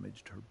knife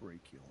damaged her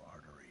brachial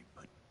artery,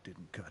 but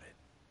didn't cut it.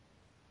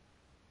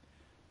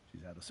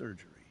 She's had a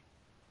surgery,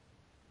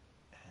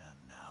 and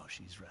now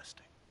she's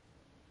resting.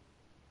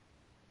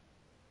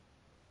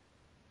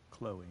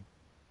 Chloe,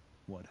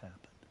 what happened?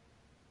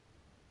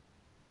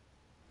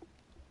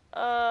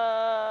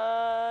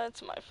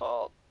 It's my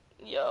fault.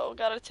 Yo,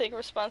 gotta take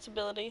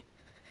responsibility.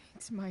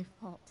 It's my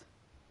fault.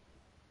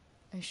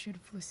 I should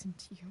have listened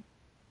to you.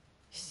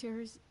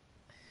 Sarah's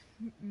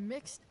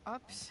mixed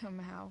up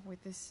somehow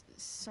with this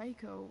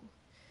psycho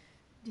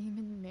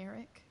Damon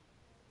Merrick.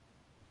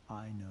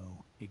 I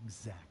know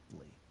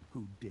exactly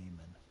who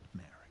Damon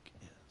Merrick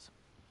is.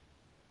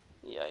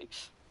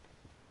 Yikes.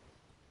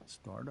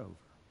 Start over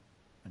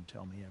and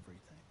tell me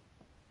everything.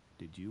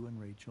 Did you and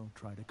Rachel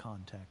try to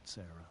contact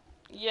Sarah?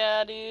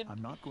 Yeah, dude.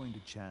 I'm not going to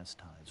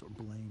chastise or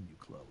blame you,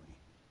 Chloe,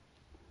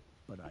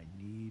 but I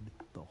need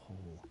the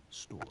whole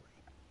story.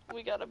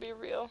 We gotta be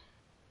real.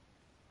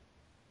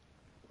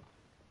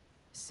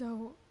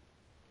 So,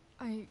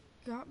 I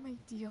got my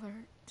dealer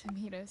to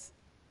meet us,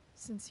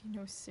 since he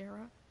knows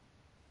Sarah.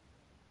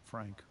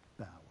 Frank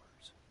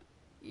Bowers.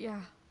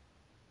 Yeah,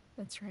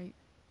 that's right.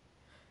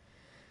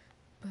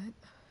 But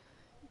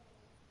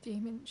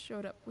Damon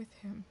showed up with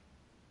him.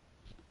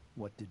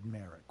 What did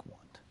Merrick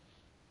want?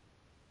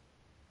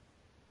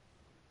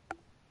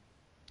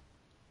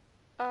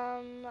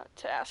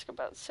 To ask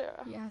about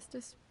Sarah. He asked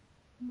us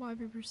why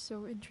we were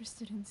so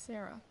interested in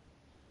Sarah.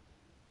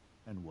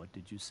 And what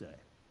did you say?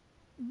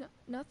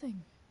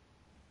 Nothing.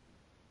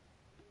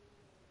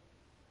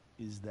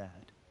 Is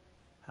that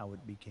how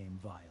it became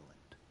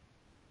violent?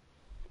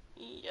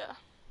 Yeah.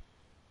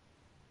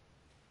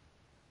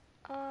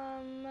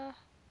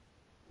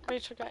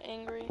 Rachel got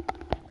angry.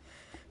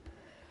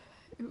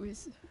 It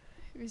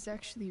was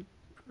actually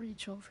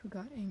Rachel who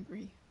got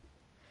angry.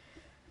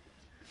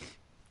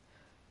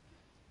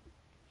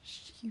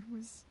 She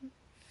was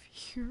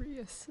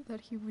furious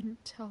that he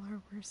wouldn't tell her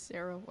where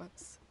Sarah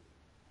was.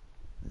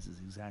 This is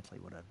exactly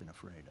what I've been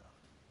afraid of.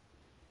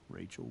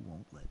 Rachel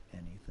won't let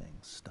anything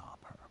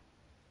stop her.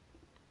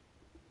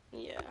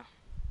 Yeah.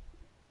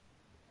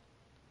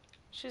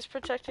 She's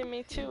protecting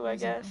me too, It I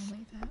wasn't guess.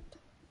 only that.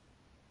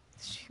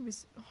 She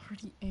was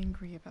already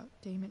angry about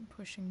Damon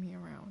pushing me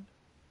around.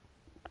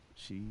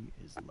 She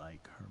is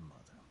like her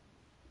mother.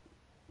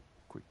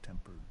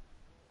 Quick-tempered,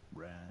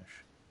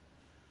 rash.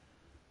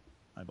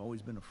 I've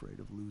always been afraid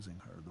of losing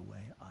her the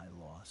way I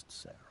lost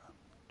Sarah.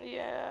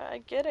 Yeah, I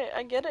get it.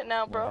 I get it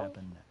now, bro. What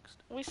happened next?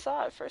 We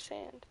saw it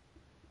firsthand.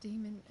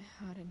 Damon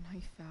had a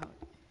knife out.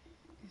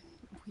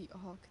 We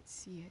all could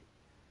see it.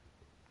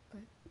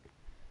 But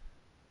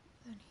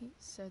then he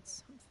said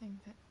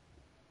something that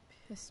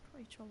pissed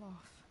Rachel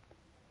off.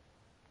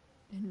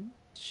 And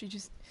she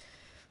just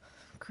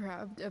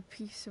grabbed a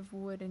piece of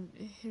wood and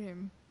hit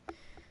him.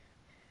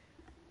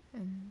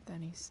 And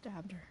then he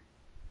stabbed her.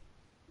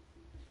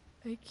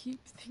 I keep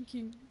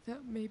thinking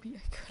that maybe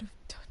I could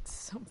have done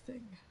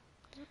something.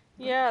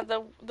 Yeah,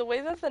 the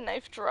way that the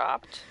knife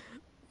dropped,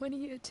 when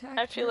he attacked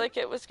I feel her, like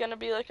it was gonna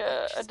be like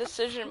a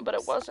decision, but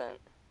it wasn't.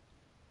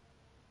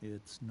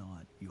 It's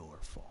not your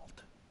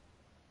fault.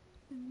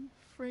 And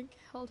Frank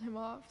held him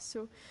off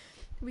so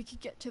we could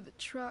get to the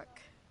truck.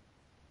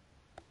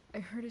 I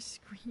heard a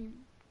scream,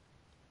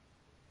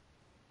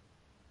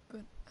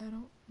 but I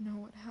don't know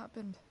what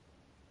happened.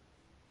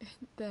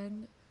 And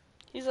then...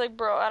 He's like,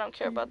 bro, I don't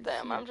care about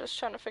them. I'm just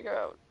trying to figure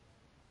out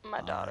my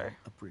daughter.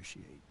 I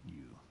appreciate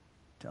you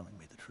telling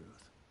me the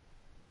truth.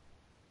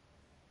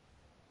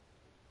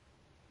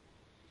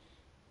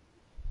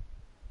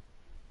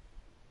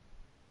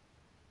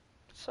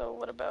 So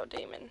what about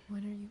Damon?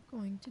 What are you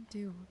going to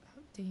do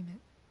about Damon?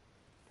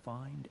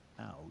 Find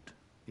out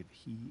if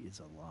he is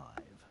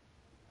alive.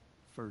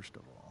 First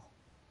of all,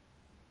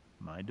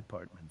 my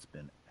department's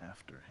been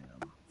after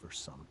him for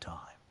some time.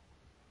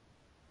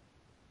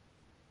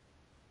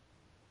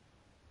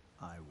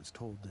 I was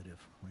told that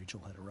if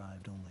Rachel had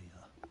arrived only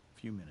a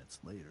few minutes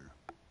later,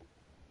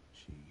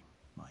 she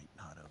might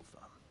not have,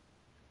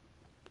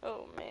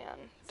 Oh man,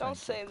 don't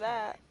say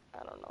that.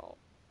 I don't know.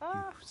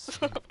 You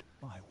saved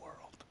my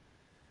world.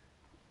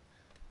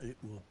 It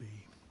will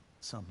be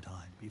some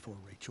time before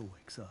Rachel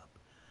wakes up.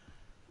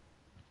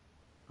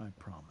 I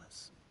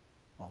promise.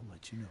 I'll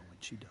let you know when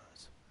she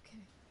does. Okay.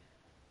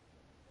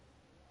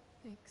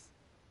 Thanks.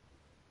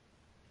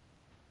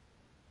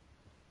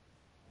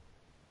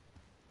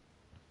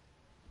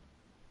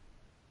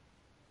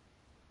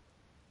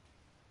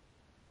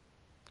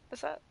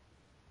 Is that...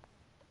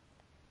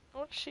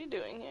 What's she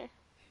doing here?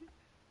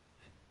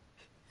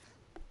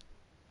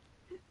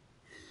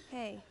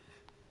 Hey.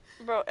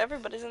 Bro,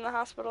 everybody's in the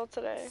hospital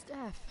today.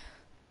 Steph,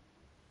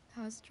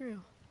 how's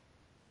Drew?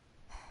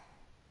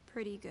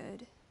 Pretty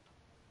good.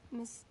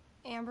 Miss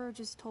Amber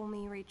just told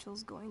me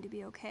Rachel's going to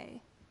be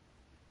okay.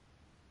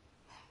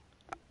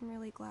 I'm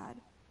really glad.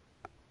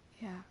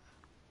 Yeah.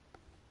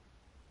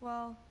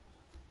 Well,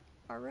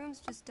 our room's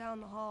just down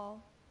the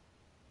hall.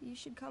 You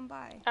should come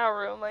by. Our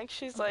room, like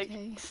she's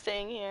Okay. like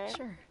staying here.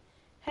 Sure.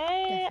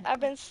 Hey, I've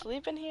been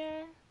sleeping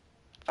here.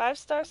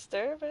 5-star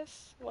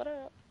service. What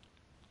up?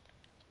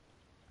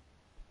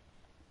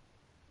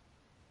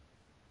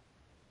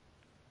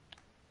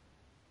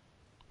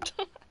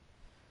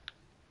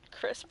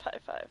 Crisp high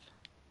five.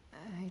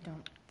 I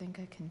don't think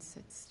I can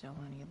sit still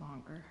any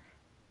longer.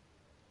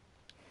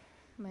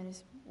 Might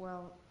as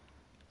well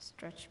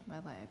stretch my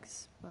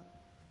legs, but...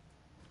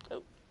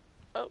 Oh.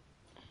 Oh.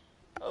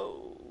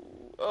 Oh.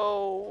 Oh.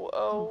 Oh.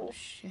 Oh,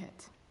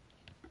 shit.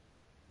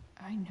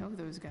 I know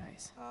those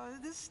guys.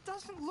 This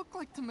doesn't look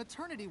like the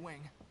maternity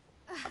wing.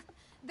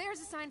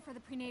 There's a sign for the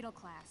prenatal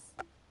class.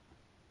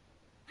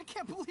 I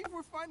can't believe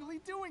we're finally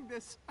doing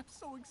this. I'm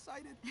so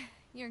excited.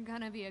 You're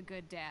gonna be a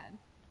good dad.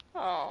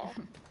 Oh.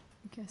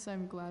 Guess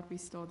I'm glad we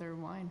stole their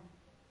wine.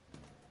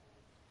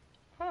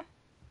 Huh.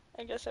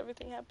 I guess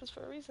everything happens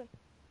for a reason.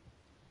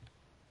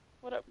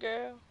 What up,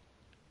 girl?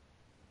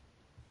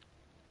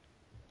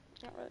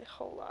 Not really a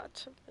whole lot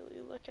to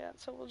really look at,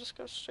 so we'll just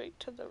go straight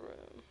to the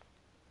room.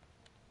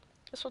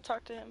 Guess we'll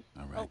talk to him.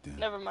 All right, then.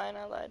 Never mind,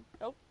 I lied.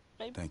 Oh,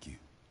 maybe. Thank you.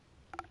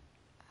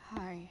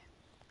 Hi.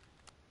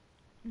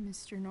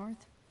 Mr.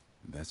 North?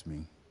 That's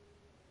me.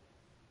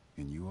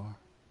 And you are?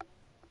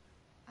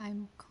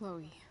 I'm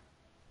Chloe.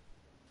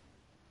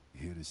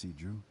 Here to see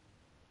Drew?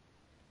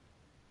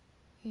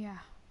 Yeah.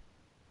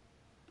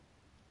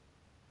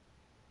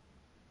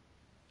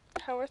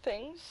 How are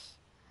things?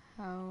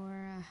 How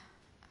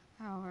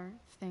are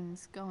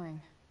things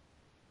going?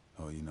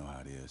 Oh, you know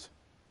how it is.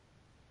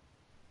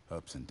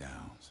 Ups and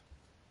downs.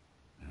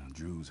 Now,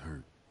 Drew's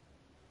hurt,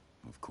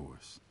 of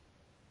course.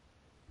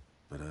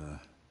 But,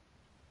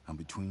 I'm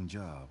between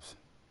jobs,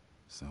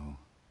 so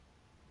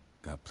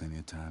got plenty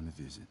of time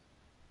to visit.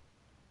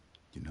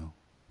 You know?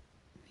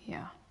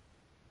 Yeah.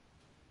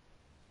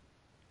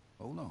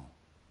 Hold on.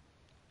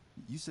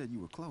 You said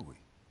you were Chloe.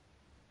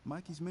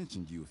 Mikey's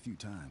mentioned you a few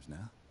times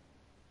now.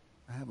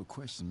 I have a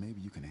question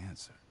maybe you can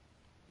answer.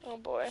 Oh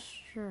boy.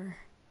 Sure.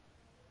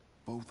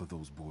 Both of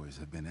those boys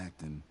have been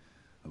acting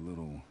a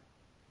little,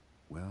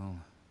 well,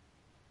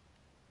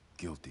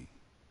 guilty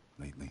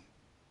lately.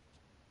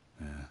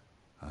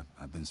 Yeah,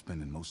 I've been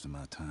spending most of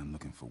my time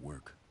looking for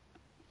work.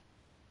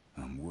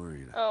 I'm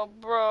worried. Oh,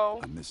 bro.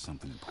 I missed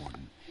something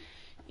important.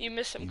 You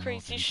missed some You know if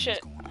crazy anything's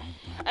shit. going on?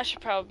 I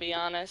should probably be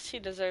honest. He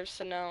deserves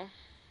to know.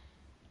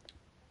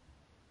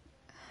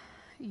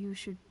 You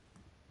should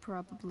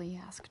probably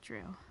ask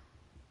Drew.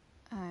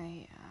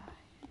 I,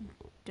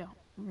 don't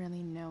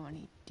really know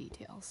any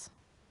details.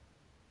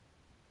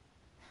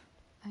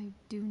 I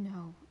do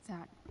know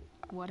that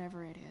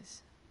whatever it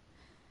is,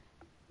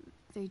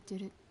 they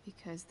did it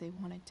because they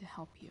wanted to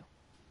help you.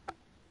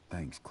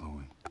 Thanks,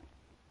 Chloe.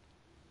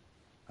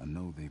 I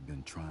know they've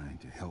been trying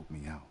to help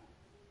me out,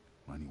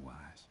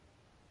 money-wise.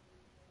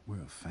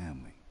 We're a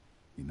family,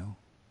 you know?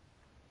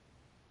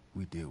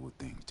 We deal with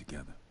things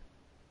together.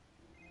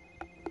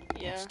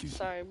 Yeah, Excuse me.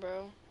 sorry,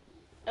 bro.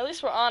 At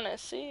least we're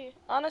honest. See,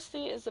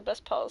 honesty is the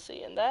best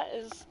policy, and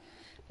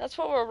that's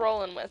what we're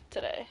rolling with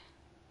today.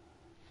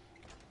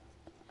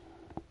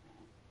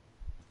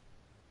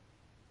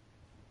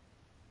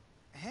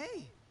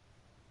 Hey!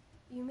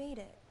 You made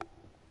it.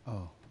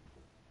 Oh.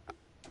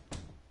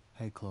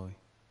 Hey, Chloe.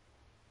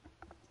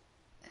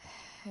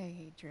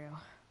 Hey, Drew.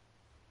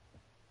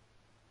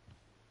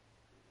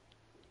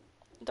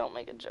 Don't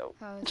make a joke.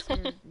 How's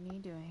your knee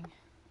doing?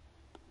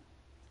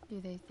 Do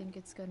they think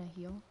it's gonna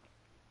heal?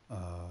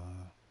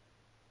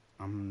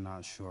 I'm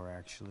not sure,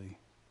 actually.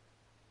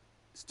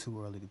 It's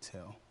too early to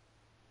tell.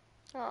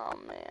 Oh,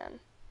 man.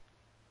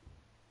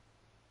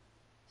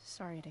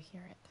 Sorry to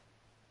hear it.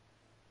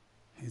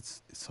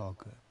 It's all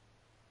good.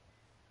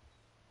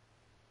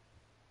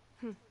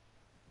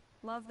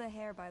 Love the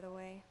hair, by the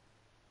way.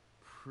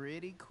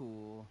 Pretty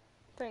cool.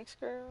 Thanks,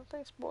 girl.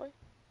 Thanks, boy.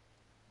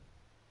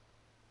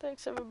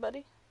 Thanks,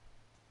 everybody.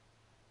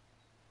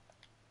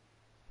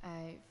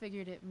 I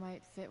figured it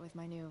might fit with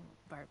my new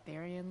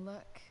barbarian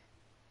look.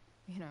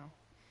 You know,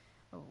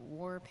 a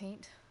war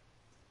paint.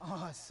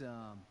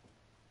 Awesome.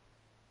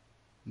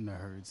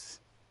 Nerds.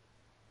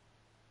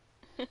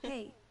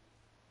 Hey,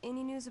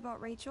 any news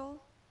about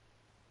Rachel?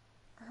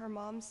 Her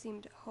mom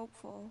seemed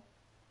hopeful.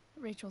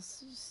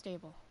 Rachel's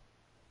stable.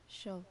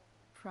 She'll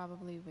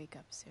probably wake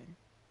up soon.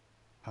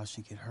 How'd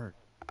she get hurt?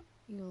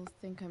 You'll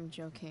think I'm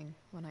joking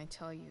when I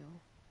tell you,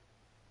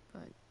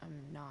 but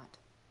I'm not.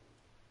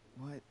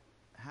 What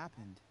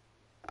happened?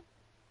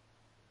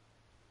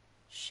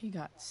 She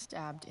got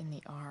stabbed in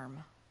the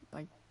arm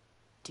by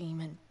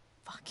Demon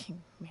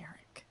fucking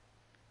Merrick.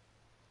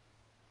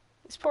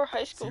 These poor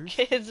high school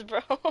Seriously? kids,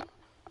 bro.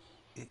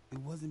 It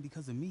wasn't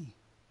because of me,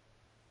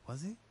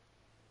 was it?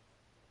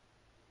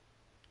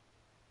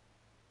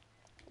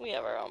 We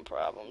have our own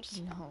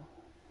problems. No.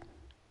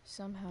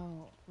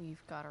 Somehow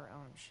we've got our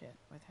own shit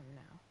with him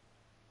now.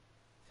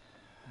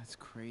 That's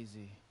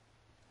crazy.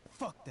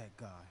 Fuck that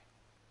guy.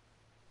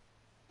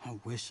 I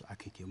wish I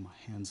could get my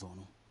hands on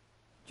him.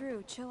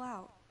 Drew, chill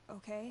out,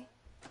 okay?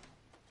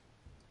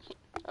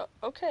 Oh,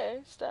 okay,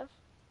 Steph.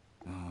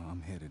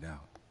 I'm headed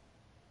out.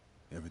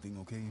 Everything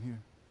okay in here?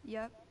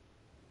 Yep.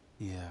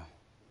 Yeah.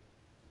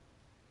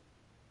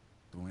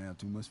 Don't have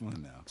too much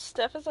fun now.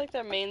 Steph is like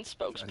their main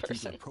Try to keep it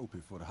spokesperson.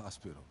 appropriate for the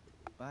hospital.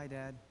 Bye,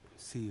 Dad.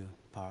 See ya,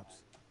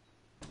 Pops.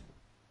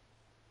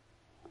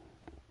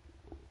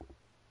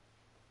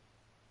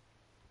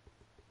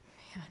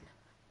 Man.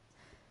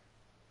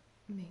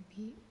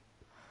 Maybe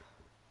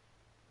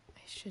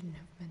I shouldn't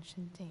have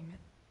mentioned Damon.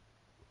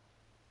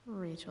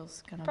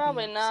 Rachel's gonna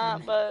Probably be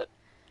not, upset. but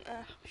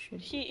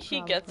Should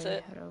he gets probably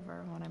it. Head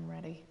over when I'm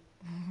ready.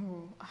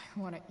 Ooh, I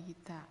want to eat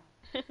that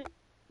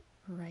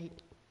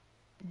right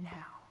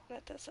now.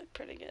 That does look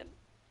pretty good.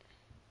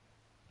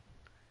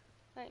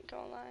 I ain't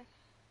gonna lie.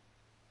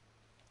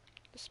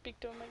 Just speak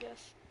to him, I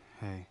guess.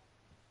 Hey.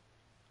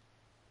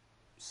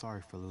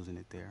 Sorry for losing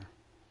it there.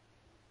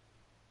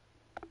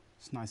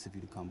 It's nice of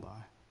you to come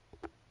by.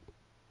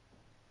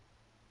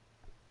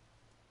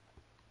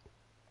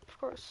 Of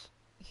course.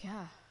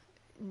 Yeah,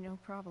 no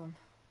problem.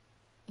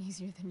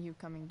 Easier than you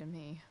coming to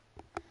me.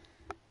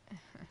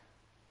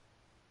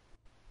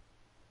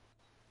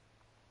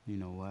 You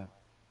know what?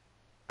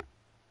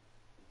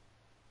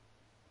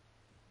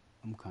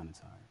 I'm kinda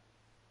tired.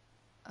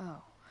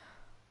 Oh,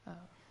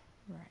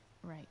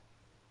 right.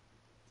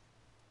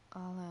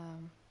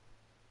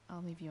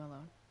 I'll leave you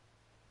alone.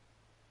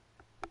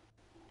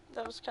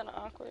 That was kind of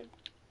awkward.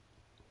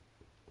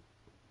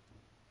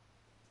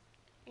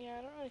 Yeah,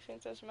 I don't really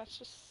think there's much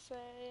to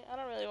say. I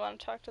don't really want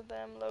to talk to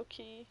them,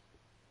 low-key.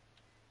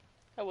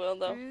 I will,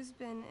 though. Drew's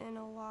been in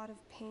a lot of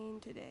pain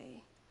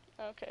today.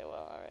 Okay,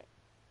 well, alright.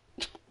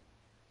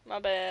 My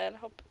bad.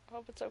 Hope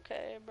it's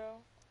okay, bro.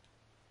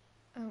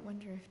 I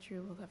wonder if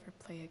Drew will ever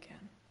play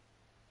again.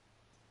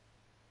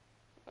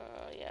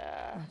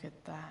 Yeah. Look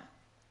at that.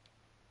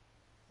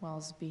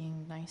 Wells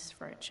being nice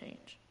for a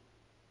change.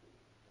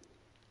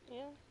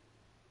 Yeah.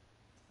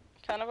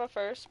 Kind of a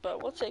first,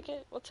 but we'll take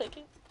it. We'll take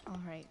it.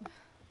 Alright.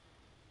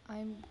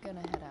 I'm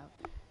gonna head out.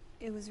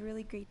 It was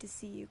really great to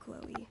see you,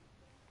 Chloe.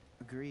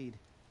 Agreed.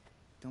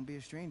 Don't be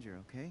a stranger,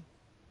 okay?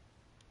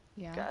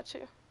 Yeah? Got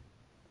you.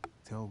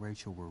 Tell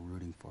Rachel we're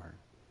rooting for her.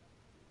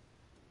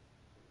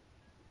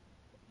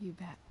 You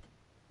bet.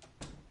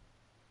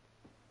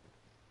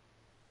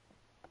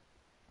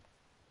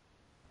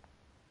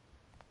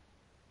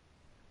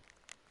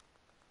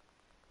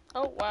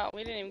 Oh, wow.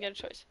 We didn't even get a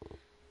choice.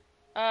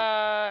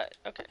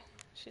 Okay.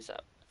 She's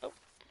up. Oh.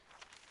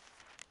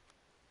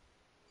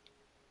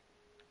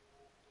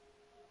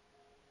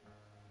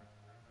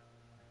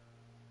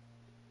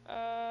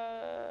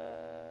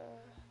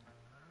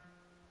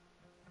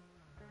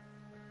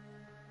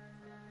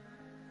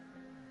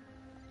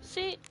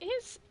 See,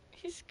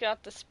 he's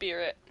got the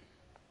spirit.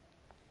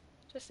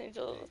 Just needs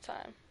a little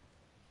time.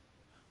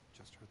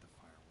 Just heard the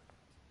fire went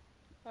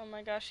out. Oh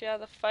my gosh, yeah,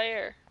 the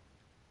fire.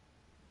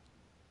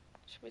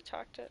 Should we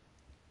talk to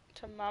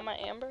Mama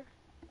Amber?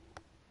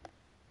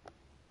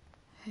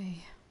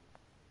 Hey.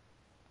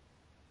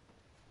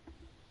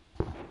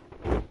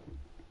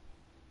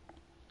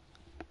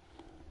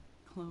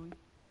 Chloe,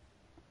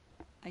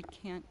 I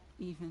can't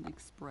even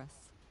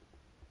express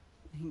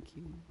thank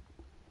you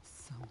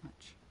so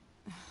much.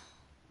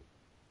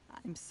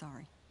 I'm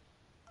sorry.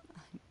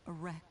 I'm a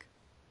wreck.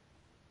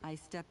 I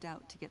stepped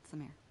out to get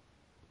some air.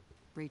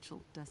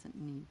 Rachel doesn't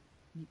need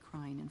me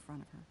crying in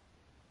front of her.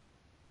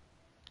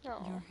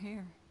 Aww. Your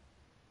hair.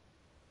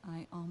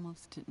 I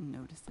almost didn't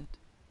notice it.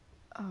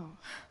 Oh.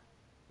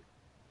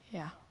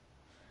 Yeah.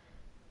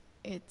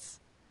 It's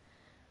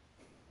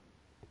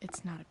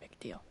not a big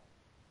deal.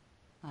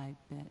 I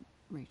bet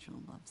Rachel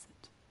loves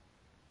it.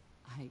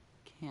 I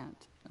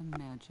can't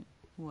imagine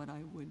what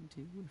I would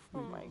do if we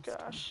Oh my lost her.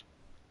 gosh.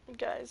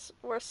 Guys,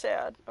 we're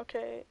sad,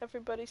 okay?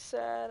 Everybody's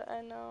sad,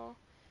 I know.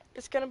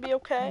 It's gonna be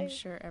okay. I'm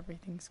sure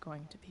everything's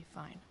going to be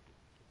fine.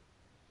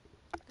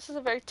 This is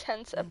a very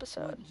tense That's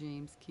episode. what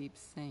James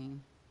keeps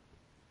saying.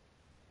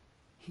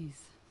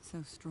 He's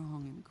so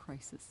strong in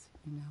crisis,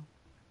 you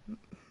know?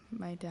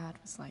 My dad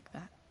was like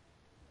that.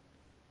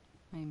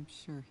 I'm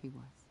sure he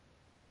was.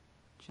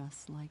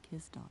 Just like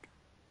his daughter.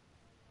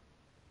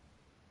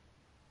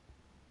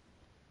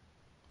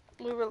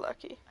 We were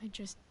lucky. I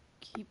just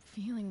keep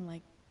feeling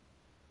like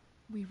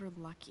we were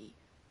lucky.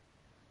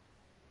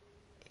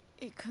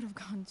 It could have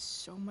gone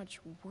so much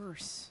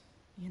worse,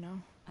 you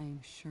know? I'm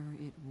sure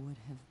it would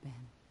have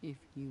been if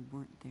you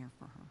weren't there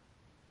for her.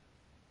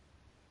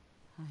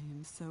 I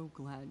am so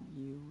glad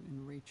you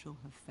and Rachel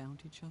have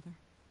found each other.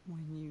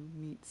 When you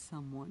meet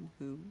someone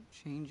who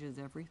changes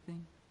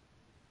everything,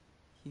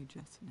 you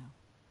just know.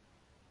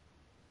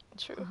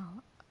 True.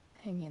 Well,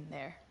 hang in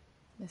there,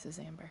 Mrs.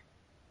 Amber.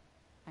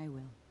 I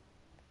will.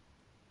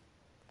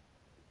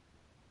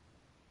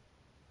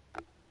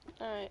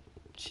 Alright.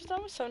 She's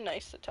always so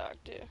nice to talk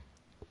to.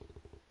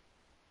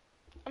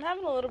 I'm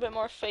having a little bit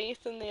more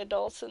faith in the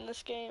adults in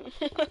this game.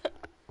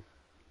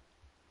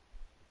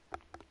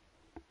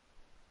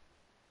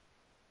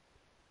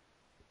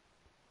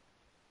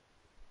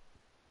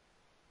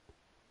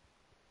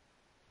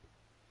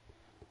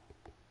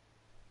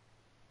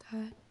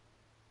 Dad,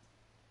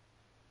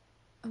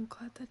 I'm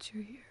glad that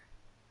you're here.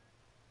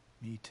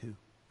 Me too,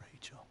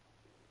 Rachel.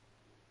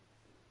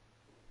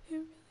 It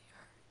really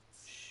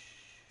hurts.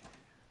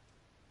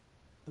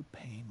 The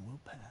pain will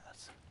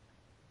pass.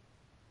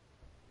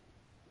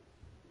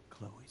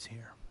 Chloe's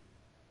here.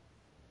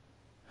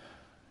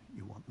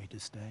 You want me to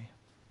stay?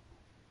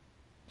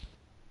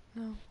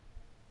 No.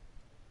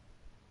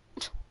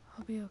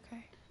 I'll be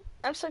okay.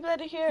 I'm so glad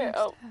to hear it. Thanks,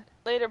 Oh, Dad.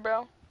 later,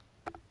 bro.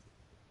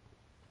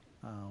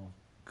 I'll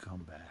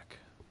come back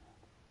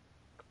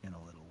in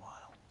a little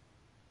while.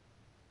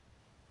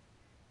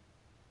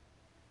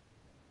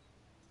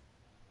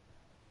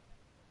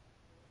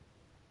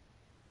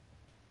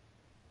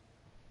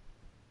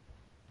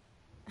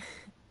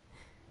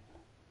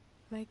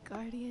 My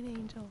guardian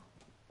angel.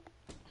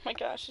 Oh my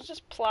gosh, it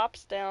just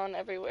plops down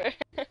everywhere.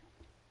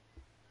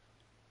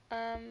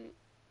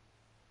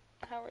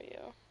 How are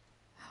you?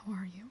 How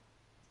are you?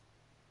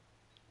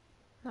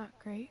 Not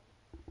great.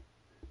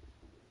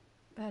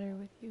 Better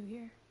with you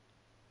here.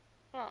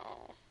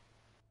 Oh.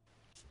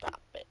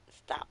 Stop it.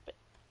 Stop it.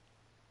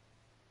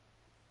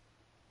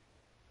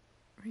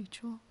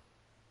 Rachel,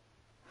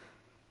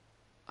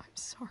 I'm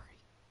sorry.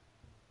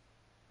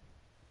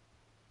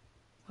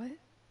 What?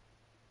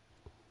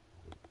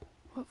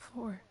 What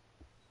for?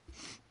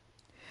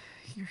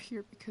 You're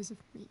here because of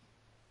me.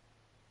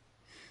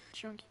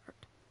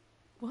 Junkyard.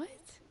 What?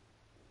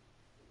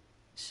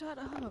 Shut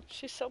up.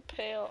 She's so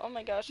pale. Oh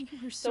my gosh. You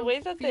were The so way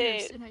that they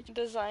fierce, and I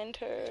designed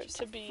her just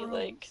to be froze.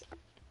 like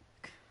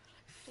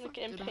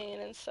in it up.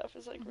 pain and stuff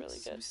is like I'm really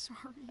so good. sorry.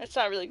 It's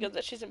not really good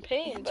that she's in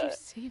pain, And you but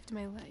saved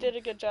my life. did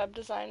a good job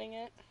designing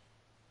it.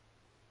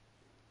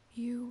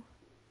 You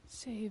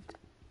saved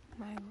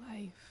my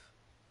life.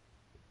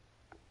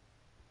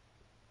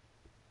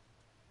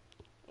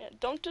 Yeah,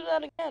 don't do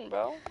that again,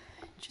 bro.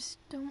 Just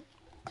don't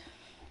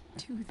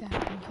do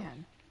that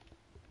again.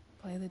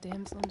 Play the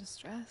damsel in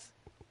distress.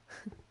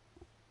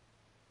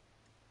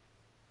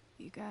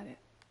 You got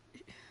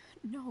it.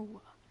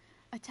 No.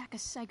 Attack a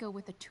psycho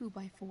with a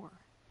 2x4.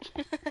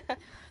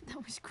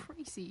 That was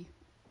crazy.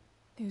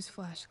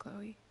 Newsflash,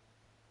 Chloe.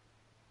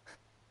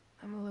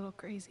 I'm a little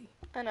crazy.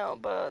 I know,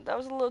 but that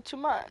was a little too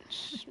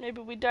much.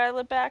 Maybe we dial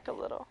it back a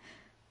little.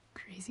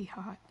 Crazy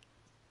hot.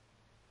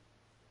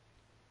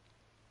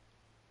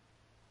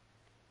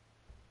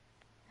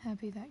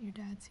 Happy that your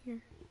dad's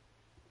here.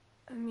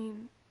 I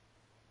mean,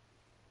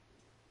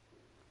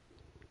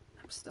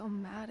 I'm still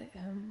mad at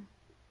him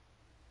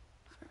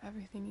for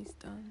everything he's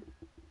done.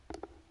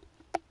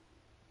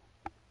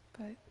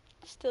 But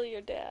still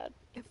your dad.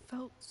 It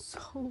felt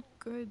so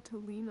good to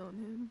lean on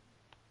him.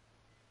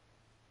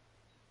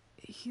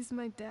 He's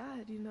my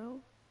dad, you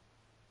know?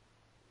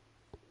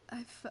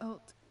 I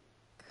felt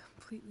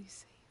completely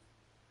safe.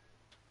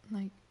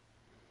 Like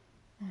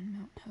on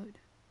Mount Hood.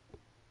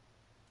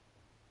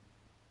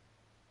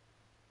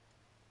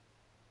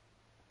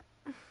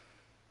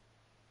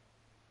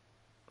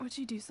 Would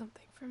you do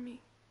something for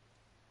me?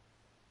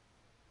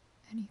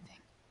 Anything.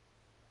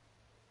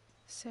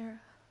 Sarah.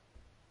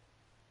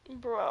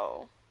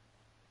 Bro.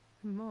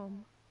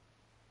 Mom.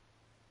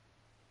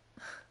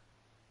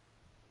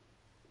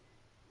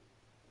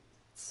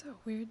 It's so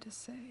weird to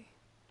say.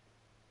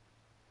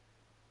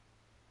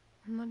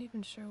 I'm not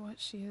even sure what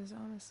she is,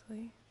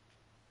 honestly.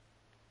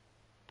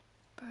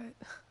 But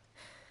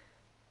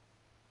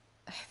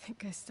I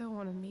think I still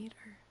want to meet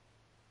her.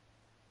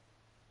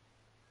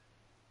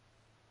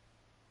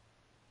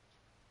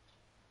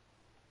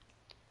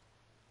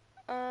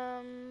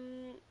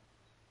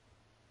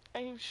 Are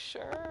you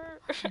sure?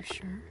 Are you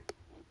sure?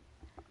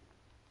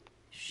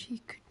 She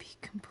could be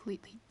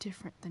completely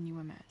different than you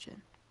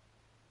imagine.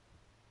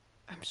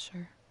 I'm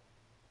sure.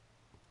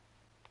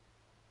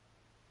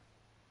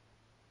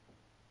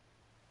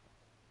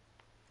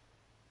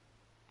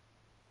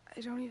 I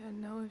don't even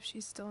know if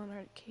she's still in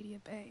Arcadia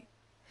Bay.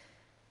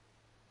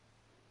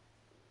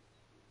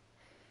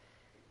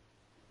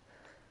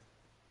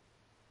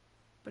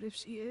 But if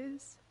she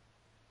is,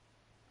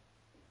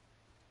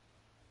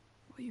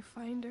 will you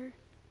find her,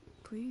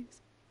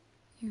 please?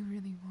 You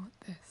really want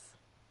this,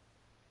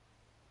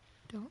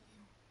 don't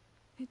you?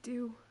 I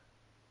do,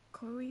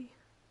 Chloe.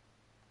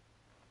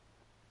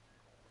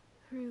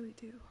 I really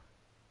do.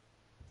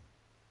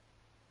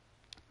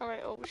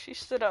 Alright, oh, she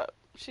stood up.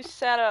 She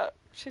sat up.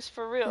 She's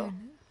for real.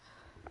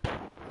 Then,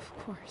 of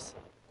course.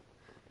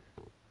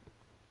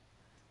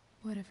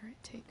 Whatever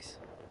it takes.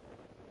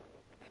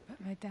 I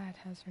bet my dad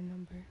has her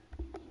number.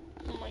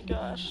 Oh my In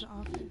gosh. his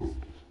office.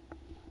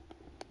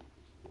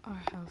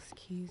 Our house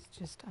key's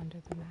just under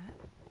the mat.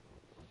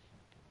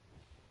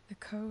 The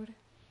code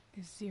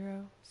is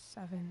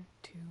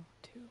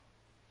 0722.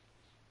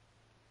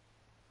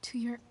 To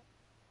your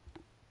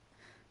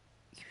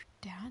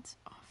dad's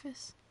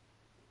office?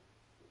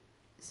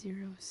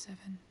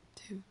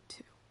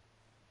 0722.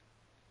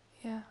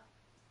 Yeah.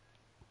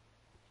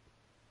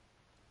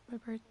 My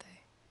birthday.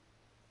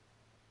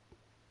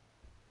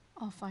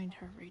 I'll find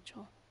her,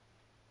 Rachel.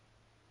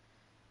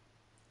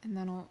 And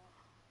then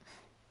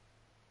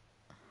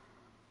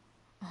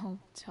I'll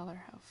tell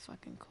her how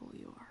fucking cool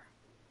you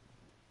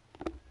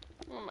are.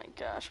 Oh my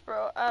gosh,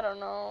 bro. I don't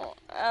know.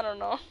 I don't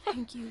know.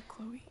 Thank you,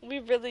 Chloe. We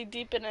really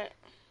deep in it.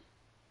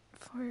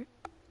 For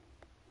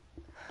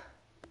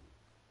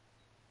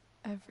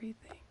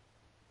everything.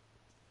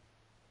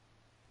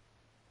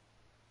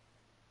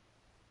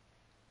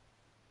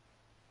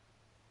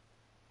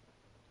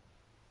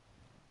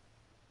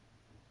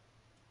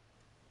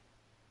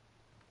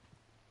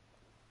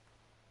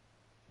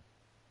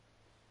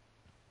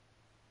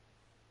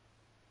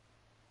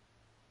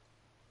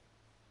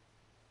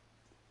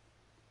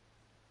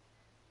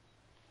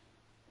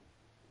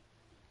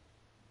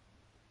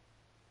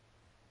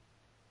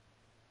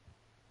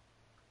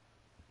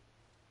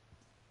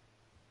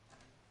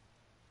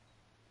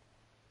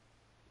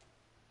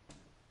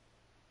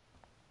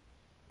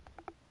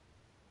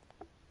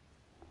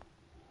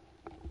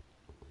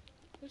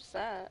 Who's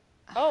that?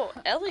 Oh,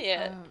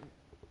 Elliot.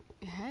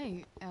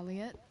 Hey,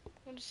 Elliot.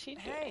 What is he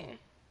doing? Hey!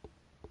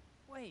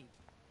 Wait.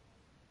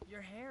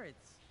 Your hair,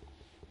 it's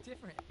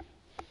different.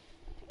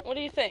 What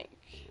do you think?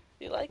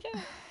 You like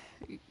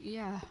it?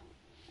 Yeah.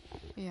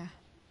 Yeah.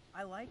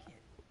 I like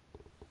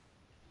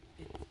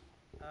it.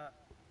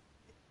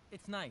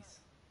 It's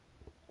nice.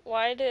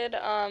 Why did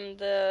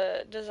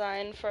the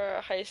design for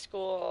high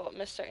school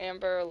Mr.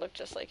 Amber look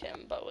just like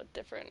him but with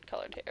different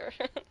colored hair?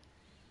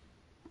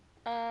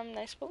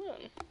 Nice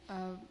balloon.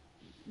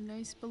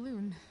 Nice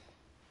balloon.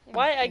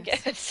 Why, I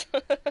guess.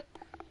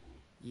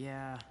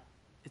 Yeah,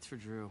 it's for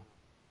Drew.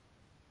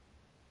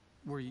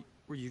 Were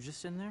you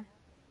just in there?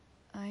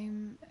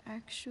 I'm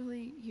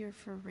actually here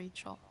for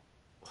Rachel.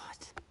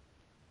 What?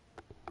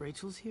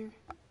 Rachel's here?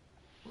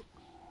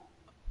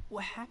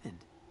 What happened?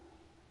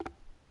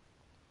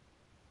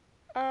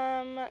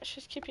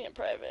 She's keeping it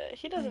private.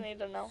 He doesn't need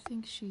to know. I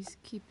think she's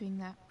keeping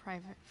that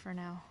private for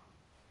now.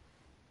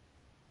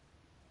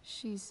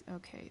 She's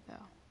okay,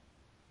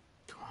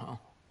 though. Well,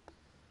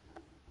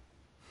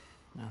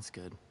 that's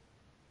good.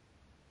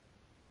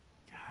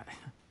 God,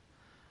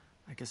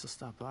 I guess I'll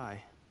stop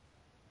by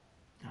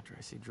after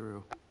I see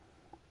Drew.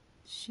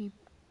 She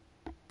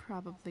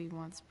probably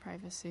wants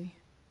privacy.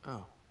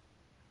 Oh.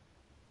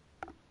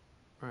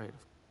 Right,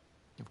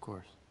 of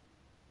course.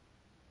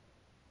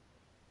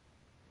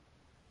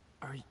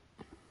 Are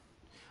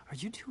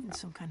you two in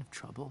some kind of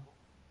trouble?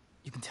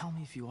 You can tell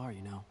me if you are,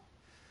 you know.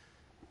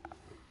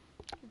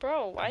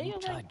 Bro, why I you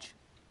won't like... judge.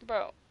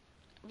 Bro,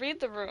 read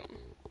the room.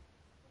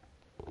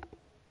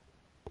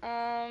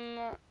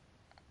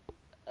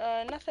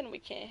 Nothing we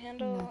can't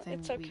handle. Nothing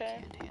it's okay. we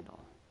can't handle.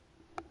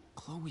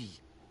 Chloe.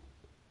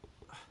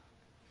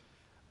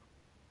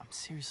 I'm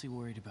seriously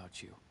worried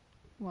about you.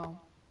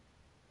 Well,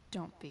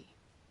 don't be.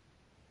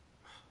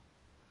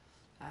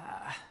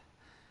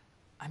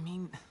 I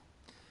mean,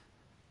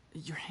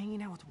 you're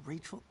hanging out with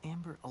Rachel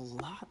Amber a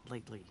lot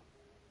lately.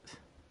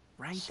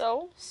 Right?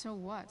 So? So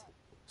what?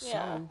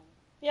 Yeah. So,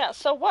 Yeah,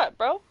 so what,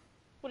 bro?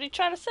 What are you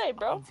trying to say,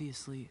 bro?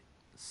 obviously,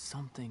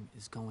 something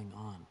is going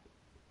on.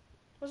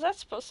 What's that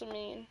supposed to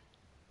mean?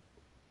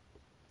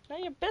 Not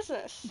your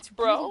business, It's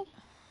bro. really-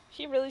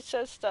 He really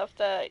says stuff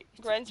that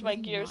grinds my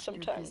Really gears not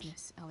your sometimes.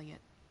 business,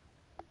 Elliot.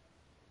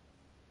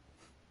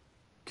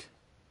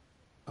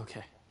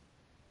 Okay,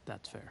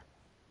 that's fair.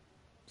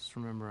 Just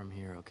remember I'm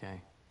here,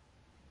 okay?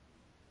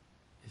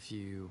 If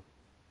you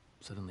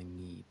suddenly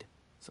need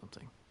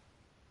something.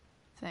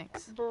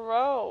 Thanks.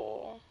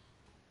 Bro.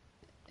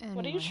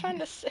 What are you Anyway, trying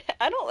to say?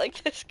 I don't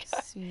like this guy.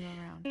 See you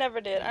around. Never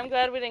did. I'm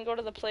glad we didn't go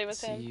to the play with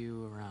See him.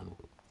 you around,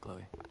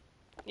 Chloe.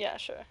 Yeah,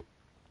 sure.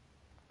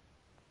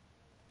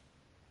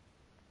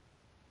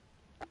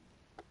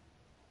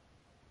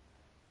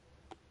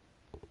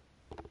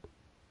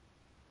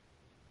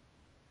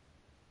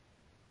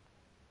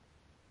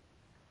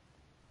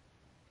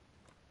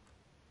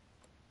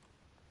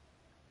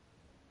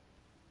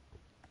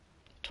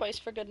 Twice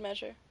for good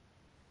measure.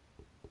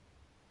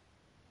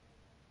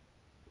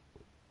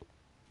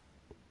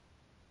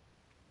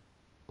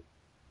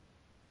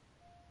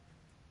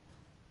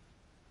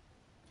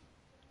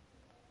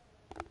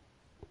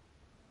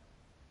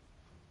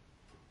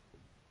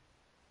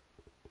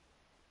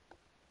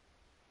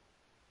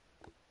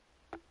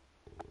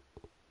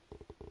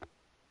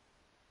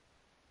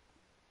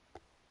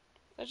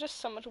 There's just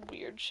so much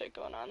weird shit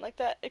going on. Like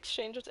that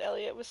exchange with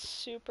Elliot was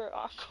super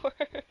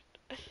awkward.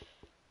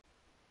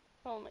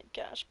 Oh my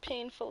gosh,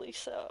 painfully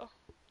so.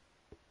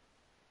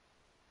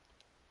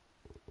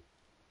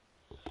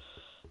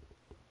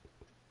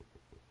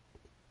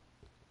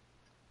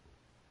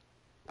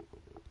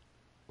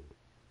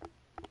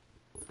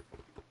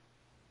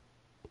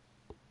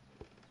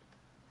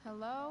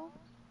 Hello?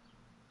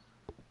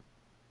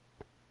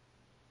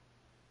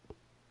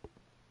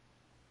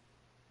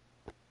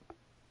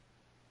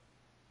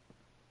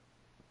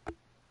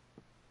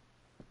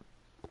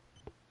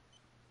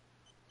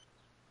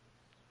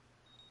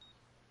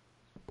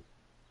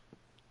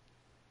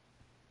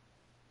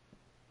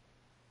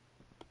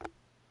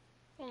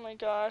 Oh my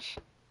gosh.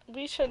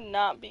 We should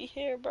not be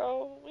here,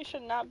 bro. We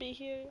should not be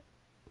here.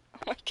 Oh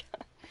my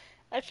god.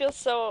 I feel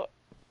so...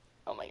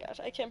 Oh my gosh,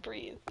 I can't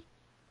breathe.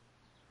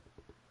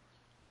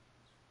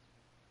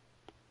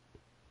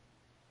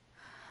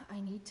 I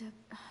need to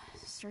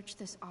search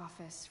this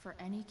office for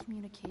any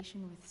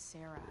communication with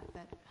Sarah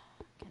that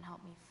can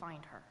help me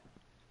find her.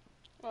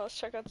 Well, let's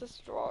check out this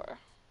drawer.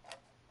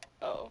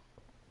 Oh.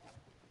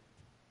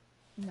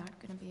 Not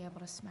gonna be able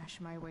to smash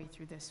my way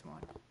through this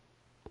one.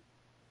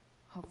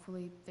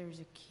 Hopefully there's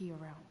a key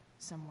around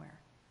somewhere.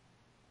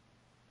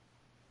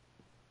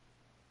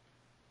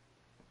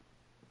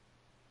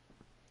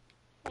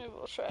 Maybe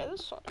we'll try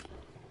this one.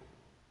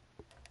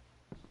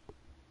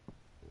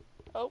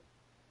 Oh.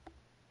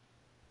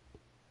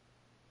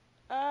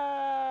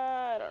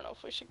 I don't know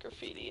if we should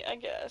graffiti, I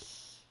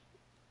guess.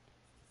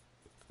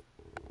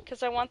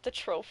 Because I want the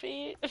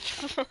trophy.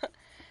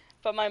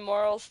 But my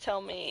morals tell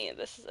me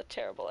this is a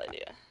terrible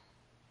idea.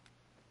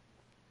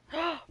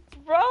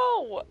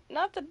 Bro!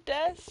 Not the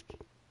desk!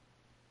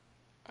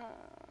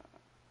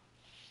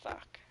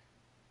 Fuck.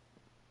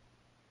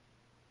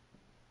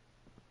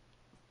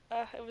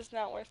 It was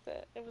not worth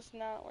it. It was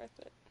not worth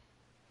it.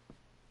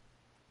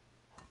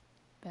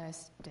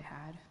 Best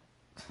dad.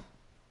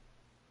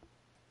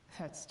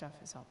 That stuff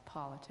is all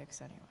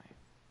politics anyway.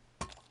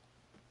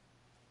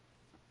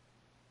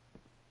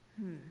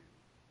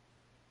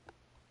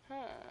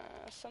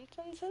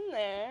 Something's in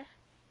there.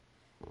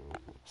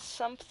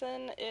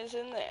 Something is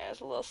in there.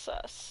 It's a little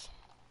sus.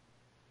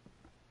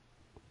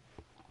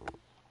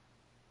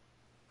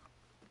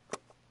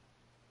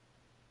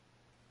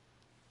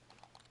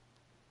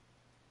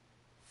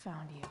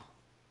 Found you.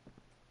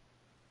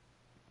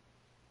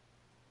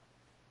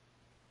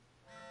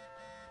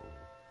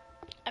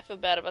 I feel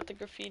bad about the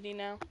graffiti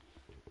now.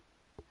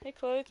 Hey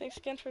Chloe, thanks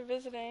again for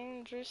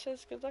visiting. Drew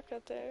says good luck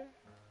out there.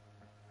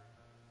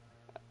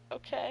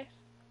 Okay,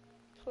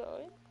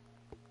 Chloe.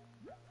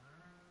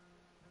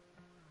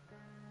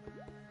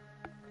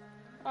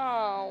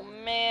 Oh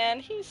man,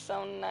 he's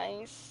so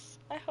nice.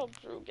 I hope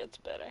Drew gets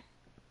better.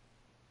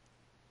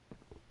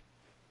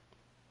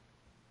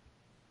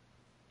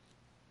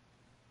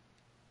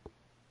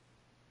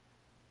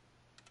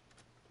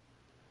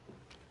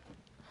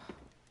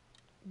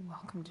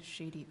 Welcome to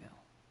Shadyville.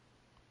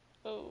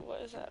 Oh,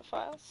 what is that?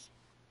 Files?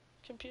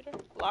 Computer?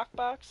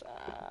 Lockbox?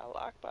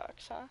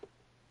 Lockbox, huh?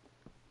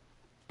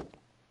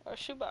 Or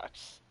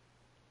shoebox?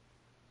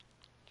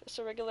 Just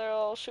a regular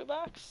old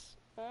shoebox?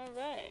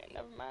 Alright,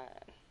 never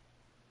mind.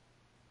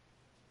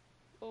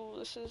 Oh,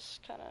 this is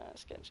kinda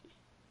sketchy.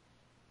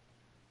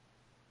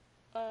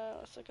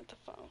 Let's look at the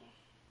phone.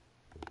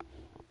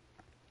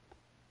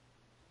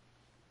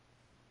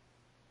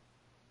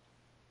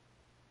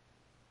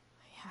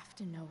 I have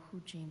to know who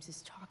James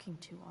is talking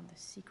to on the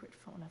secret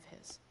phone of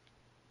his.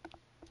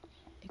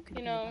 It could You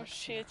be know, about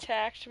she Sarah.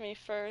 attacked me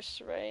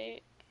first,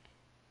 right?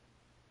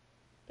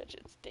 Bet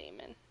it's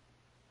Damon.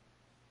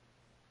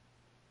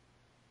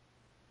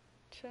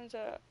 Turns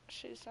out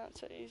she's not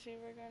so easy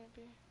we're gonna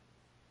be.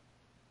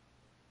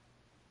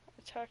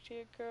 I talked to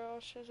your girl,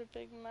 she has a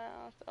big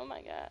mouth. Oh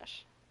my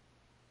gosh.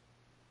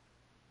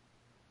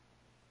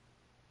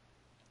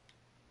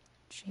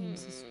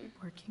 James is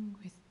working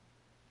with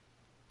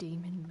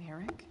Damon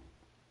Merrick?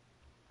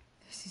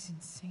 This is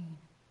insane.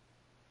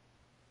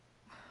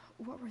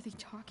 What were they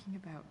talking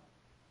about?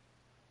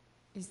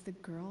 Is the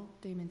girl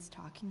Damon's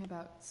talking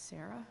about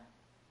Sarah?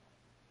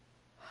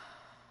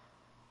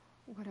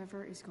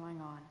 Whatever is going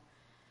on,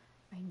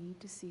 I need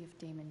to see if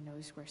Damon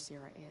knows where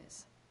Sarah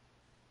is.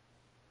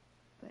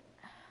 But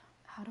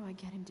how do I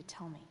get him to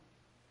tell me?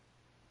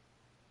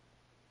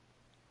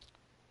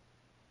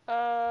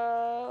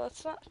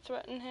 Let's not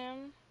threaten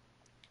him.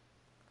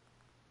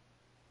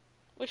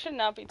 We should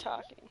not be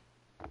talking.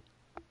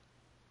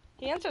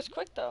 He answers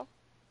quick though.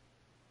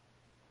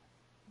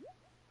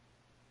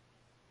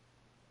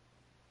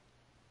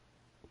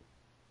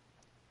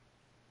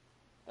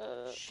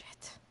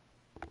 Shit.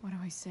 What do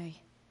I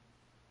say?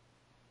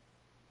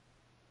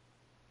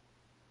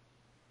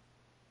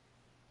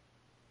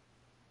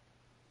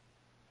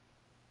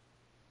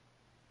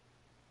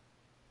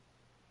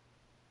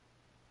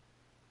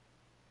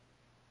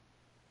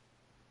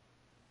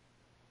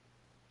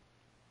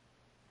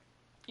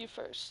 You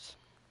first.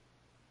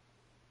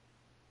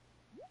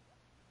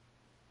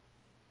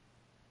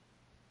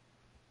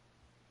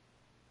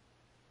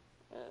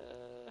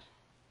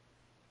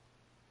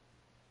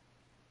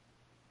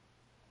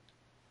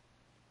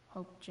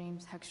 Hope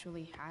James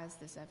actually has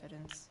this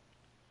evidence.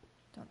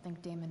 Don't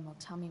think Damon will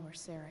tell me where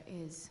Sarah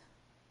is.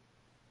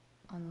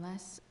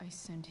 Unless I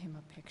send him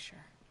a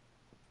picture.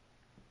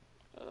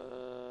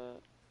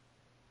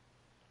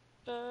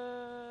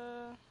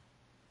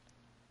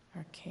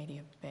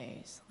 Arcadia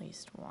Bay's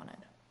least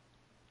wanted.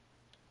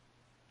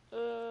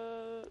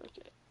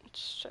 Okay.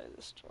 Let's try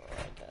this drawer,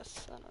 I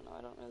guess. I don't know,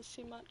 I don't really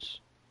see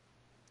much.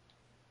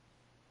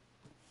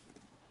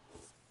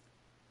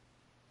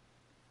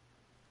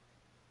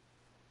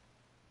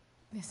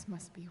 This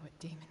must be what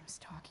Damon was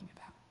talking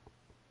about.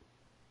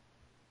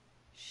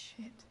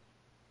 Shit.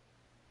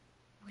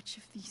 Which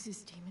of these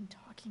is Damon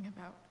talking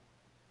about?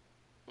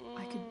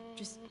 I could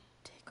just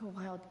take a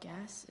wild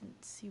guess and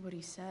see what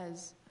he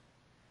says.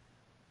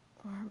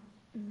 Or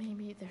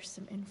maybe there's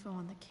some info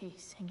on the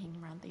case hanging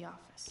around the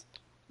office.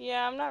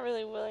 Yeah, I'm not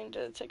really willing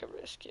to take a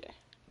risk here.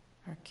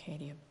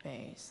 Arcadia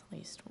Bay's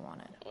least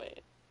wanted.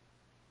 Wait.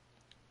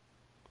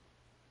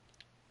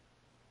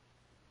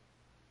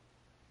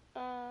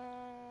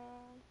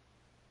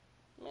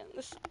 Man,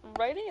 this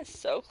writing is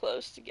so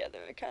close together.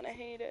 I kind of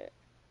hate it.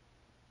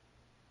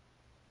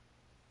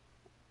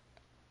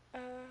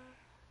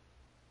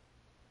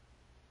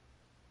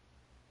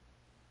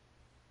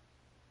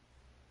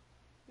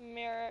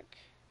 Merrick,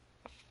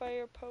 a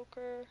fire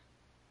poker,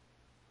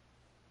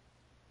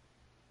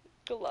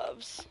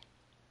 gloves.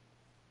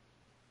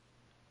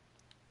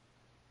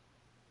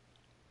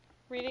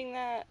 Reading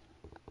that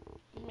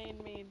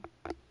made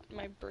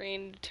my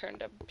brain turn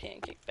to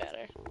pancake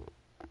batter.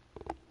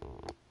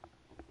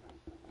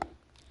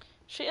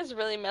 She is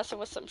really messing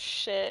with some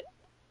shit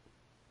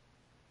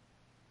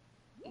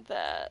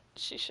that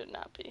she should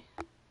not be.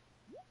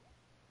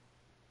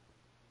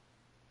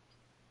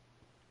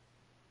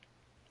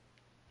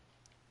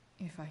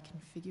 If I can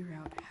figure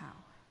out how.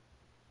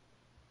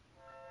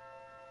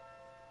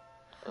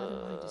 How do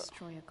I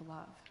destroy a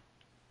glove?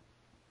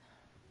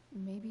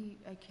 Maybe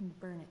I can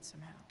burn it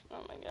somehow.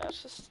 Oh my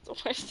gosh, this is the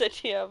worst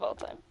idea of all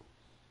time.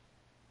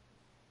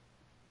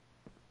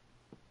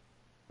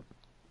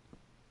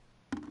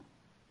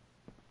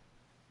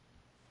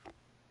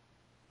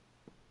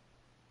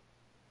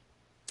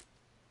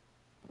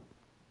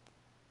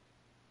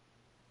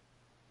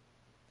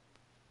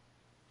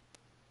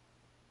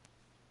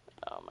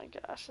 Oh my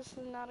gosh, this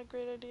is not a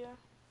great idea.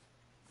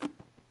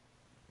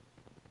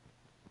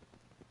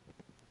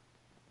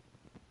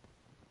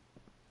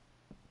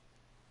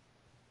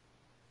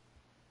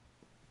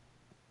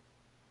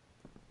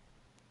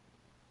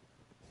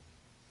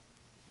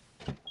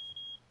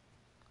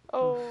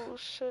 Oh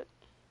shit.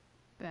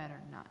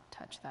 Better not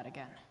touch that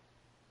again.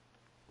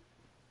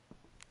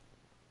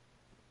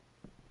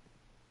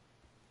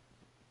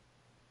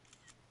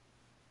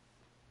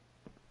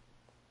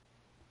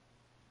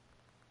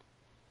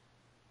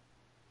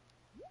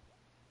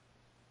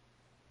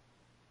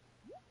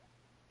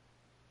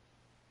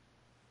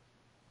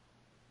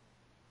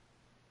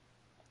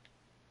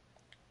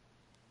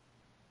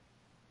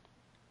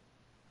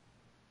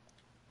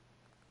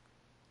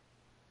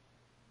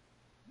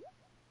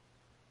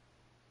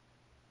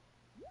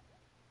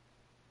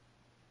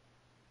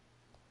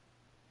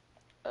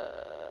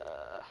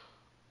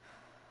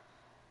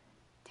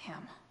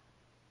 Damn.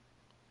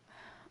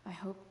 I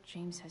hope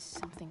James has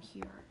something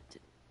here to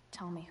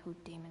tell me who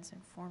Damon's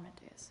informant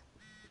is.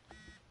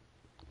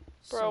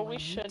 Bro, So we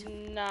should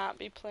not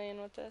be playing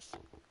with this.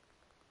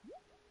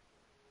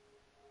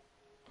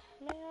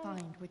 Man.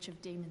 Find which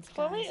of Damon's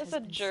Chloe guys is has a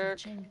been jerk.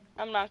 snitching.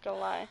 I'm not gonna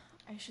lie.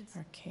 I should.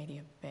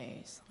 Arcadia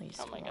Bay's least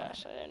Oh my one.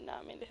 gosh, I did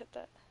not mean to hit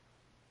that.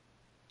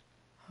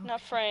 Okay.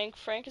 Not Frank.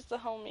 Frank is the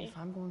homie. If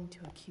I'm going to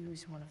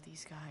accuse one of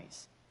these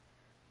guys,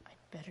 I'd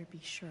better be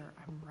sure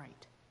I'm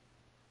right.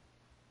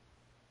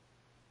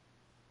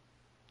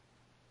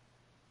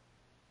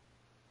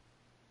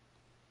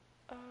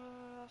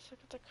 Let's look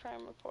at the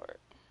crime report.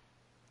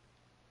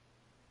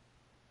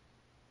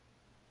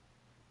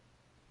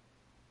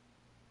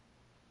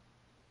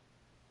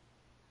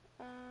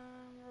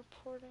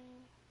 Reporting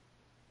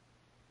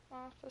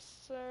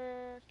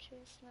officer,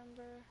 case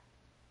number,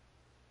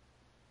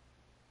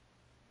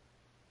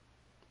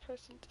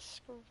 person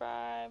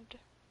described.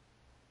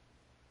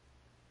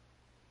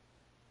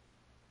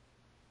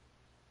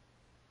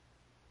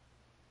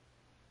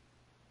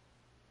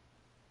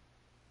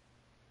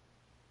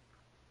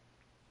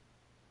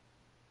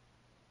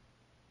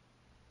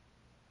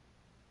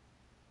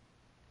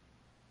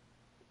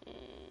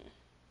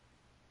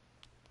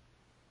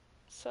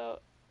 So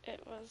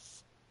it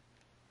was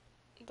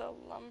the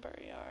lumber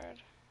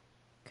yard.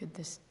 Could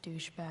this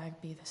douchebag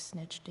be the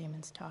snitch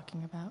Damon's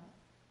talking about?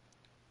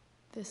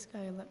 This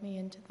guy let me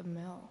into the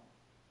mill.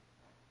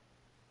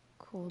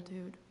 Cool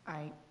dude.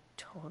 I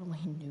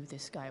totally knew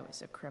this guy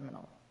was a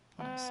criminal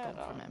when I stole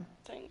from him.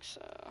 I think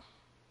so.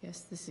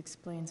 Guess this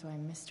explains why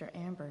Mr.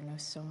 Amber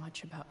knows so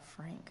much about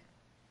Frank.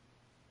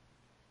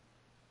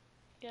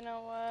 You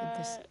know what? Could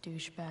this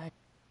douchebag...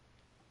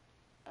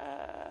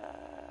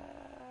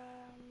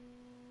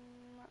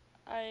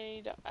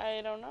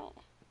 I don't know.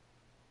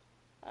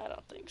 I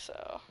don't think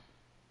so.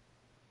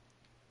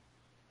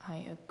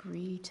 I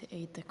agree to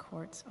aid the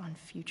courts on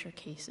future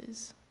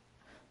cases.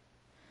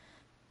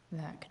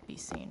 That could be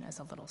seen as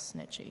a little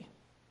snitchy.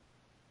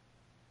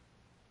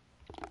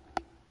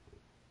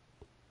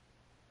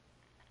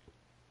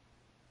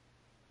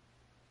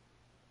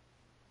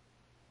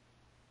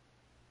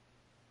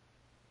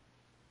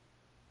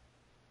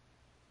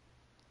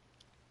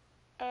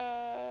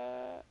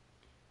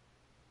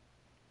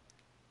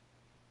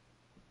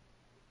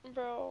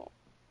 Bro,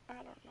 I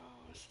don't know.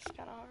 This is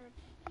kind of hard.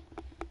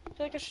 I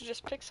feel like I should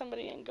just pick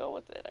somebody and go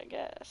with it, I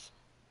guess.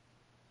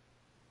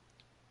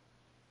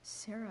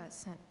 Sarah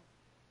sent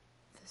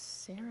the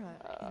Sarah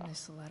in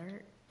this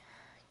letter.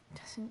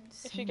 Doesn't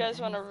seem if you guys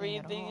want to anything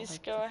read at all these,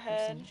 like go the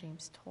ahead. person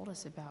James told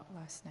us about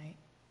last night.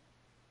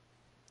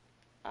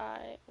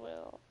 I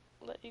will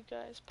let you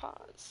guys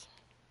pause.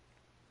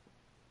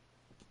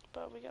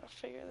 But we gotta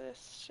figure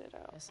this shit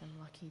out. Guess I'm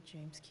lucky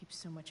James keeps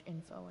so much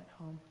info at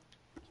home.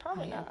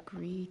 Probably I not.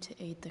 agree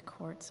to aid the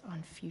courts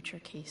on future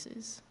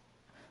cases.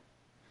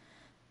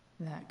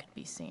 That could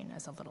be seen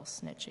as a little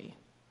snitchy.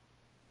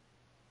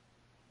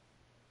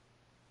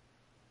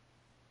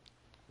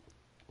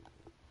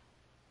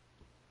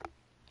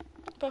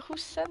 But who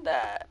said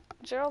that?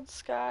 Gerald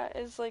Scott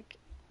is like...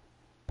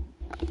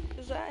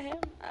 Is that him?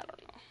 I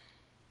don't know.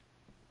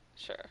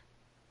 Sure.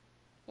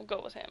 We'll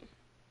go with him.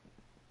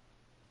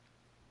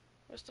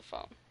 Where's the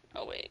phone?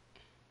 Oh, wait.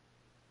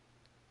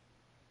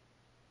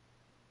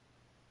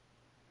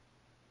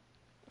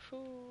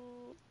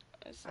 Who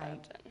is that I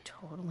then?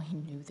 totally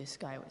knew this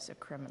guy was a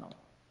criminal.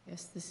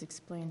 Guess this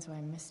explains why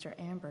Mr.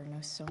 Amber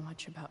knows so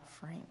much about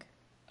Frank.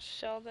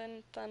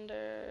 Sheldon,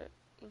 Thunder,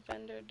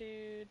 Vendor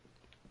Dude.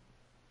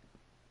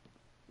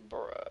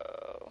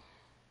 Bro.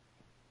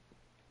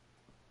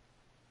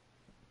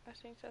 I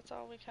think that's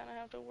all we kind of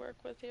have to work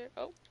with here.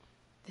 Oh.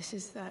 This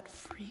is that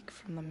freak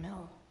from the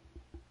mill.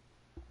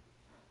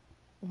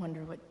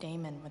 Wonder what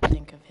Damon would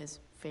think of his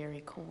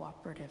very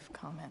cooperative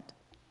comment.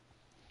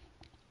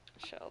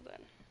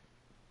 Sheldon.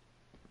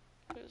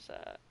 Who's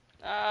that?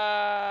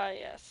 Ah,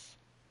 yes.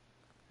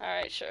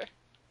 Alright, sure.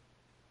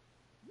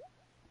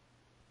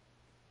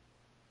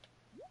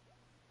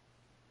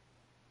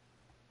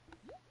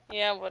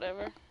 Yeah,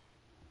 whatever.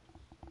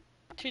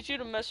 Teach you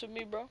to mess with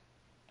me, bro.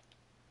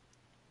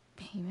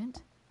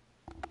 Payment?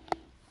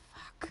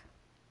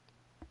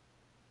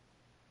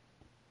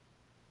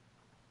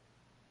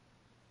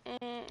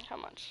 How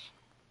much?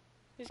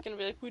 He's gonna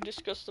be like, we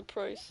discussed the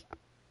price.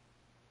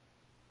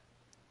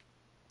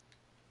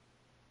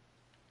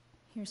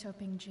 Here's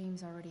hoping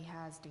James already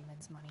has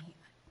Damon's money.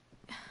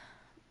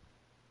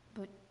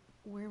 But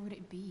where would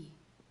it be?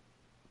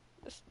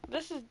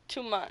 This is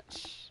too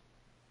much.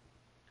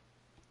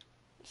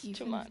 It's Even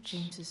too if much.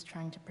 James is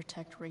trying to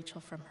protect Rachel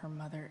from her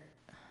mother,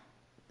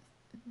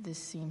 this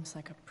seems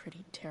like a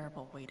pretty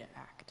terrible way to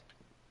act.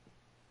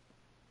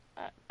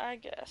 I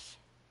guess.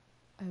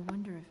 I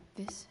wonder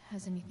if this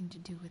has anything to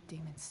do with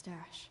Damon's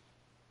stash.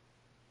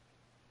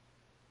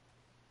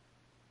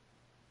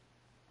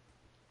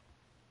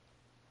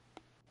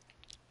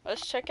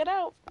 Let's check it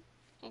out.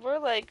 We're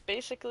like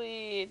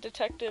basically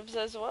detectives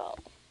as well.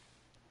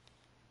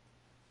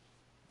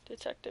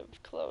 Detective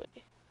Chloe.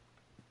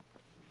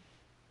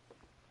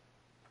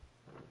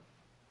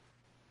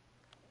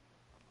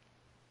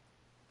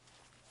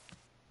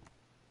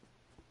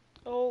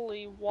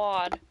 Holy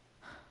wad.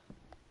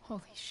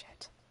 Holy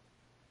shit.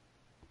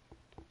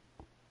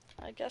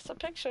 I guess a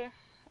picture.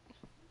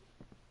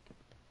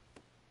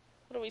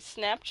 What are we,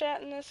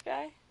 Snapchatting this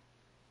guy?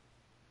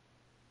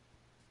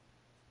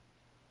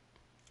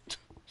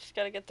 Just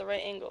gotta get the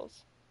right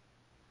angles.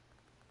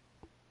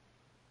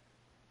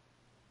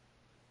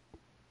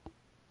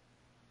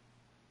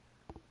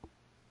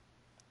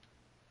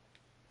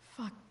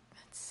 Fuck,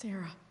 that's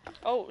Sarah.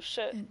 Oh,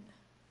 shit. And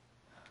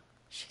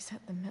she's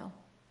at the mill.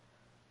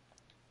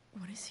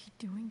 What is he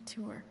doing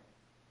to her?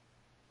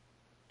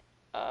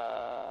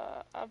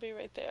 I'll be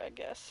right there, I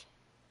guess.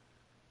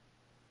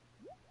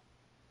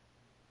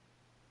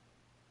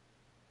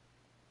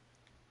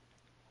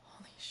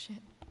 Holy shit.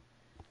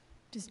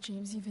 Does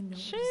James even know what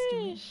he's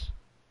doing?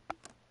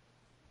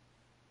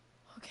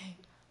 Okay.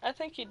 I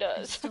think he does.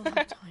 I still have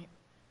time.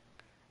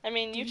 I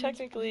mean, you Damon's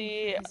technically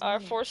paying for his are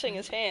money, forcing right?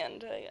 his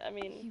hand. I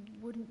mean... He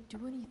wouldn't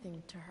do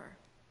anything to her.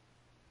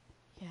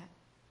 Yet.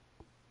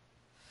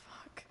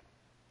 Fuck.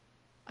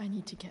 I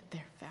need to get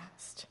there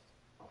fast.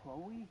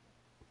 Chloe?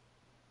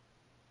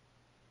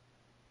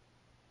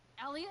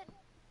 Elliot?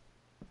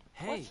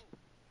 Hey!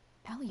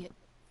 Elliot,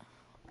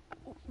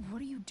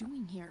 what are you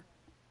doing here?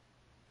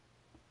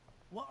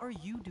 What are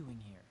you doing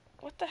here?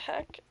 What the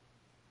heck?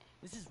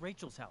 This is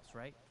Rachel's house,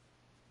 right?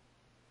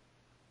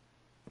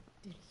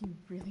 Did he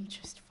really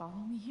just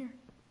follow me here?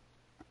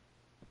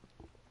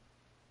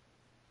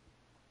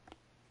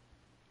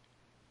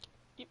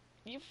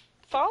 You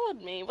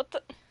followed me. What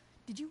the...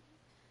 Did you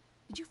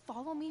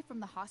follow me from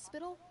the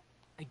hospital?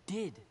 I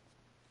did.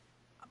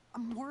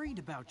 I'm worried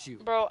about you.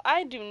 Bro,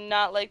 I do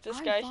not like this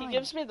I'm guy. fine. He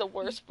gives me the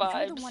worst You're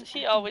vibes. the one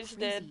He acting always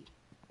crazy. did.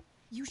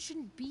 You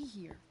shouldn't be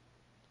here.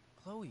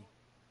 Chloe,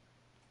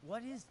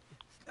 what is...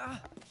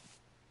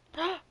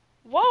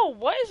 Whoa,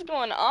 what is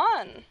going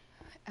on?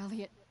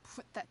 Elliot,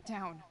 put that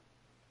down.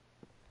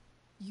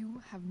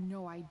 You have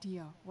no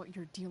idea what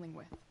you're dealing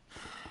with.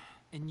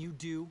 And you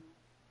do?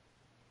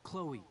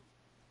 Chloe,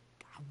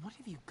 God, what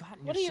have you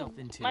gotten What yourself are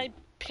you, into? my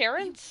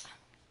parents?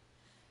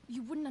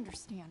 You wouldn't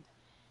understand.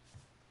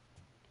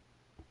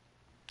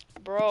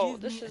 Bro,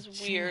 Give this me a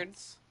is weird.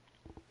 chance.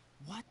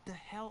 What the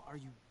hell are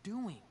you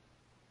doing?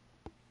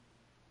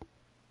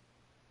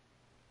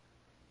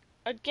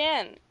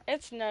 Again,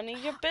 it's none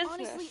of your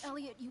business. Honestly,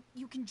 Elliot,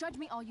 you can judge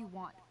me all you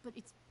want, but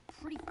it's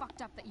pretty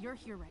fucked up that you're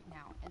here right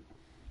now, and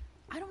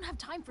I don't have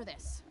time for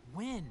this.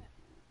 When?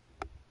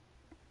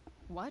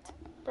 What?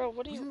 Bro,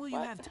 what do you... When will you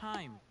what? have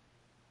time?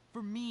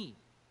 For me.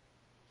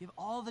 You have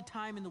all the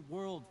time in the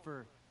world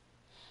for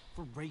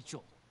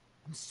Rachel.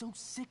 I'm so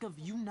sick of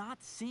you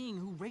not seeing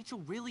who Rachel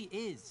really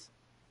is.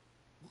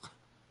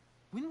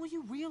 When will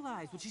you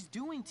realize what she's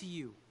doing to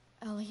you?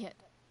 Elliot,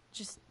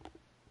 just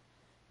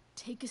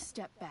take a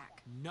step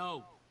back.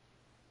 No.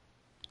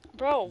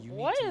 Bro, You need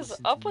what to is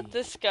listen up to with me.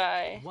 this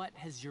guy? What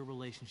has your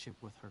relationship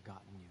with her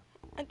gotten you?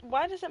 And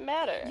why does it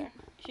matter?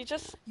 He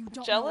just don't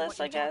know jealous,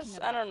 what I you're talking guess?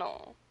 I don't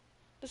know.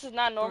 This is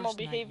not normal First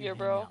night you behavior, hang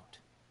bro. out,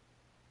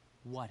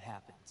 what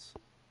happens?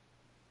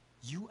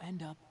 You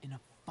end up in a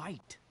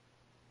fight.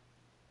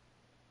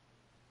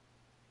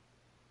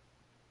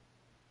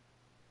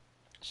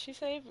 She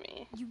saved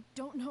me. You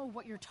don't know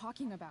what you're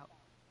talking about.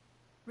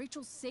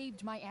 Rachel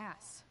saved my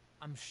ass.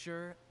 I'm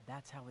sure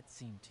that's how it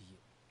seemed to you.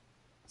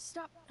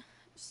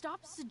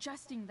 Stop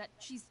suggesting that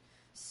she's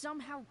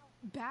somehow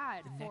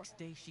bad The next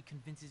day she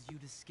convinces you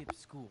to skip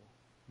school.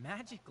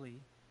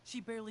 Magically, she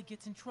barely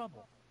gets in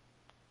trouble.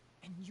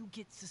 And you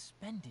get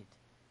suspended.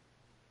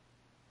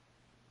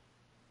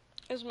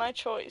 It was my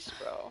choice,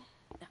 bro.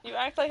 You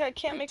act like I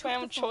can't make my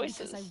own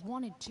choices. Because I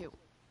wanted to.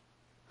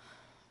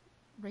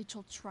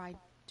 Rachel tried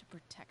to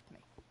protect me.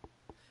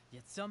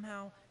 Yet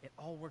somehow, it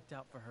all worked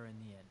out for her in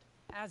the end.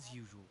 As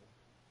usual.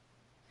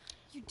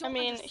 I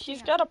mean,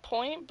 he's got a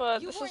point,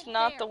 but this is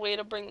not the way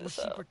to bring Was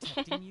this she up.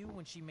 protecting you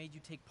when she made you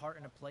take part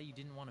in a play you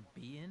didn't want to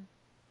be in?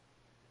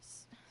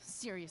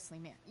 Seriously,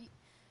 man.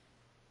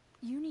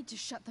 You need to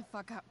shut the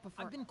fuck up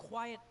before... I've been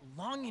quiet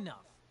long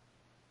enough.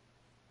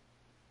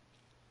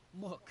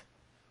 Look,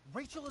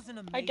 Rachel is an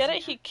amazing I get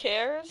it, he actress,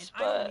 cares, and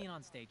but... I don't mean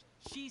on stage.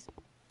 She's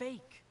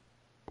fake.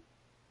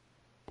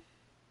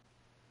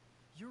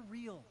 You're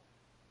real.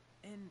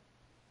 And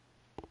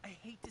I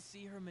hate to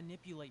see her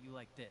manipulate you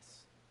like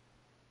this.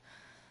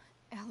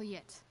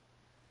 Elliot,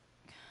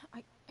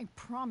 I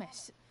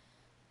promise.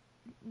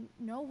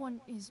 No one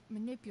is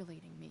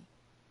manipulating me.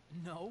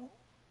 No?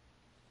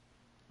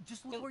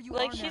 Just look where you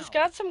Like, are he's now.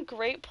 got some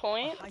great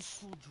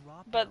points,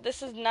 but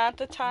this is not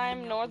the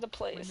time nor the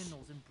place.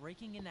 Criminals and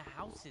breaking into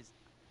houses.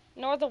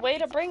 Nor the way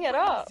to bring it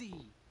up.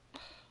 Crazy.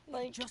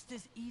 Like, It just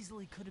as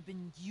easily could have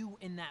been you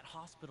in that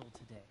hospital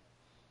today.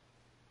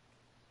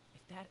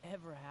 If that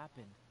ever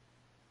happened.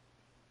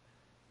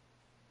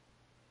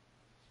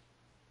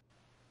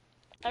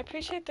 I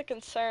appreciate the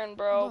concern,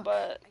 bro, Look,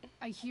 but...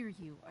 I hear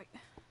you.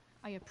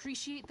 I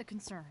appreciate the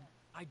concern.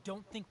 I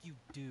don't think you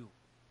do.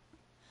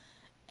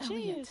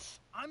 Elliot.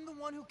 I'm the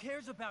one who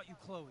cares about you,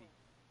 Chloe.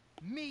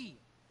 Me,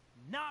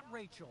 not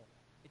Rachel.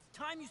 It's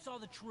time you saw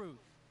the truth.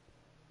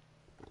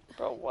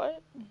 Bro,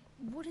 what?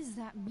 What does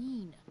that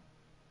mean?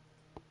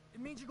 It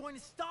means you're going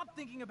to stop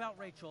thinking about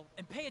Rachel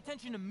and pay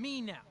attention to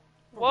me now.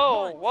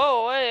 Whoa,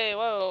 whoa, wait,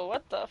 whoa,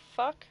 what the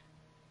fuck?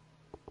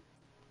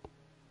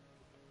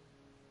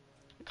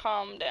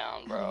 Calm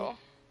down, bro. Elliot,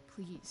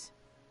 please.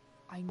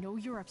 I know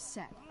you're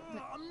upset,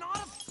 but... I'm not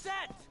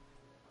upset!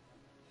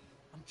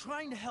 I'm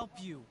trying to help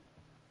you.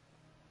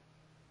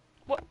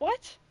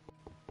 What?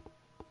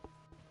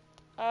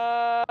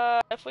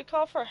 If we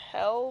call for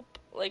help,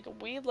 like,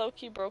 we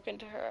low-key broke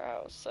into her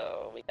house,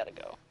 so we gotta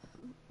go.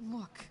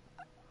 Look,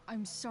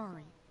 I'm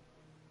sorry,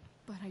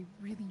 but I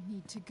really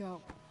need to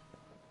go.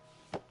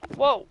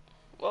 Whoa,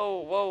 whoa,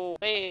 whoa,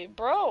 hey,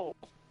 bro.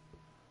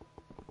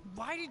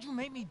 Why did you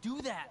make me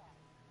do that?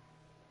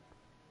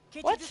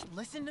 Can't What? you just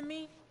listen to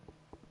me?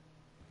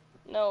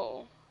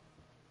 No.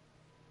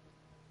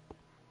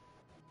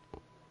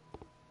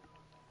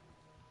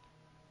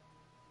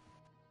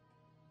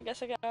 I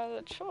guess I got no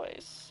other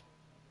choice.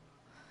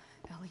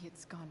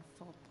 Elliot's gone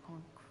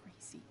full-blown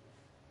crazy.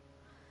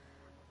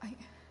 I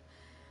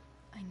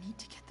need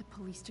to get the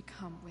police to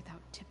come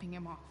without tipping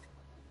him off.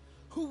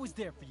 Who was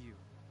there for you?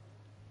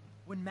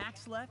 When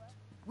Max left?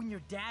 When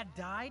your dad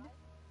died?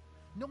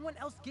 No one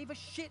else gave a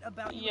shit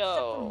about you except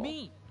for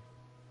me.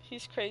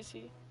 He's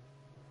crazy.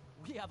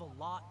 We have a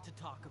lot to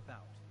talk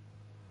about.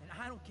 And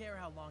I don't care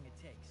how long it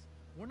takes.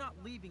 We're not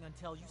leaving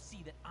until you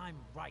see that I'm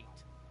right.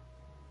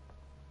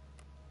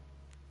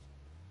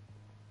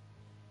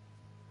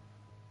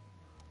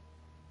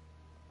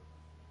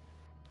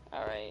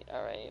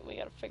 Alright, we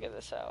gotta figure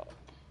this out.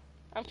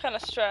 I'm kinda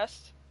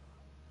stressed.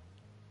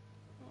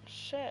 Oh,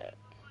 shit.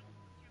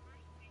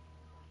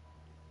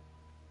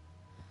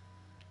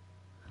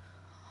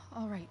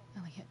 Alright,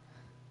 Elliot.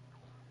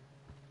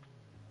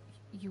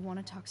 You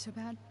want to talk so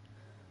bad?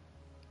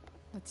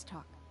 Let's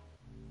talk.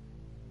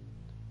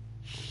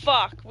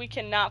 Fuck, we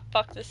cannot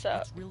fuck this up.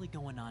 What's really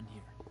going on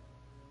here?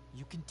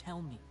 You can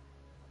tell me.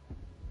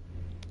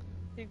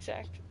 The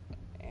exact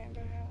Amber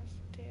House.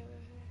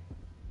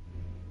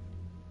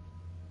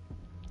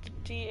 The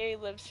DA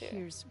lives here.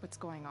 Here's what's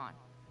going on.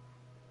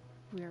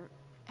 We're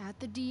at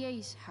the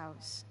DA's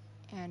house,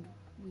 and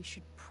we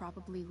should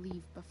probably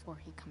leave before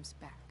he comes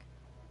back.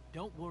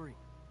 Don't worry.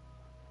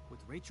 With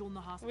Rachel in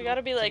the hospital, We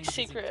gotta be, like, James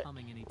isn't secret.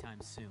 coming anytime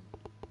soon.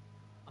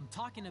 I'm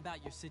talking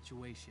about your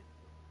situation.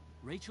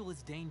 Rachel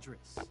is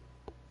dangerous.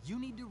 You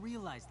need to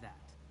realize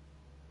that.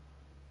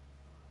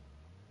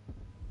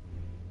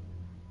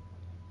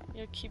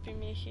 You're keeping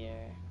me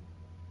here.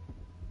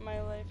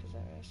 My life is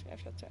at risk. I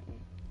feel threatened.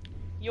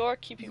 You're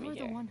keeping You're me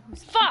the here. one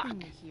who's Fuck! keeping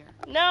me here.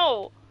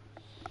 No!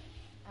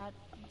 At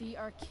the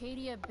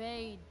Arcadia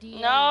Bay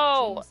DA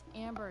No! James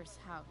Amber's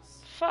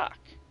house. Fuck.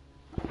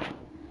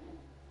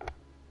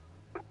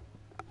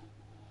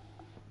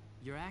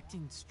 You're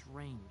acting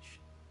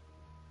strange.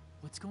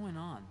 What's going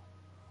on?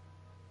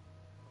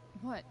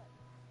 What?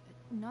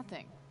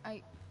 Nothing.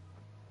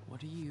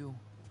 What are you...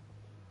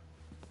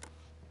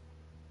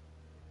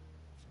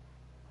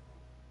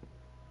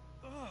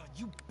 Ugh,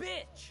 you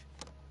bitch!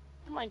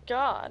 Oh my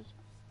god.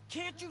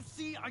 Can't you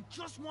see I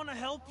just want to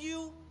help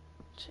you?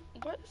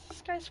 What is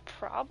this guy's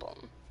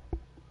problem?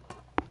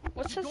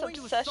 What's You're his going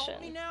obsession? to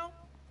assault me now?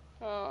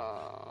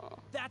 Oh.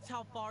 That's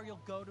how far you'll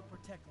go to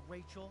protect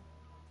Rachel?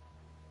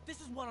 This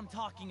is what I'm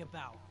talking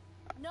about.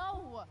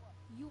 No!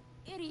 You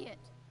idiot!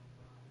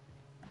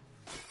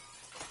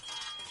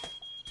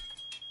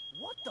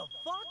 What the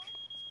fuck?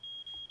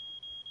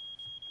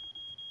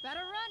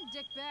 Better run,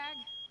 dickbag.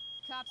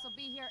 Cops will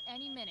be here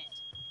any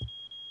minute.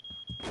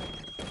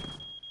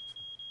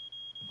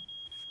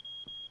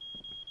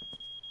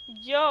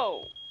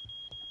 Yo.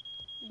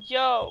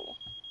 Yo.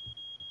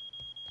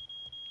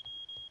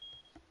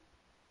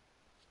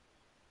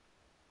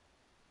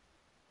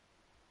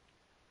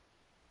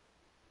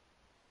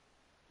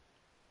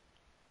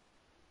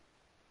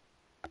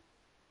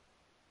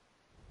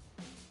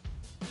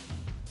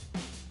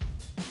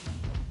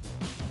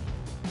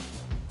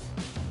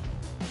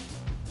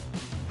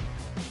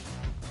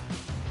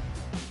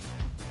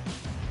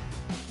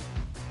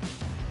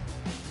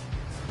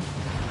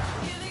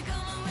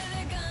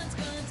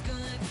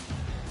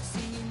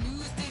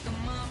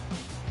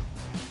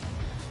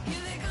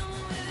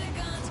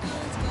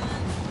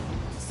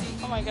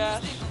 Oh my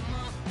gosh.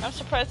 I'm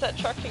surprised that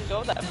truck can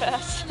go that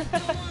fast.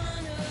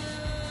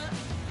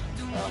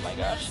 Oh my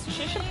gosh.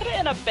 She should put it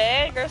in a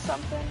bag or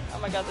something. Oh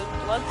my god,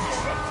 there's blood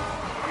still.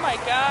 Oh my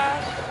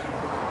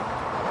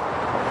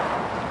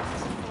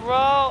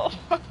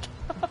gosh. Bro.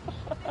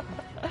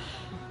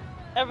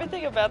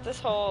 Everything about this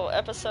whole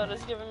episode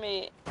is giving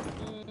me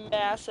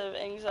massive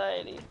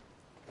anxiety.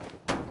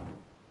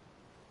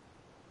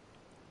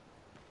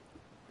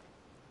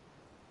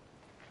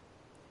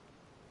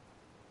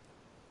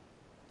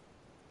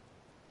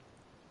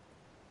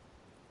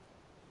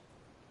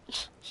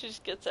 She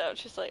just gets out.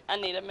 She's like, I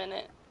need a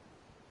minute.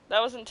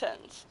 That was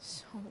intense.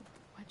 So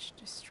much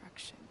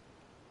destruction.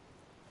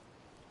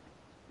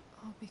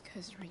 All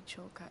because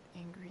Rachel got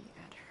angry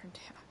at her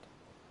dad,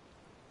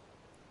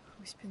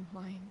 who's been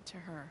lying to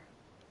her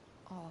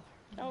all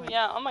her Oh life.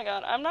 yeah, oh my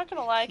god. I'm not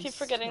gonna lie, I keep He's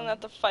forgetting so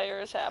that the fire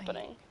is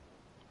happening.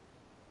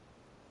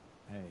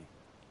 Hey,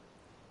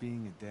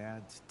 being a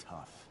dad's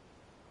tough.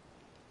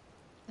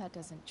 That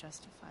doesn't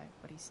justify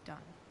what he's done.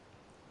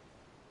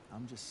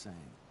 I'm just saying,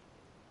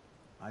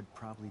 I'd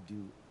probably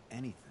do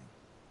anything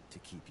to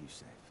keep you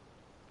safe.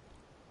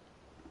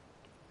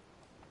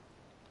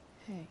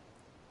 Hey,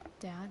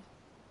 Dad,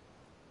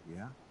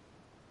 Yeah?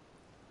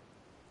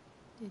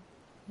 did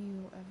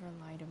you ever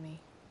lie to me?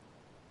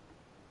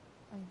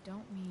 I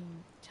don't mean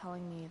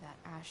telling me that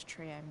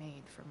ashtray I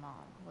made for Mom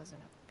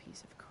wasn't a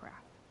piece of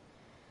crap.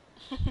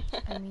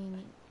 I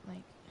mean,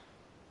 like...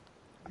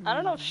 I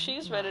don't know if really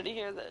she's ready lie to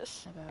hear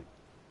this. about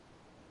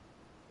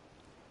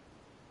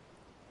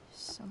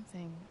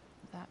something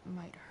that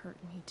might hurt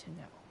me to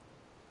know.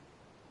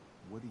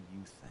 What do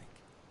you think?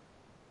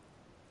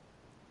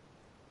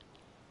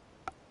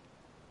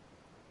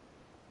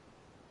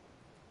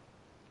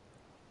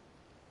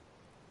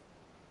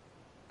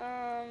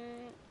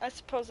 I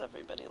suppose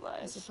everybody I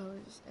lies.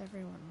 suppose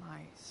everyone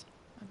lies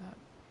about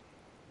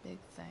big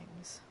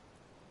things.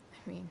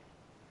 I mean,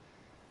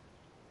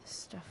 the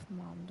stuff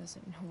Mom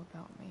doesn't know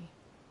about me.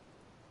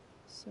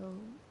 So,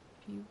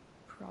 you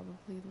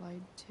probably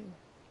lied too.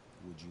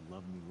 Would you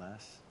love me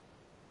less?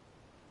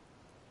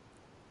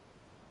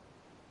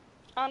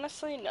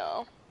 Honestly,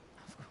 no.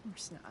 Of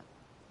course not.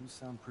 You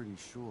sound pretty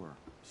sure,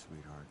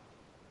 sweetheart.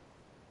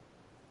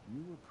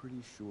 You were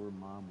pretty sure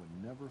Mom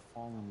would never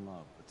fall in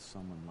love with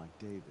someone like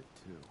David,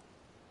 too.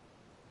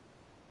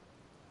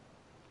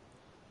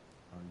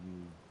 Are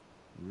you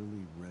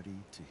really ready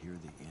to hear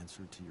the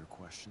answer to your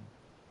question?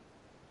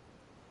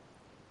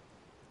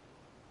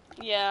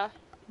 Yeah.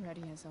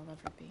 Ready as I'll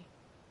ever be.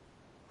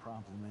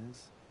 Problem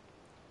is,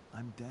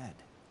 I'm dead.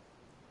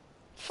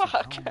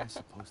 Fuck. So how am I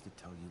supposed to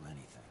tell you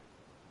anything?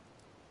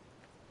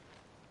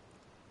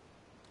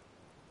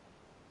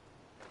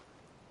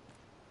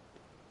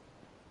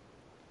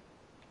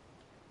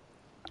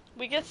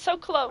 We get so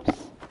close.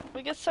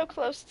 We get so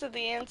close to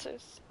the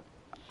answers.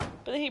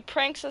 But then he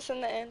pranks us in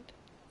the end.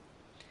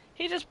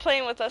 He's just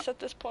playing with us at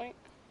this point.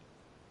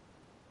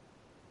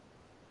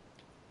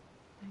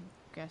 I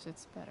guess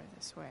it's better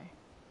this way.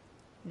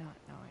 Not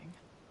knowing.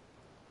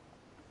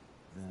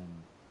 Then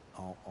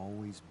I'll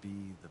always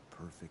be the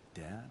perfect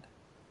dad?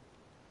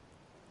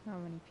 How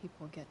many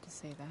people get to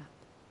say that?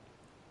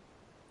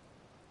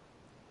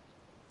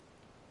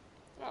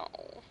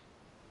 Oh.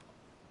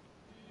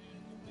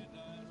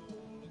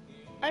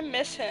 I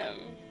miss him.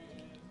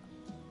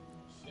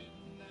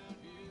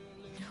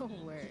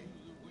 Don't worry.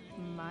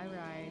 My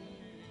ride,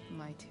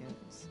 my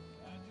tunes.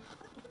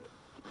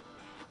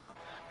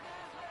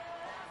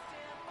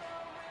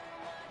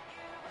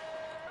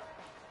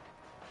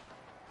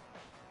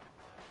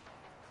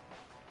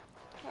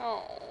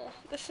 Oh,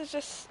 this is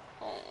just...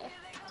 Oh.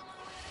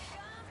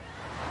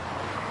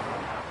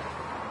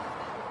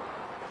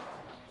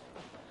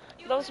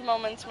 those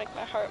moments make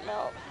my heart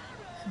melt.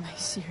 Am I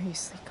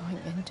seriously going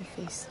in to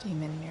face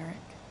Damon Merrick?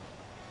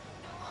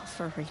 All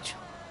for Rachel?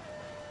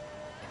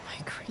 Am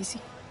I crazy?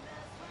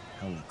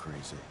 Hella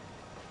crazy.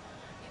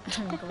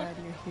 I'm glad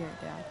you're here,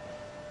 Dad.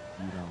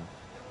 You don't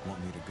want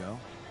me to go?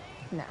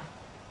 No.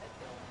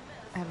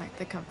 I like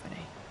the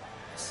company.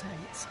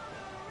 Besides,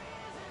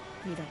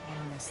 you don't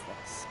want to miss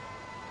this.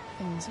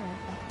 Things are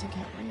about to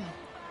get real.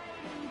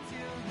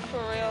 For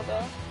real,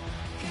 though.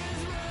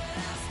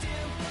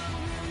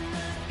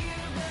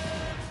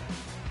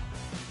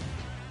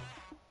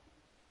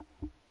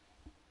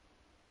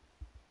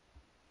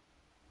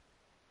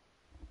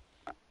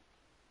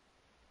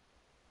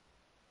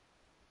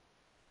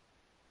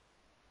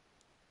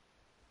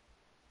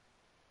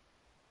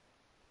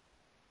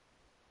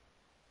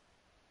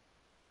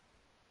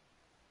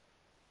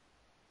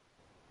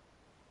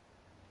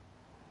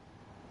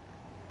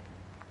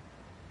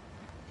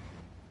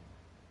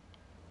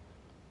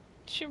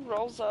 She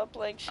rolls up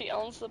like she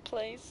owns the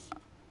place.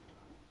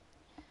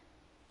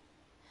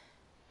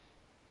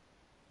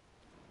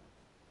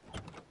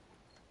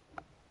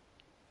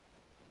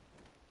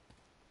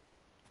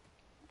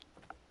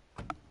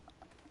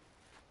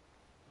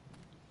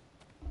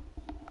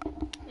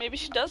 Maybe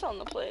she does own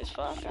the place.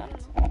 Fuck, I don't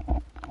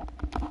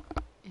know.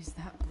 Is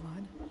that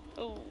blood?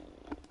 Ooh.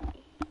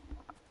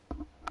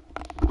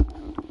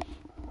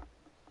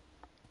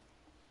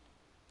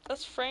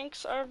 That's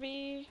Frank's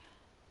RV.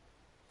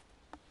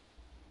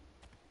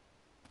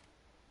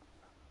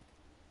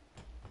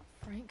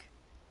 Frank?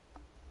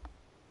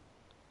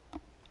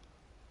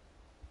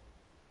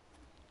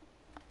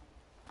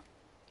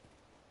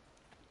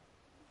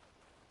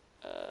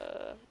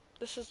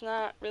 This is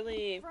not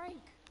really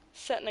Frank.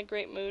 setting a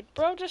great mood.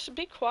 Bro, just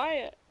be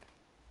quiet.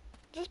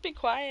 Just be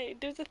quiet.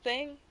 Do the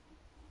thing.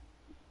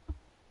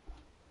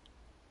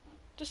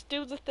 Just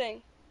do the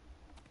thing.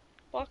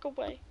 Walk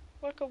away.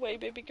 Walk away,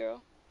 baby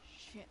girl.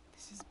 Shit,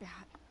 this is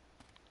bad.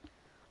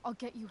 I'll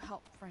get you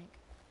help, Frank.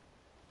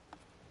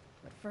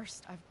 But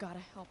first, I've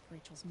gotta help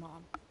Rachel's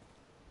mom.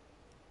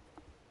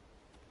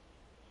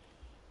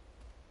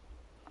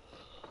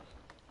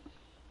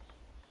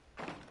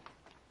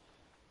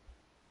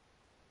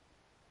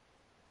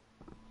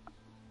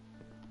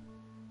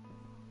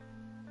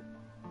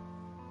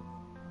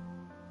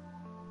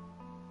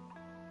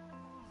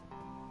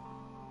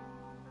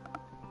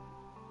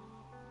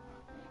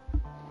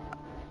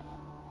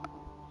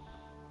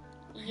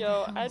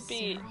 Yo, I'd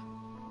be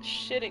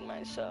shitting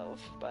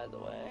myself, by the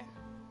way.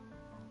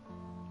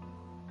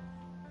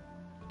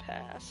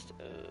 Past.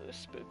 Ooh,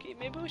 spooky.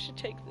 Maybe we should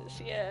take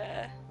this,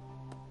 yeah.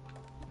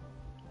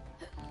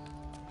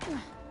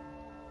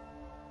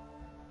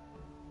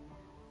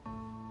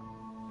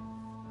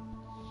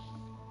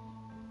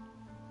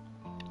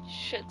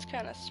 Shit's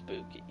kinda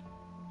spooky.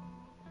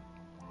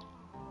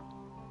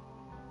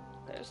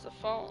 There's the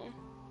phone.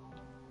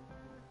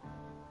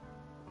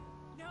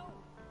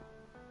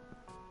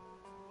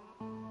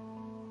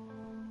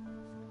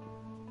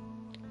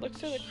 Look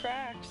through the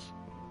cracks.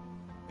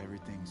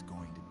 Everything's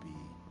going to be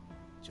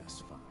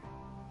just fine.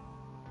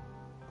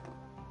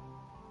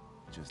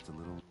 Just a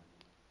little...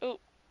 Ooh,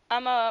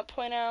 I'ma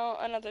point out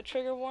another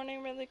trigger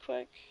warning really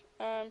quick.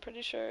 I'm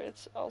pretty sure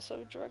it's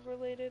also drug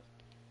related.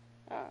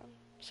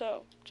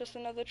 So, just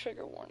another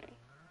trigger warning.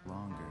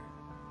 longer,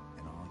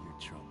 and all your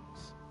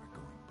troubles are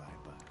going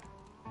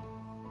bye-bye.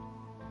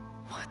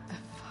 What the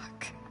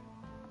fuck?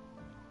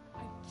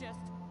 I just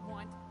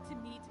want to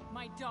meet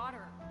my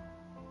daughter.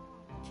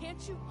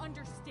 Can't you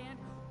understand?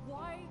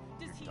 Why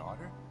does he...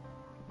 Daughter?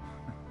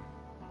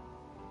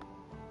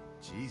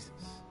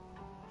 Jesus.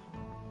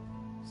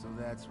 So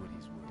that's what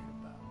he's worried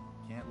about.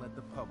 Can't let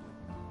the public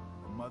know.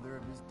 The mother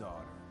of his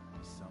daughter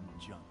is some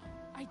junkie.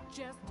 I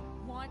just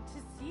want to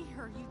see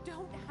her. You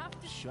don't have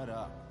to... Shut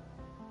up.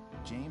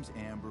 James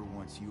Amber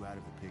wants you out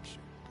of the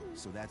picture.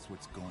 So that's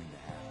what's going to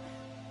happen.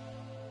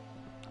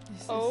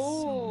 This is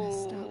so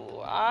messed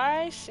up.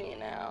 I see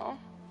now.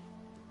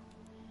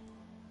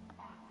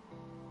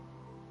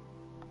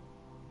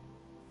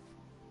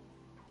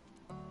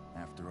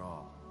 After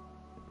all,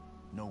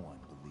 no one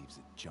believes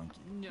a junkie.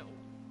 No.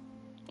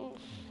 Oof.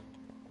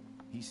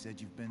 He said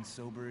you've been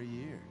sober a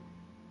year.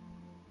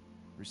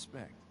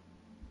 Respect.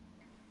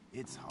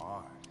 It's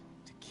hard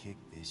to kick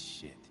this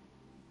shit.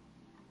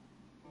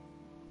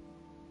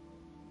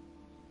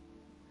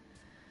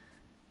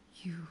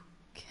 You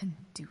can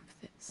do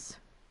this.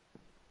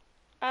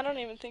 I don't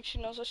even think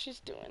she knows what she's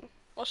doing.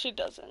 Well, she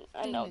doesn't.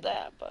 I know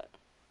that, but...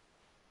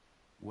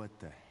 What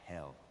the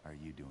hell are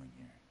you doing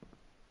here?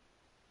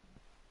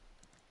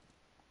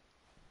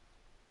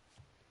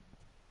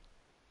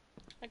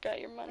 I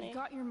got your money. I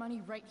got your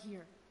money right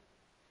here.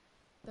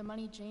 The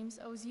money James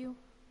owes you.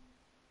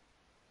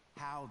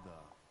 How the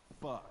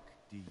fuck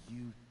do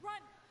you...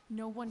 Run!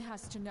 No one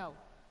has to know.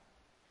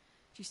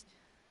 Just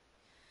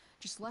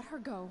let her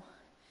go,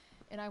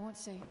 and I won't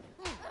say...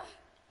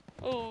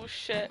 Oh,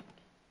 shit.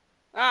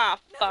 Ah,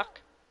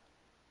 fuck.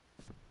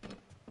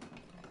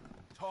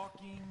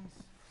 Talking's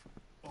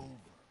over.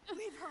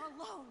 Leave her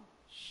alone.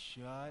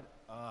 Shut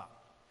up.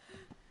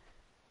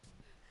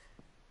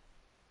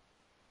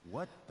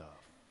 What the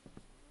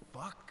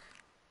fuck?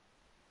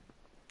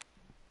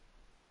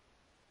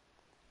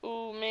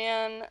 Ooh,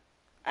 man.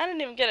 I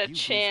didn't even get a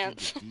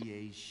chance. You boosted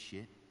the DA's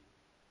shit?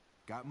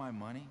 Got my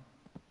money?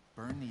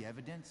 Burned the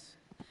evidence?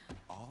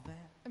 All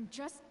that? I'm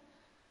just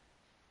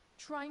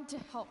trying to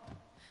help.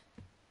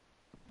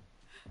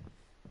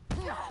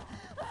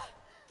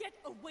 Get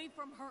away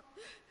from her!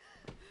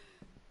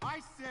 I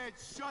said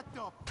shut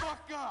the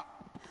fuck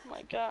up! Oh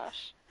my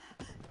gosh.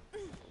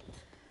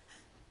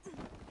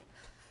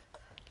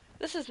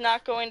 This is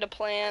not going to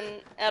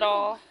plan at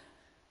all.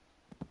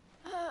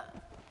 Go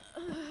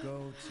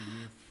to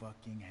your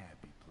fucking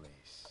happy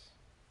place.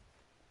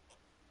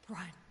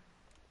 Run.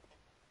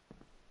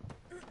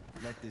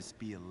 Let this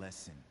be a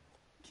lesson,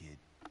 kid.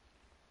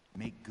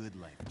 Make good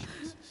life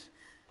choices,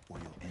 or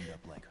you'll end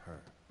up like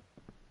her.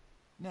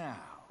 Now,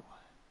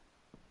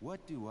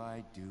 what do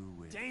I do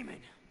with... Damon!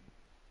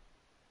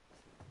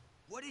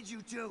 What did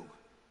you do?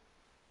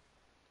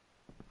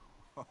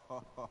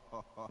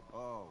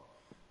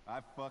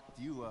 I fucked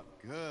you up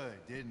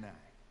good, didn't I?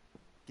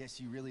 Guess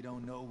you really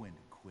don't know when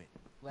to quit.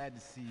 Glad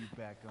to see you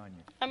back on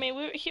your... I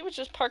mean, he was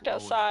just parked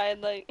outside,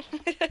 like...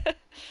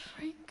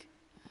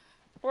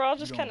 We're all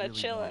just kind of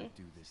really chilling. Want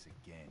to do this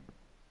again,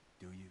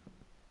 do you?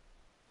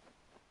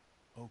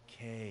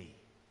 Okay.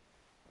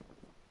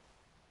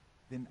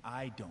 Then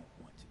I don't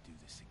want to do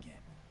this again.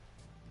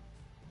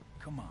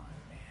 Come on,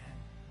 man.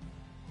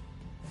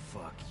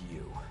 Fuck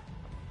you.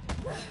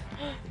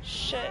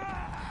 Shit.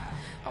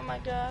 Oh my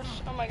gosh.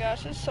 Oh my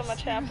gosh. There's so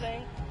much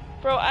happening.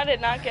 Bro, I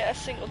did not get a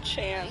single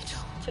chance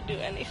to do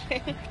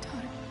anything.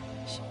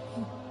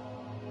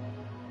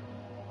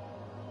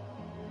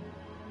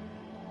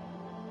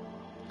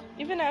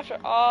 Even after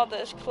all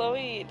this,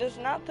 Chloe does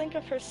not think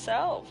of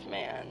herself,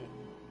 man.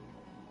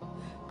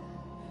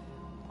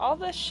 All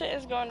this shit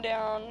is going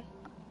down,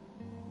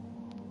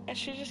 and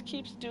she just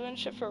keeps doing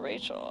shit for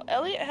Rachel.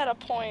 Elliot had a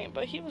point,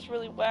 but he was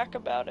really whack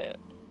about it.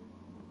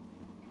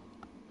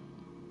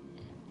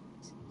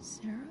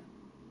 Sarah?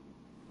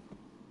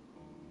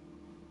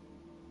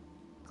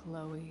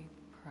 Chloe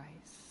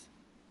Price.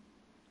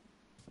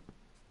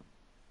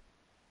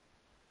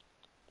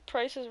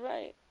 Price is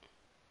right.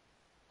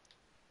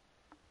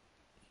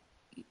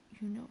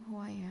 You know who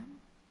I am?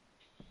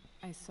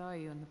 I saw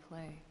you in the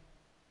play.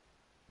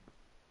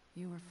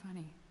 You were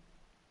funny.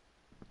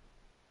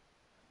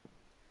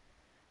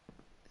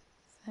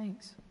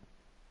 Thanks.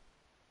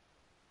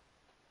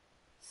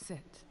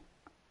 Sit.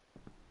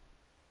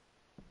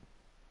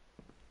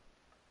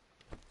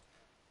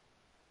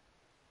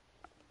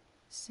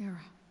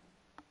 Sarah,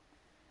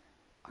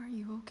 are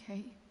you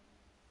okay?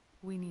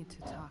 We need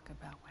to talk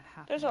about what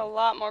happened. There's a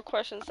lot more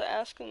questions to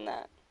ask than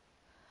that.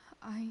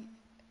 I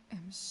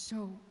am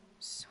so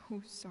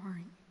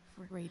sorry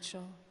for...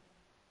 Rachel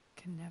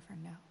can never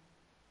know.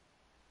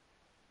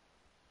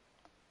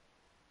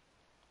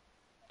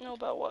 Know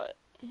about what?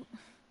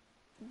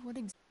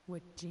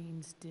 What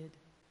James did.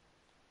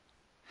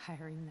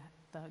 Hiring that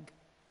thug.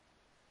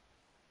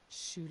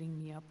 Shooting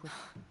me up with...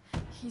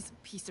 He's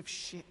a piece of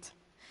shit.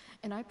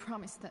 And I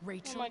promise that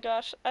Rachel... Oh my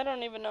gosh, I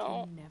don't even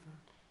know. You'll never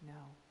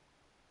know.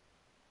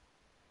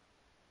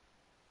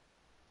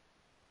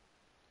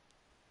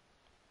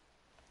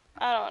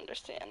 I don't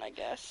understand, I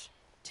guess.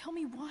 Tell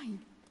me why.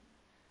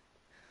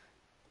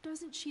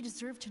 Doesn't she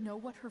deserve to know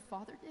what her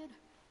father did?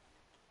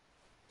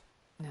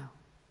 No.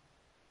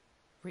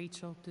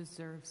 Rachel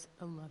deserves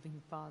a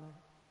loving father.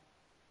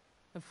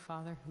 A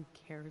father who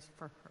cares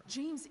for her.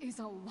 James is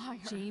a liar.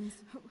 James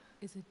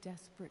is a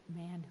desperate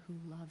man who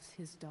loves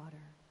his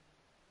daughter.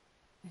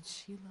 And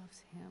she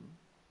loves him.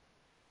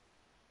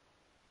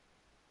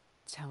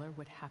 Tell her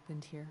what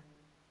happened here,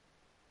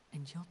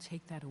 and you'll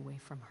take that away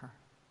from her.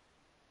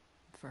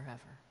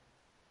 Forever.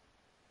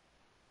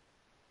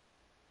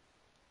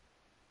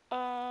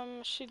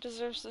 She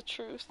deserves the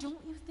truth.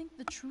 Don't you think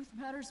the truth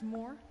matters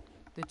more?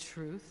 The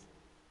truth?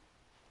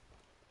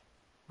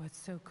 What's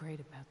so great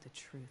about the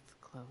truth,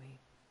 Chloe?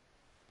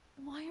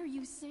 Why are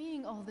you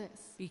saying all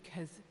this?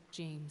 Because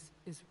James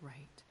is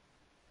right.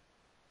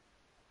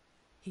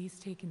 He's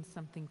taken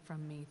something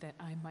from me that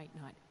I might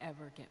not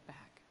ever get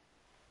back.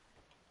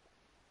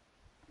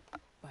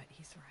 But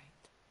he's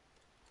right.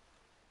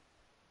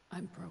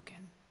 I'm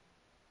broken.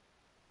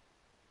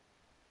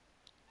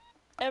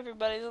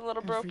 Everybody's a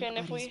little broken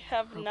if we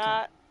have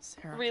not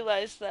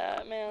realized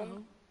that, man.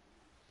 Oh.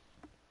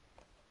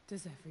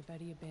 Does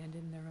everybody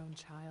abandon their own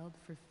child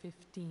for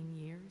 15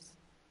 years?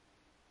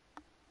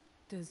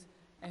 Does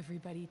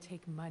everybody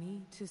take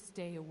money to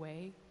stay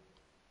away?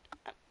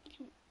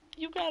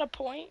 You got a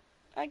point,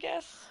 I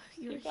guess.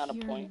 You're you got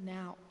here a point.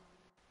 now.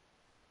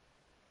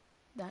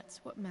 That's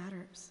what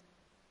matters.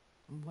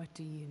 What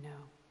do you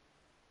know?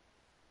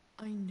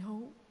 I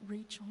know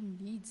Rachel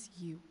needs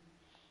you.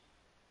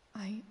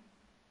 I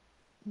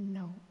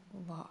know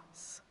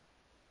loss.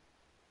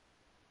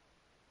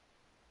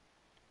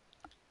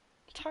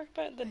 Talk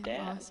about the I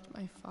dad. lost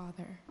my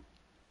father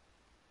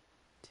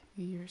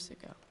 2 years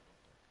ago.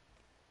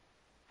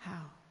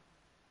 How?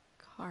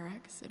 Car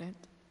accident.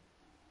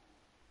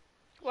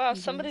 Wow,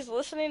 somebody's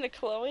listening to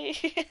Chloe.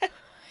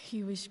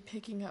 He was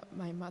picking up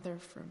my mother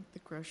from the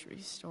grocery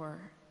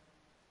store,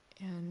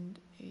 and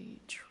a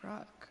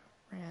truck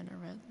ran a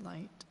red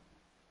light,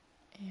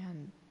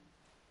 and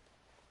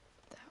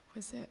that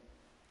was it.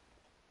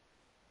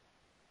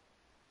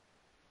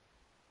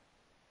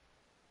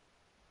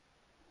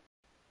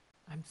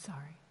 I'm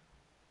sorry.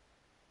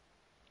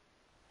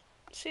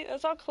 See,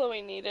 that's all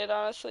Chloe needed,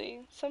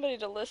 honestly. Somebody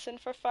to listen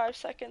for 5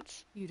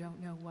 seconds. You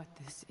don't know what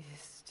this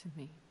is to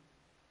me.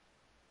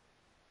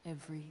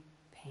 Every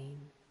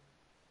pain,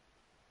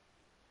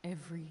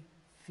 every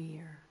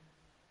fear,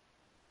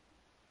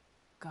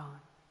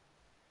 gone.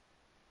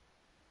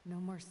 No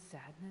more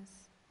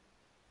sadness,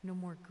 no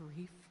more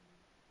grief.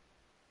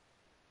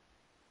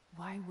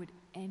 Why would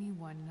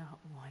anyone not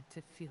want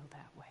to feel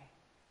that way?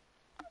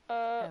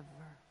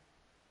 Ever.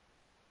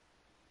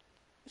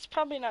 It's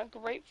probably not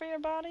great for your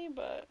body,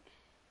 but...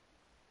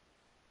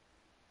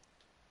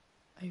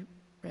 I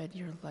read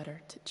your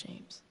letter to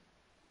James.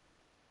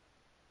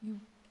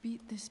 You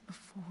beat this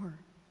before.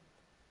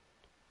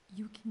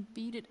 You can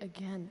beat it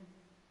again.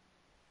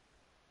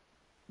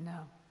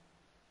 No.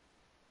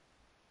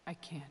 I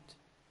can't.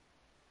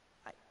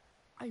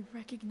 I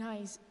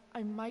recognize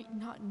I might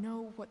not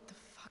know what the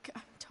fuck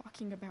I'm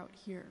talking about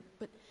here,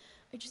 but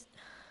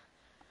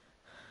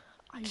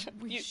I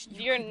wish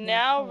You're could know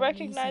now how amazing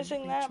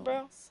recognizing that, Rachel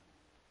bro? is.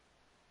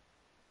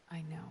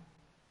 I know.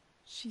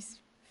 She's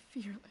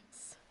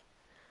fearless.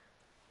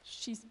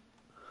 She's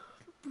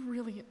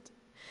brilliant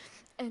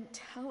and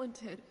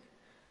talented.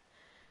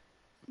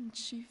 And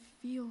she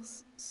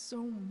feels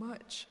so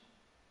much.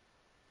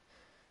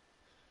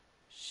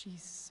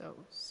 She's so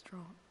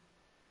strong.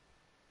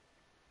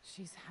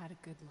 She's had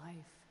a good life.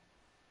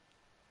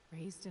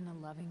 Raised in a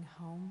loving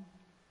home,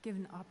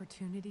 given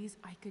opportunities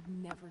I could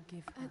never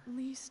give her. At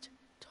least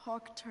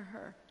talk to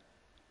her.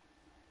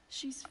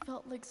 She's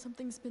felt like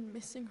something's been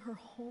missing her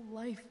whole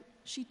life.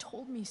 She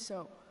told me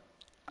so.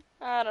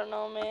 I don't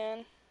know,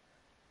 man.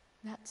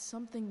 That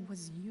something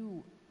was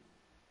you.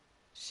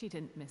 She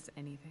didn't miss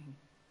anything.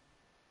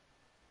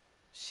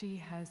 She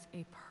has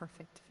a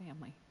perfect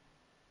family.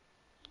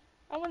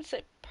 I wouldn't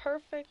say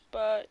perfect,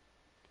 but...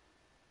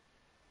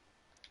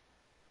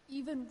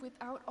 Even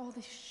without all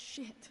this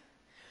shit,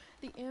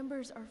 the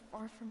Ambers are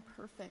far from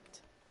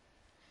perfect.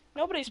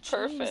 Nobody's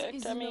perfect,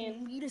 James is I mean...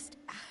 an elitist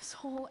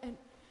asshole,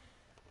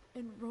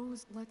 and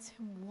Rose lets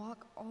him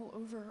walk all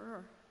over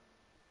her.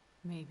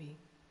 Maybe.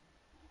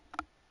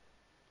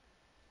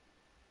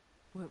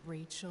 What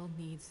Rachel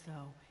needs,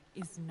 though,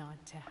 is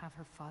not to have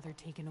her father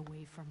taken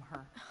away from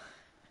her.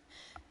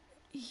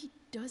 He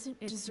doesn't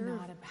It's deserve...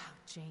 not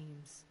about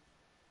James.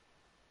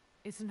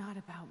 It's not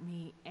about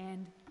me,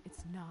 and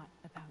it's not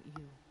about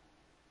you.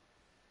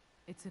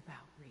 It's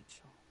about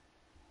Rachel.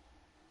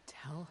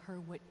 Tell her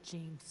what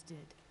James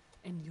did,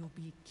 and you'll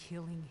be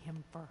killing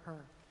him for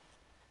her.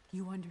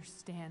 You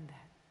understand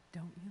that,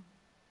 don't you?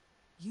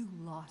 You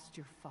lost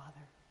your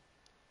father.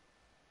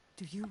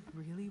 Do you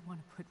really want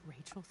to put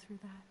Rachel through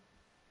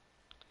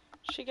that?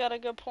 She got a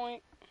good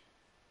point.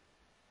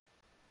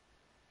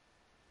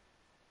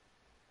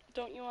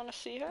 Don't you want to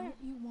see her? Don't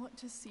you want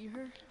to see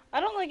her?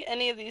 I don't like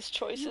any of these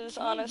choices,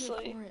 You came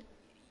honestly. Here for it.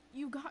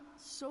 You got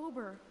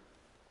sober.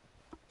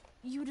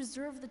 You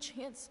deserve the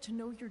chance to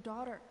know your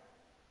daughter.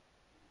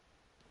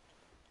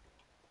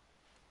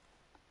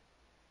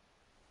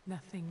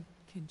 Nothing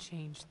can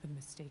change the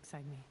mistakes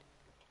I made.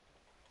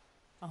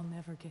 I'll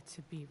never get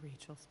to be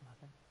Rachel's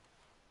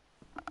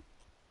mother.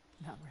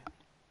 Not really.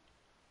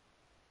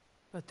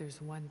 But there's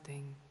one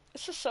thing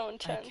This is so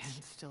intense. I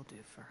can still do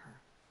for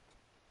her.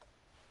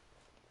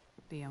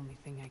 The only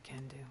thing I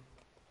can do.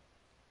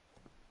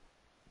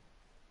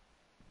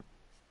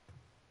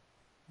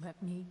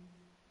 Let me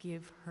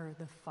give her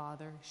the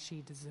father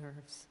she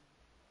deserves.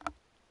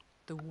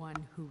 The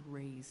one who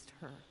raised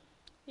her.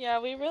 Yeah,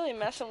 we really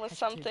messing with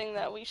something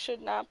that we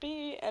should not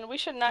be, and we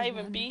should not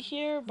even be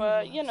here,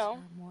 but, you know.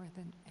 More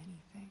than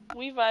anything.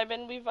 We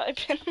vibing.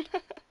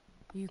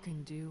 You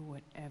can do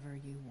whatever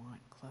you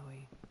want,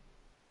 Chloe.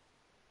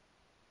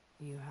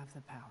 You have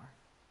the power.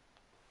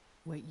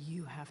 What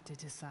you have to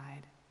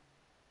decide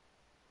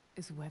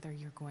is whether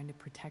you're going to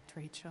protect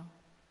Rachel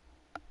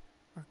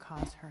or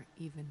cause her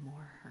even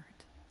more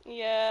hurt.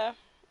 Yeah,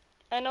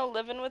 I know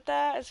living with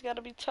that is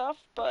gotta be tough,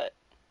 but...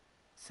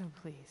 So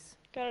please.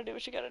 Gotta do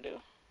what you gotta do.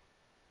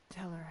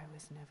 Tell her I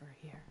was never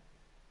here.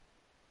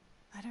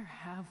 Let her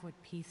have what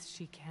peace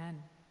she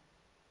can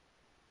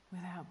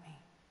without me.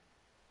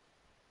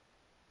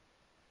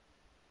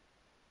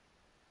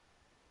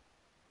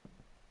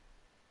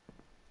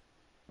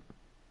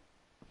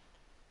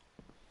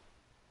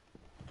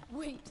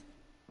 Wait.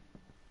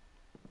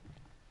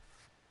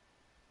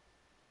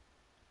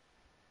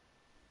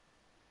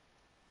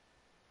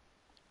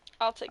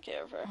 I'll take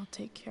care of her. I'll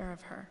take care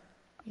of her,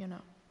 you know.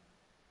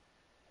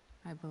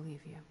 I believe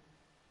you.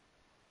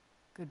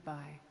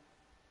 Goodbye,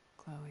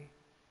 Chloe.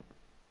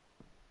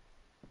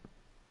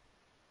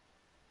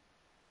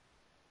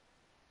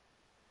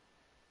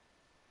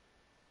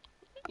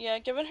 Yeah,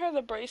 giving her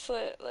the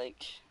bracelet,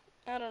 like,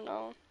 I don't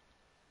know.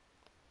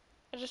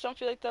 I just don't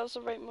feel like that was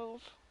the right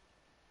move.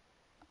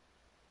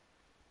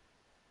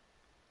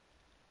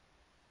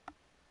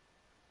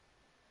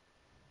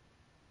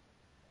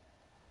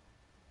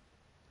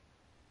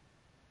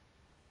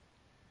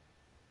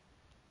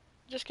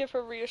 Just give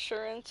her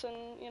reassurance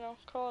and, you know,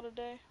 call it a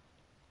day.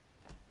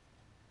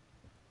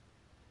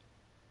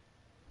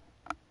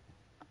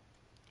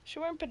 She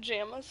wearing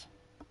pajamas?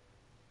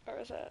 Or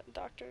is that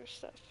doctor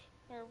stuff?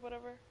 Or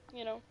whatever,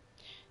 you know.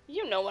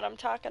 You know what I'm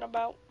talking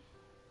about.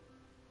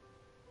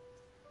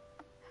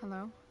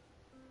 Hello?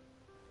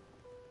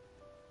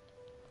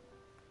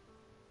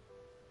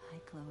 Hi,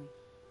 Chloe.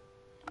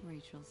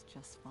 Rachel's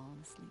just fallen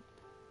asleep.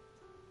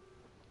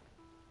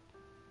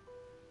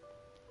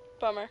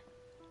 Bummer.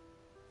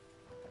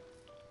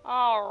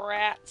 Aw,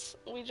 rats.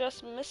 We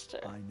just missed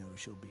her. I know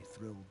she'll be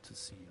thrilled to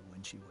see you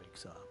when she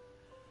wakes up.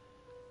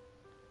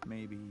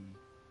 Maybe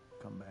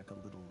come back a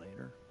little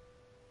later?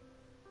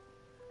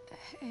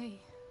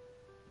 Hey.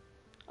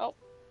 Oh.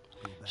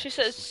 She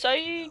says,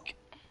 psych!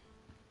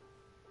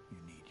 You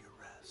need your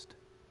rest.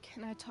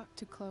 Can I talk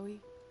to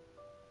Chloe?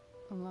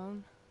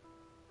 Alone?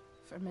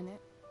 For a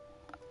minute?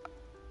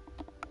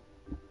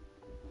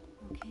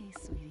 Okay,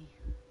 sweetie.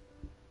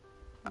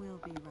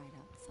 We'll be right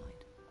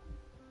outside.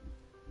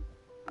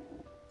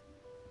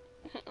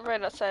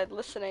 Right outside,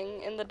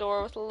 listening in the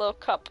door with a little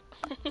cup.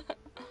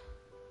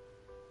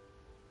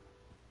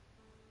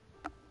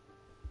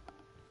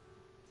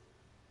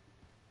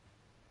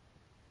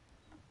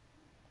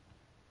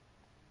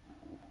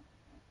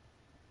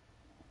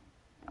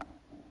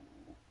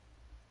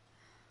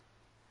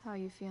 How are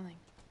you feeling?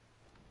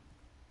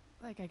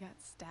 Like I got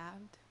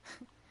stabbed?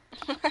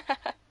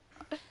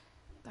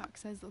 Doc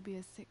says there'll be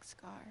a sick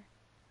scar.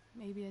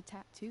 Maybe a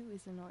tattoo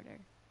is in order.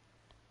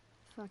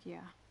 Fuck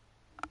yeah.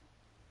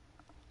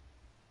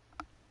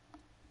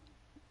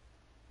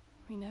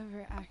 We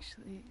never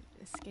actually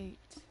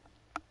escaped.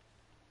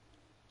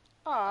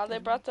 Aw, they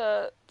brought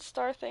the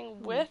star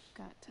thing with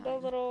got the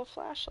time. little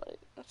flashlight.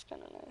 That's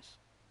kind of nice.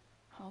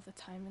 All the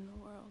time in the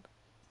world.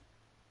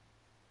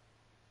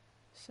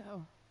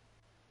 So,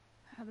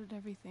 how did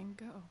everything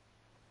go?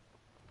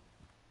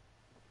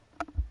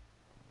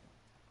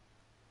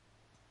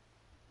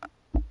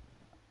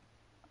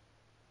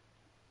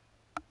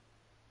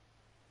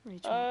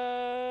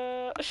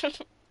 Rachel.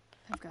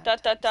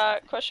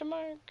 Dot, question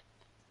mark?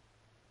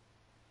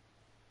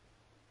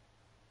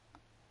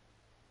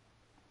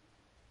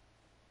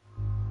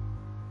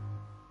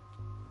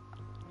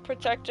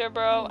 Protector,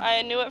 bro.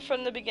 I knew it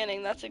from the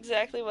beginning. That's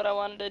exactly what I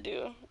wanted to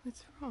do.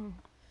 What's wrong?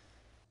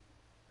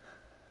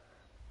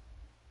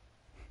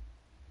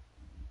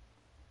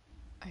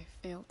 I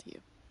failed you.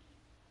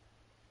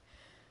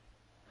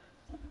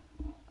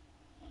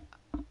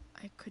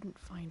 I couldn't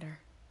find her.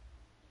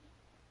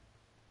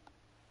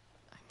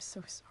 I'm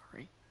so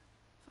sorry.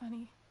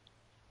 Funny.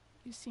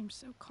 You seem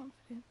so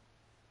confident.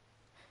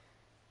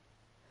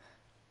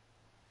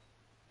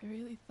 I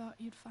really thought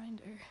you'd find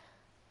her.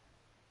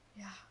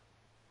 Yeah.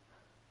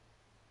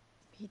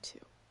 Me too.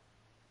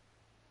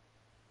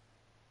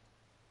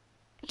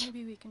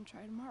 Maybe we can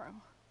try tomorrow.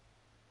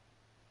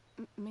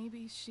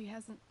 Maybe she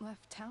hasn't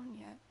left town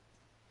yet.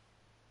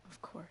 Of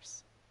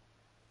course.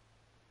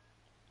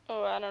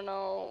 Oh, I don't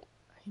know.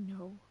 I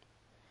know.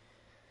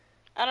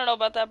 I don't know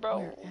about that, bro.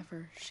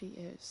 Wherever she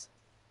is,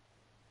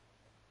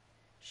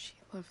 she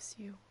loves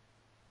you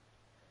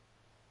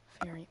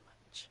very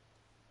much.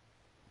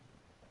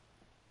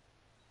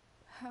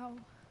 How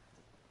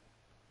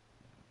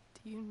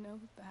do you know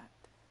that?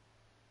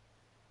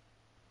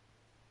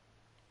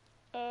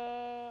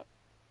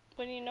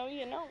 When you know,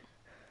 you know.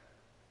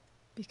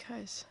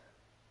 Because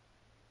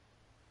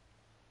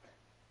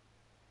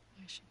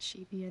why should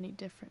she be any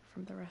different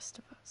from the rest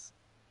of us?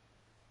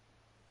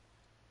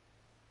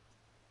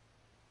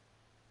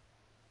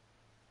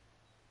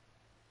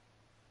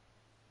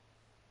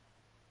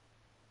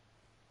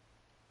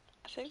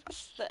 I think this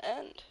is the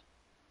end.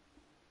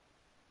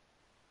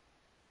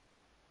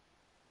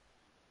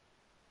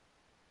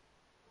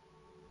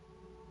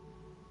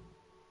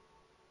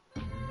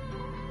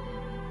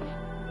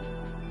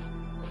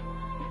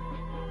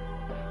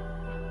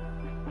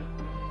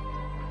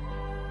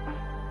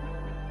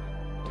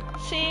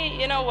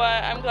 See, you know what?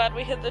 I'm glad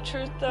we hit the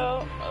truth,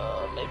 though.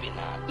 Maybe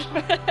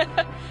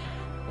not.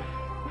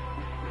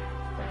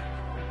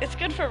 It's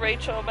good for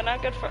Rachel, but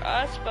not good for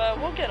us, but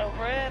we'll get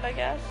over it, I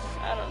guess.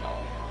 I don't know.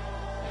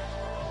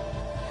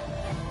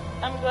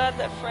 I'm glad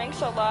that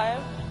Frank's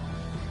alive.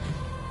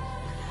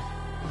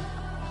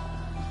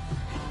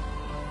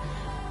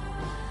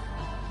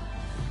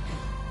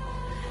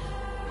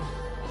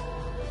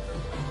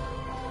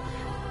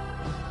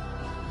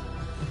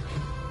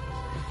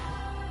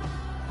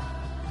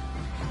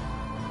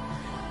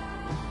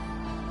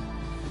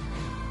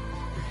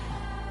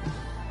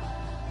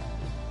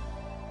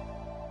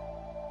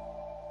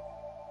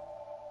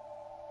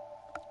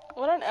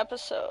 What an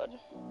episode.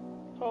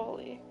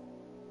 Holy.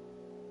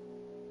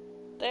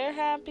 They're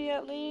happy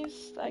at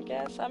least, I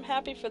guess. I'm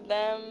happy for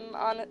them.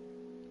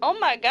 Oh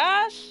my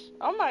gosh.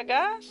 Oh my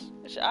gosh.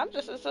 I'm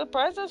just as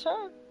surprised as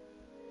her.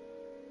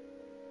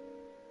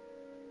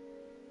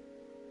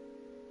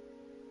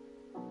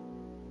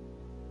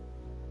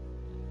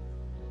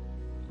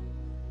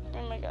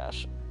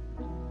 gosh.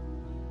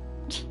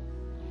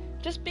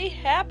 Just be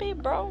happy,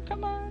 bro.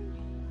 Come on.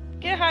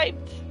 Get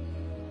hyped.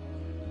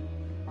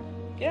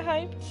 Get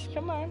hyped.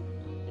 Come on.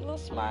 A little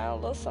smile, a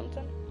little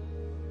something.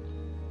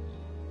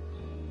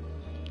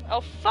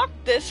 Oh, fuck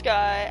this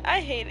guy. I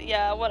hate it.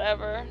 Yeah,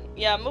 whatever.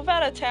 Yeah, move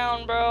out of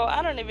town, bro.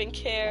 I don't even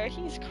care.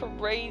 He's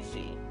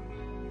crazy.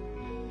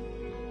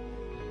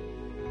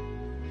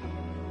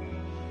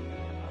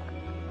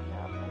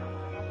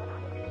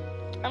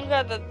 I'm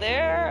glad that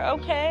they're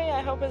okay.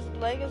 I hope his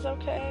leg is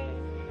okay.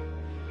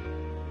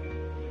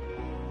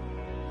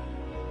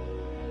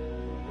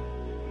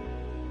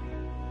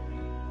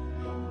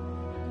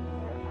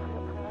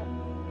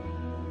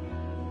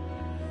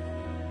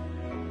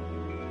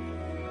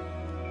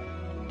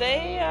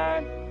 They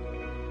are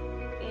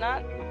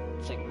not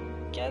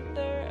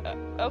together.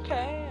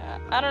 Okay.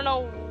 I don't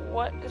know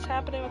what is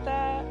happening with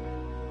that.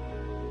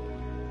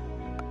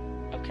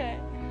 Okay.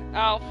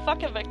 Oh,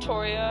 fucking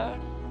Victoria.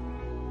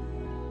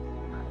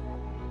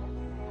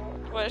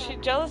 What, is she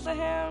jealous of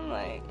him?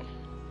 Like...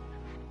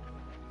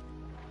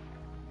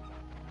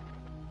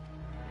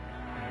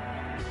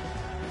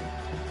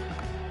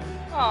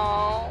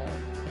 Aww.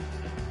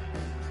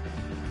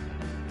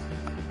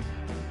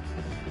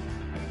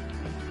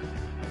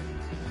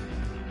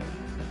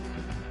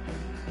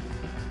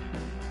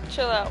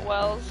 Chill out,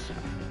 Wells.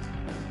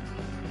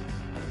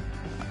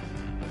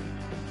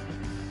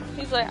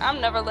 He's like,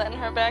 I'm never letting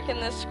her back in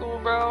this school,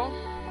 bro.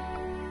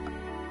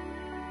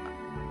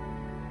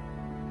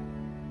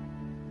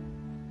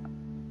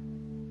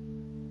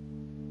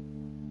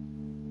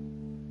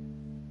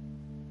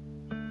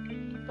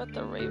 But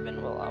the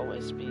Raven will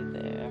always be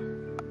there.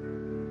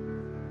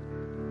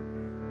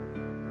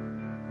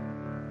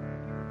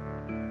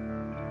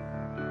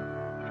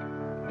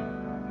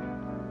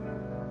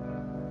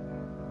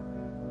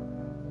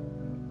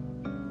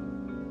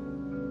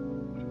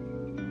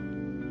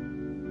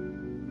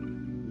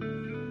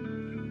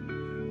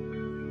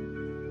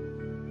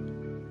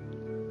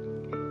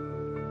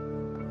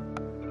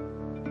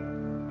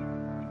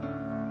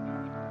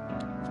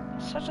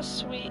 Such a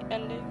sweet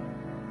ending.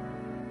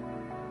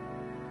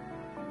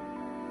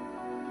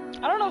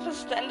 I don't know if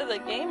it's the end of the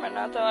game or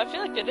not, though. I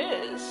feel like it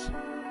is.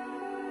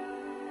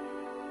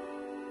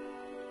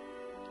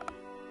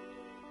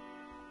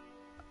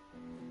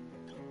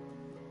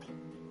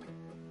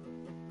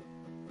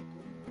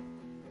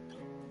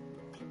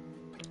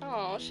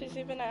 Oh, she's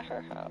even at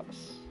her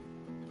house.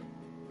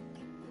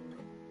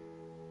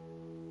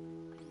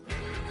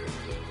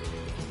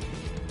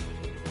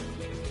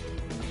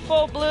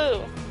 Full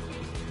blue.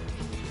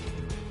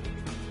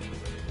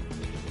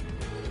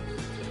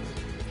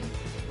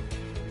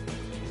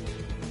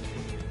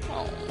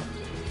 Oh.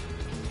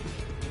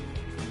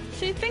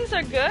 See, things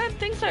are good.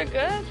 Things are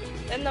good.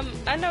 And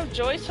I know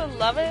Joyce will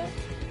love it.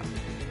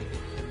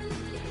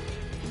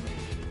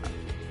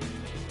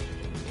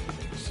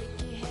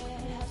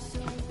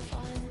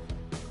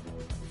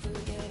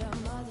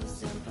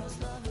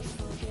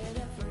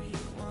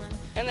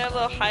 And their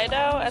little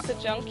hideout at the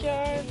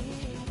junkyard.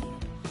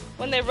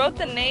 When they wrote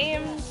the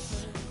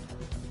names,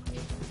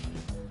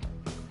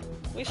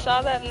 we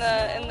saw that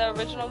in the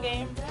original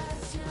game.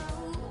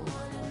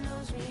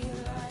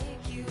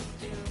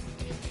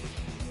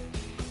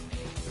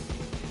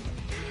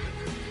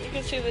 You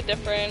can see the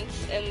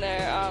difference in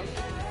their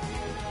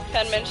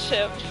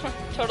penmanship.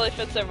 Totally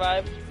fits their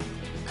vibe.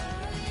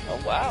 Oh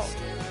wow.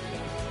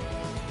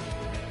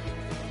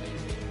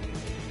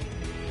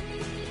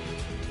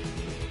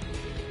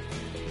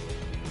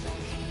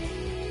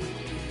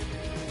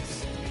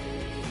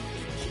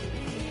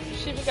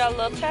 She even got a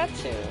little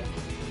tattoo.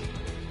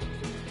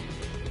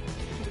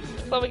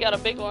 Well, we got a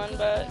big one,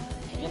 but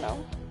you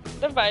know,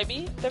 they're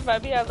vibey. They're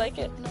vibey. I like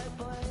it.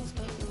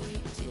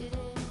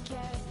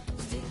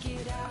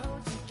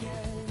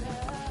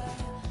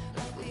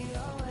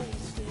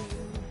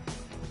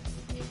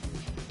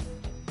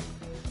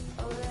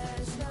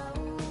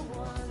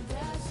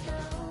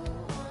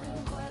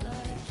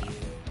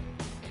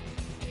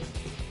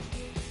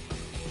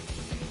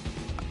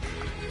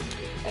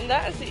 And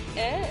that is the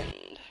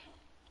end.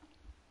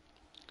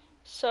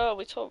 So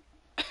we told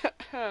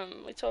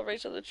we told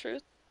Rachel the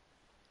truth.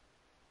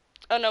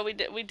 Oh no, we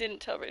didn't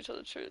tell Rachel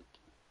the truth.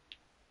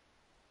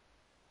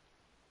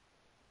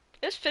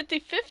 It's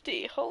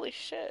 50-50. Holy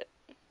shit.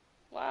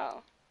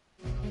 Wow.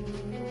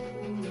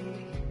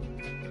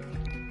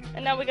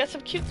 And now we got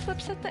some cute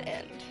clips at the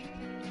end.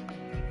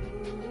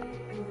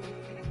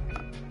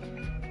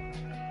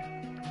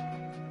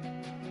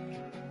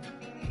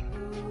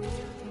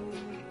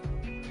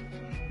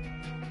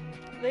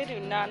 They do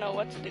not know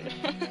what to do.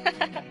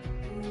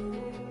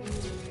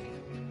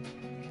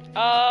 Oh,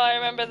 I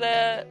remember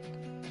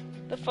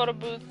the photo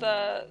booth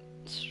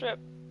strip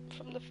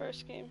from the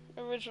first game,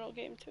 original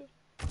game too.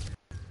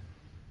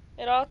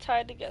 It all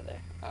tied together.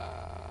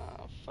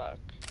 Oh, fuck.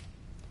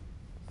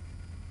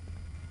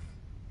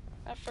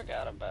 I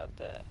forgot about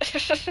that.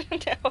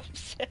 Now I'm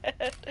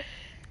sad.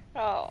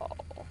 Oh.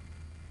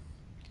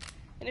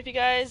 And if you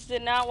guys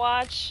did not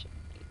watch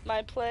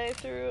my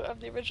playthrough of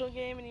the original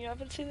game and you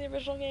haven't seen the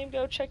original game,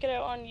 go check it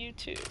out on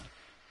YouTube.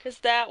 Because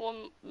that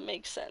will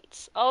make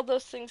sense. All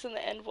those things in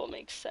the end will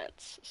make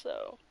sense.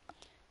 So,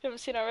 if you haven't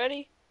seen it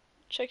already,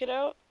 check it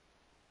out.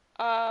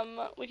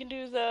 We can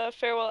do the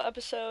farewell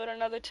episode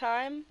another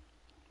time.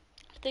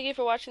 Thank you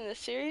for watching this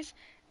series.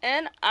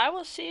 And I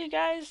will see you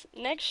guys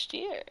next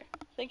year.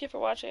 Thank you for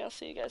watching. I'll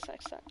see you guys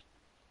next time.